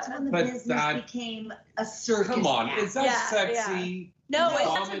 That's when the But business that- became a circus. Come on, act. is that sexy? No, it's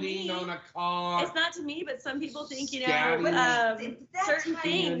not to Vomiting me. on a car. It's not to me, but some people think, you know, Scatty. certain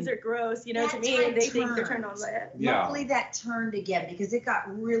things are gross, you know, to me, and they think they're turned on by it. Luckily, that turned again because it got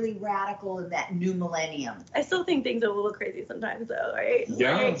really radical in that new millennium. I still think things are a little crazy sometimes, though, right?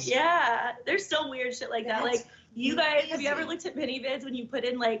 Yes. Like, yeah. There's still weird shit like that. That's Like, you guys, have you ever crazy. looked at ManyVids when you put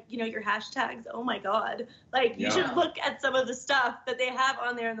in, like, you know, your hashtags? Oh, my God. Like, you should look at some of the stuff that they have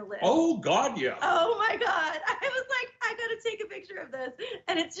on there in the list. Oh, God, yeah. Oh, my God. I was like, I got to take a picture of this.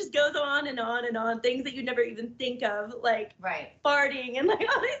 And it just goes on and on and on. Things that you never even think of, like farting and, like,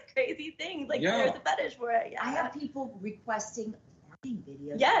 all these crazy things. Like, there's a fetish for it. Yeah. I have people requesting farting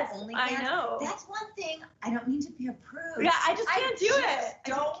videos. Yes, only I know. That's one thing. I don't mean to be a prude. Yeah, I just can't do it. I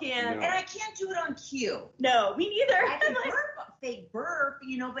Don't, just can't. And I can't do it on cue. No, me neither. I can fake burp,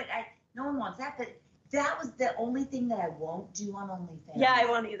 you know, but no one wants that. But that was the only thing that I won't do on OnlyFans. Yeah, I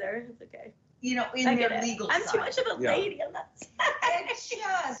won't either. It's okay. You know, in I their get it. legal I'm side. too much of a lady on that side. I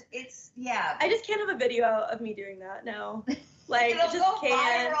just can't have a video of me doing that. No. Like, It'll just go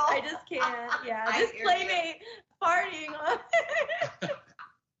can't. viral. I just can't. Yeah. I Just hear playmate farting on.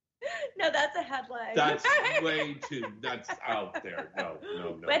 No, that's a headline. That's way too, that's out there. No.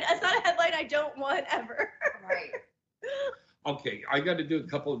 But it's not a headline I don't want ever. Right. Okay, I got to do a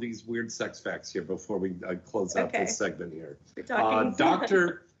couple of these weird sex facts here before we close out this segment here. We're talking.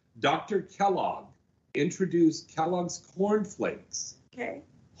 Dr. Kellogg introduced Kellogg's Corn Flakes,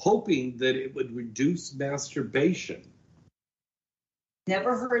 hoping that it would reduce masturbation.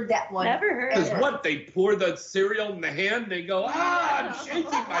 Never heard that one. Never heard Because it. what, they pour the cereal in the hand, they go, I'm shaking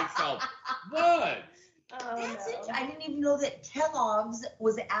myself. What? That's it. I didn't even know that Kellogg's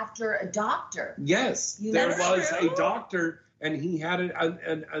was after a doctor. Yes, there was a doctor, and he had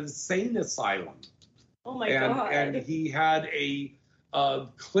an insane asylum. Oh my God. And he had a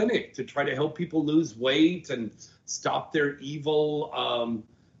clinic to try to help people lose weight and stop their evil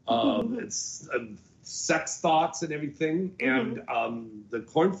sex thoughts and everything. Mhm. And the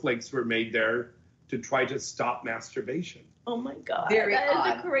cornflakes were made there to try to stop masturbation. Oh my God. Very That is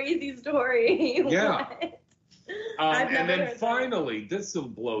odd. a crazy story. Yeah. What? I've And never then heard that. finally, this will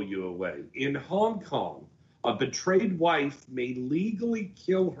blow you away. In Hong Kong, a betrayed wife may legally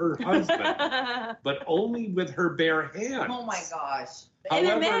kill her husband, but only with her bare hands. Oh my gosh.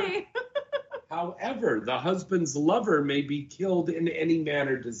 However, the husband's lover may be killed in any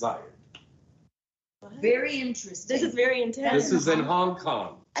manner desired. Very interesting. This is very intense. This is in Hong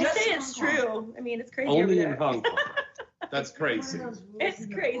Kong. I say it's true. I mean, it's crazy Only over in there. Hong Kong. That's crazy. It's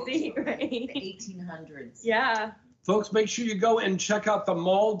crazy, right? The 1800s. Yeah. Folks, make sure you go and check out the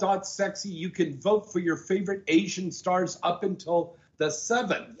mall.sexy. You can vote for your favorite Asian stars up until the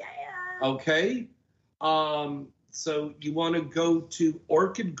 7th. Yeah. Okay? So you want to go to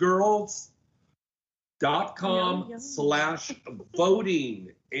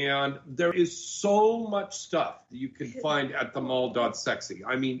orchidgirls.com/voting. And there is so much stuff that you can find at the mall.sexy.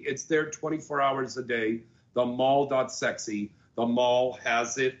 I mean, it's there 24 hours a day. The mall.sexy. The mall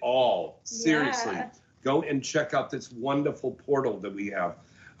has it all. Seriously. Yeah. Go and check out this wonderful portal that we have.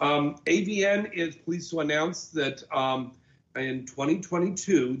 AVN is pleased to announce that in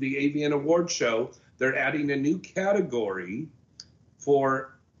 2022, the AVN Award Show, they're adding a new category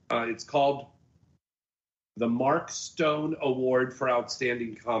for, it's called the Mark Stone Award for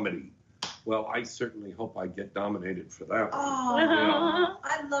Outstanding Comedy. Well, I certainly hope I get nominated for that one. Oh, Yeah.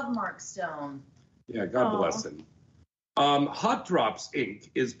 I love Mark Stone. Yeah, God bless him. Hot Drops Inc.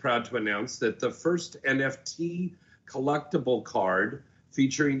 is proud to announce that the first NFT collectible card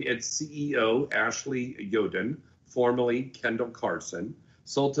featuring its CEO, Ashley Yoden, formerly Kendall Carson,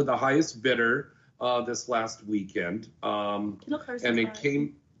 sold to the highest bidder this last weekend. And it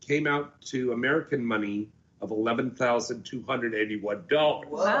came out to American money of $11,281.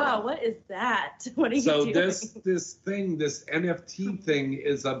 Wow, what is that? What are you So doing? this NFT thing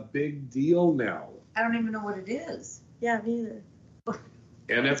is a big deal now. I don't even know what it is. Yeah, me either.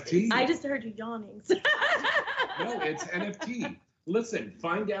 NFT? I just heard you yawning. No, it's NFT. Listen,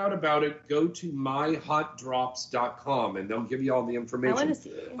 find out about it. Go to myhotdrops.com and they'll give you all the information. I want to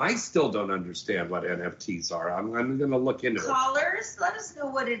see. I still don't understand what NFTs are. I'm going to look into it. Callers, let us know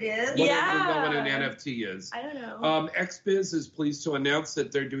what it is. What do you know what an NFT is? I don't know. XBiz is pleased to announce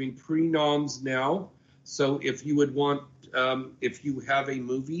that they're doing pre-noms now. So if you would want, if you have a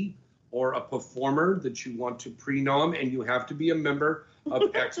movie or a performer that you want to pre-nom, and you have to be a member of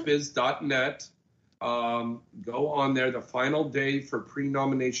xbiz.net, go on there. The final day for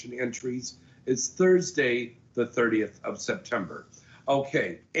pre-nomination entries is Thursday, the 30th of September.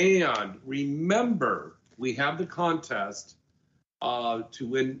 Okay, and remember, we have the contest to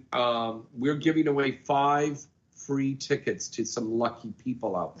win. We're giving away 5 free tickets to some lucky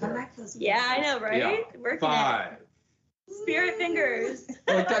people out there. Yeah, I know, right? Yeah, Working 5. it. Spirit fingers.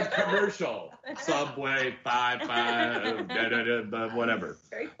 Like that commercial. Subway, 5, whatever.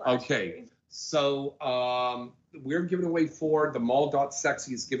 Very flashy. Okay, so we're giving away 4. The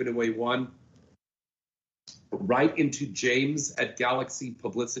mall.sexy is giving away 1. Write into James at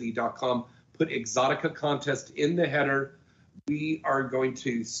galaxypublicity.com. Put Exotica contest in the header. We are going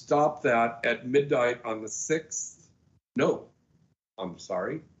to stop that at midnight on the 6th. No, I'm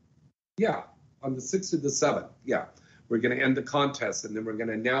sorry. Yeah, on the 6th of the 7th. Yeah. We're going to end the contest, and then we're going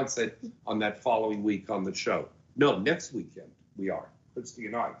to announce it on that following week on the show. No, next weekend we are. Christy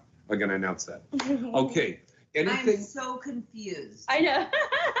and I are going to announce that. Okay. Anything? I'm so confused. I know.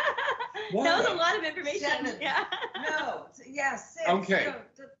 Why? That was a lot of information. 7. Yeah. No. Yeah, 6. Okay.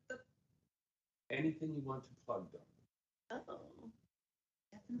 No, Anything you want to plug, though? Oh.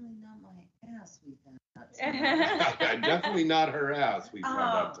 definitely not my ass we found out. Definitely not her ass we found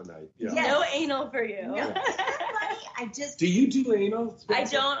out tonight. Yeah. Yes. No anal for you. No, isn't that funny? I just. Do you do anal? I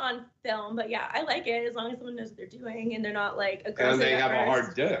don't on film, but yeah, I like it as long as someone knows what they're doing and they're not like aggressive. And they at have a first.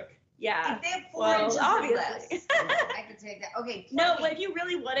 hard dick. Yeah. If they have 4 Well, inches or obviously. less, I could take that. Okay. No, funny. but if you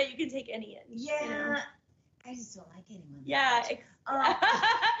really want it, you can take any inch. Yeah. You know? I just don't like anyone. Yeah.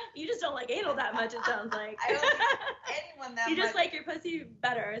 You just don't like anal that much, it sounds like. I don't like anyone that You just much. like your pussy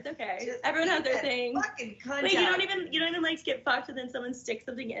better. It's okay. Just Everyone has their keep it thing. fucking cunt Like you out. don't even like get fucked and then someone sticks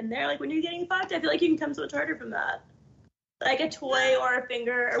something in there. Like when you're getting fucked, I feel like you can come so much harder from that. Like a toy or a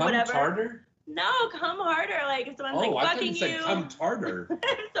finger or Come whatever. tartar? No, come harder. Like if someone's like I thought fucking you said you. come tartar. If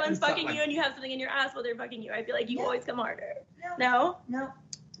someone's It's not fucking like- you and you have something in your ass while they're fucking you, I feel like you Yeah. always come harder. No. No?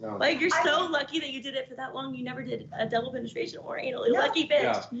 No. Like you're I- so lucky that you did it for that long. You never did a double penetration or anal. No. Lucky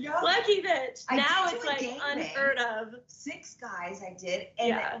bitch. Yeah. No. Lucky bitch. I Now did it's do a like gangbang. unheard of. 6 guys I did, and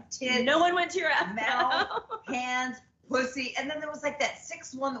Yeah. tits, No one went to your ass. mouth, hands, pussy. And then there was like that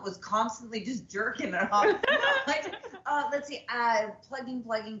 6'1" that was constantly just jerking it off. Let's see. Plugging.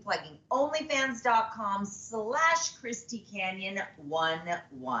 OnlyFans.com/Christy Canyon 11.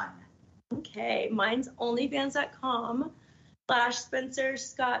 Okay, mine's OnlyFans.com/Spencer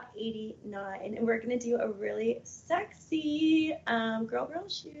Scott 89, and we're gonna do a really sexy girl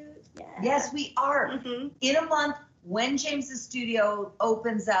shoot. Yeah. Yes, we are. Mm-hmm. In a month, when James's studio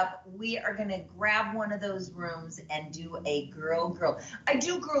opens up, we are gonna grab one of those rooms and do a girl. I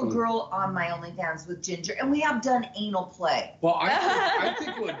do girl on my OnlyFans with Ginger, and we have done anal play. Well, I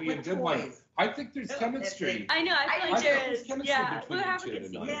think it would be a good one. I think there's chemistry. I know. I feel like there is. Yeah, we'll have between a you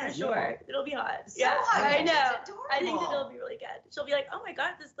two good scene tonight. for sure. It'll be hot. So hot. I know. It's I think adorable. that it'll be really good. She'll be like, "Oh my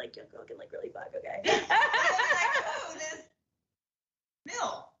god, this like young girl can like really fuck." Okay. This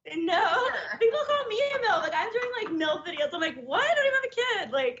MILF. No, people call me a MILF. Like, I'm doing like MILF videos. I'm like, what? I don't even have a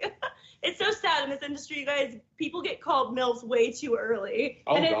kid. Like, it's so sad in this industry, you guys. People get called MILFs way too early,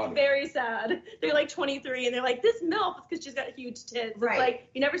 and it's very sad. They're like 23, and they're like, this MILF is because she's got huge tits. Right. It's like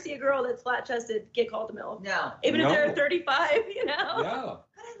you never see a girl that's flat chested get called a MILF. No. Even if they're 35, you know. Yeah.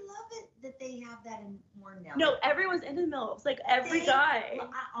 But I love it that they have that in more now. No, everyone's into MILFs. Like every guy.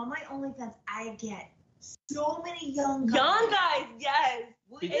 On my OnlyFans, I get so many young guys. Young guys, yes.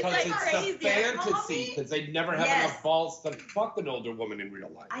 Because like it's crazy. a fantasy, because they never have enough balls to fuck an older woman in real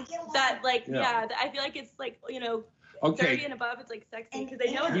life. I get a lot. That like Yeah. I feel like it's like 30 Okay. and above. It's like sexy because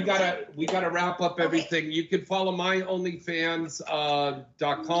they know We gotta wrap up everything. You can follow my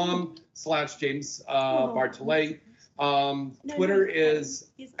OnlyFans.com/James Bartolet. Twitter is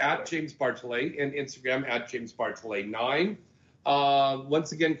at James Bartolet and Instagram at James Bartolet 9.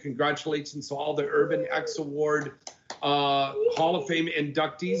 Once again, congratulations to all the Urban X Award Hall of Fame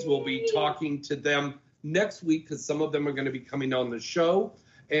inductees. We'll be talking to them next week because some of them are going to be coming on the show.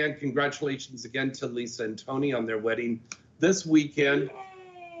 And congratulations again to Lisa and Tony on their wedding this weekend.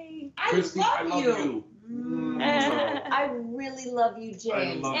 Christy, I love you. I really love you,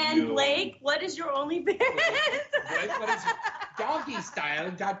 James. And Blake, what is your OnlyFans? Blake, what is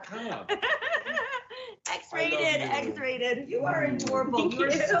doggystyle.com. X-rated. You are adorable.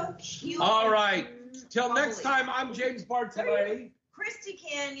 You're so cute. All right. Till next time, I'm James Bartolet. Christy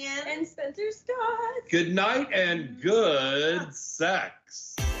Canyon. And Spencer Scott. Good night and good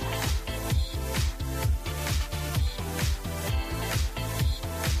sex.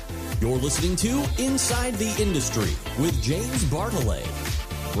 You're listening to Inside the Industry with James Bartolet,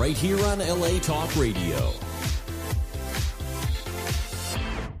 right here on LA Talk Radio.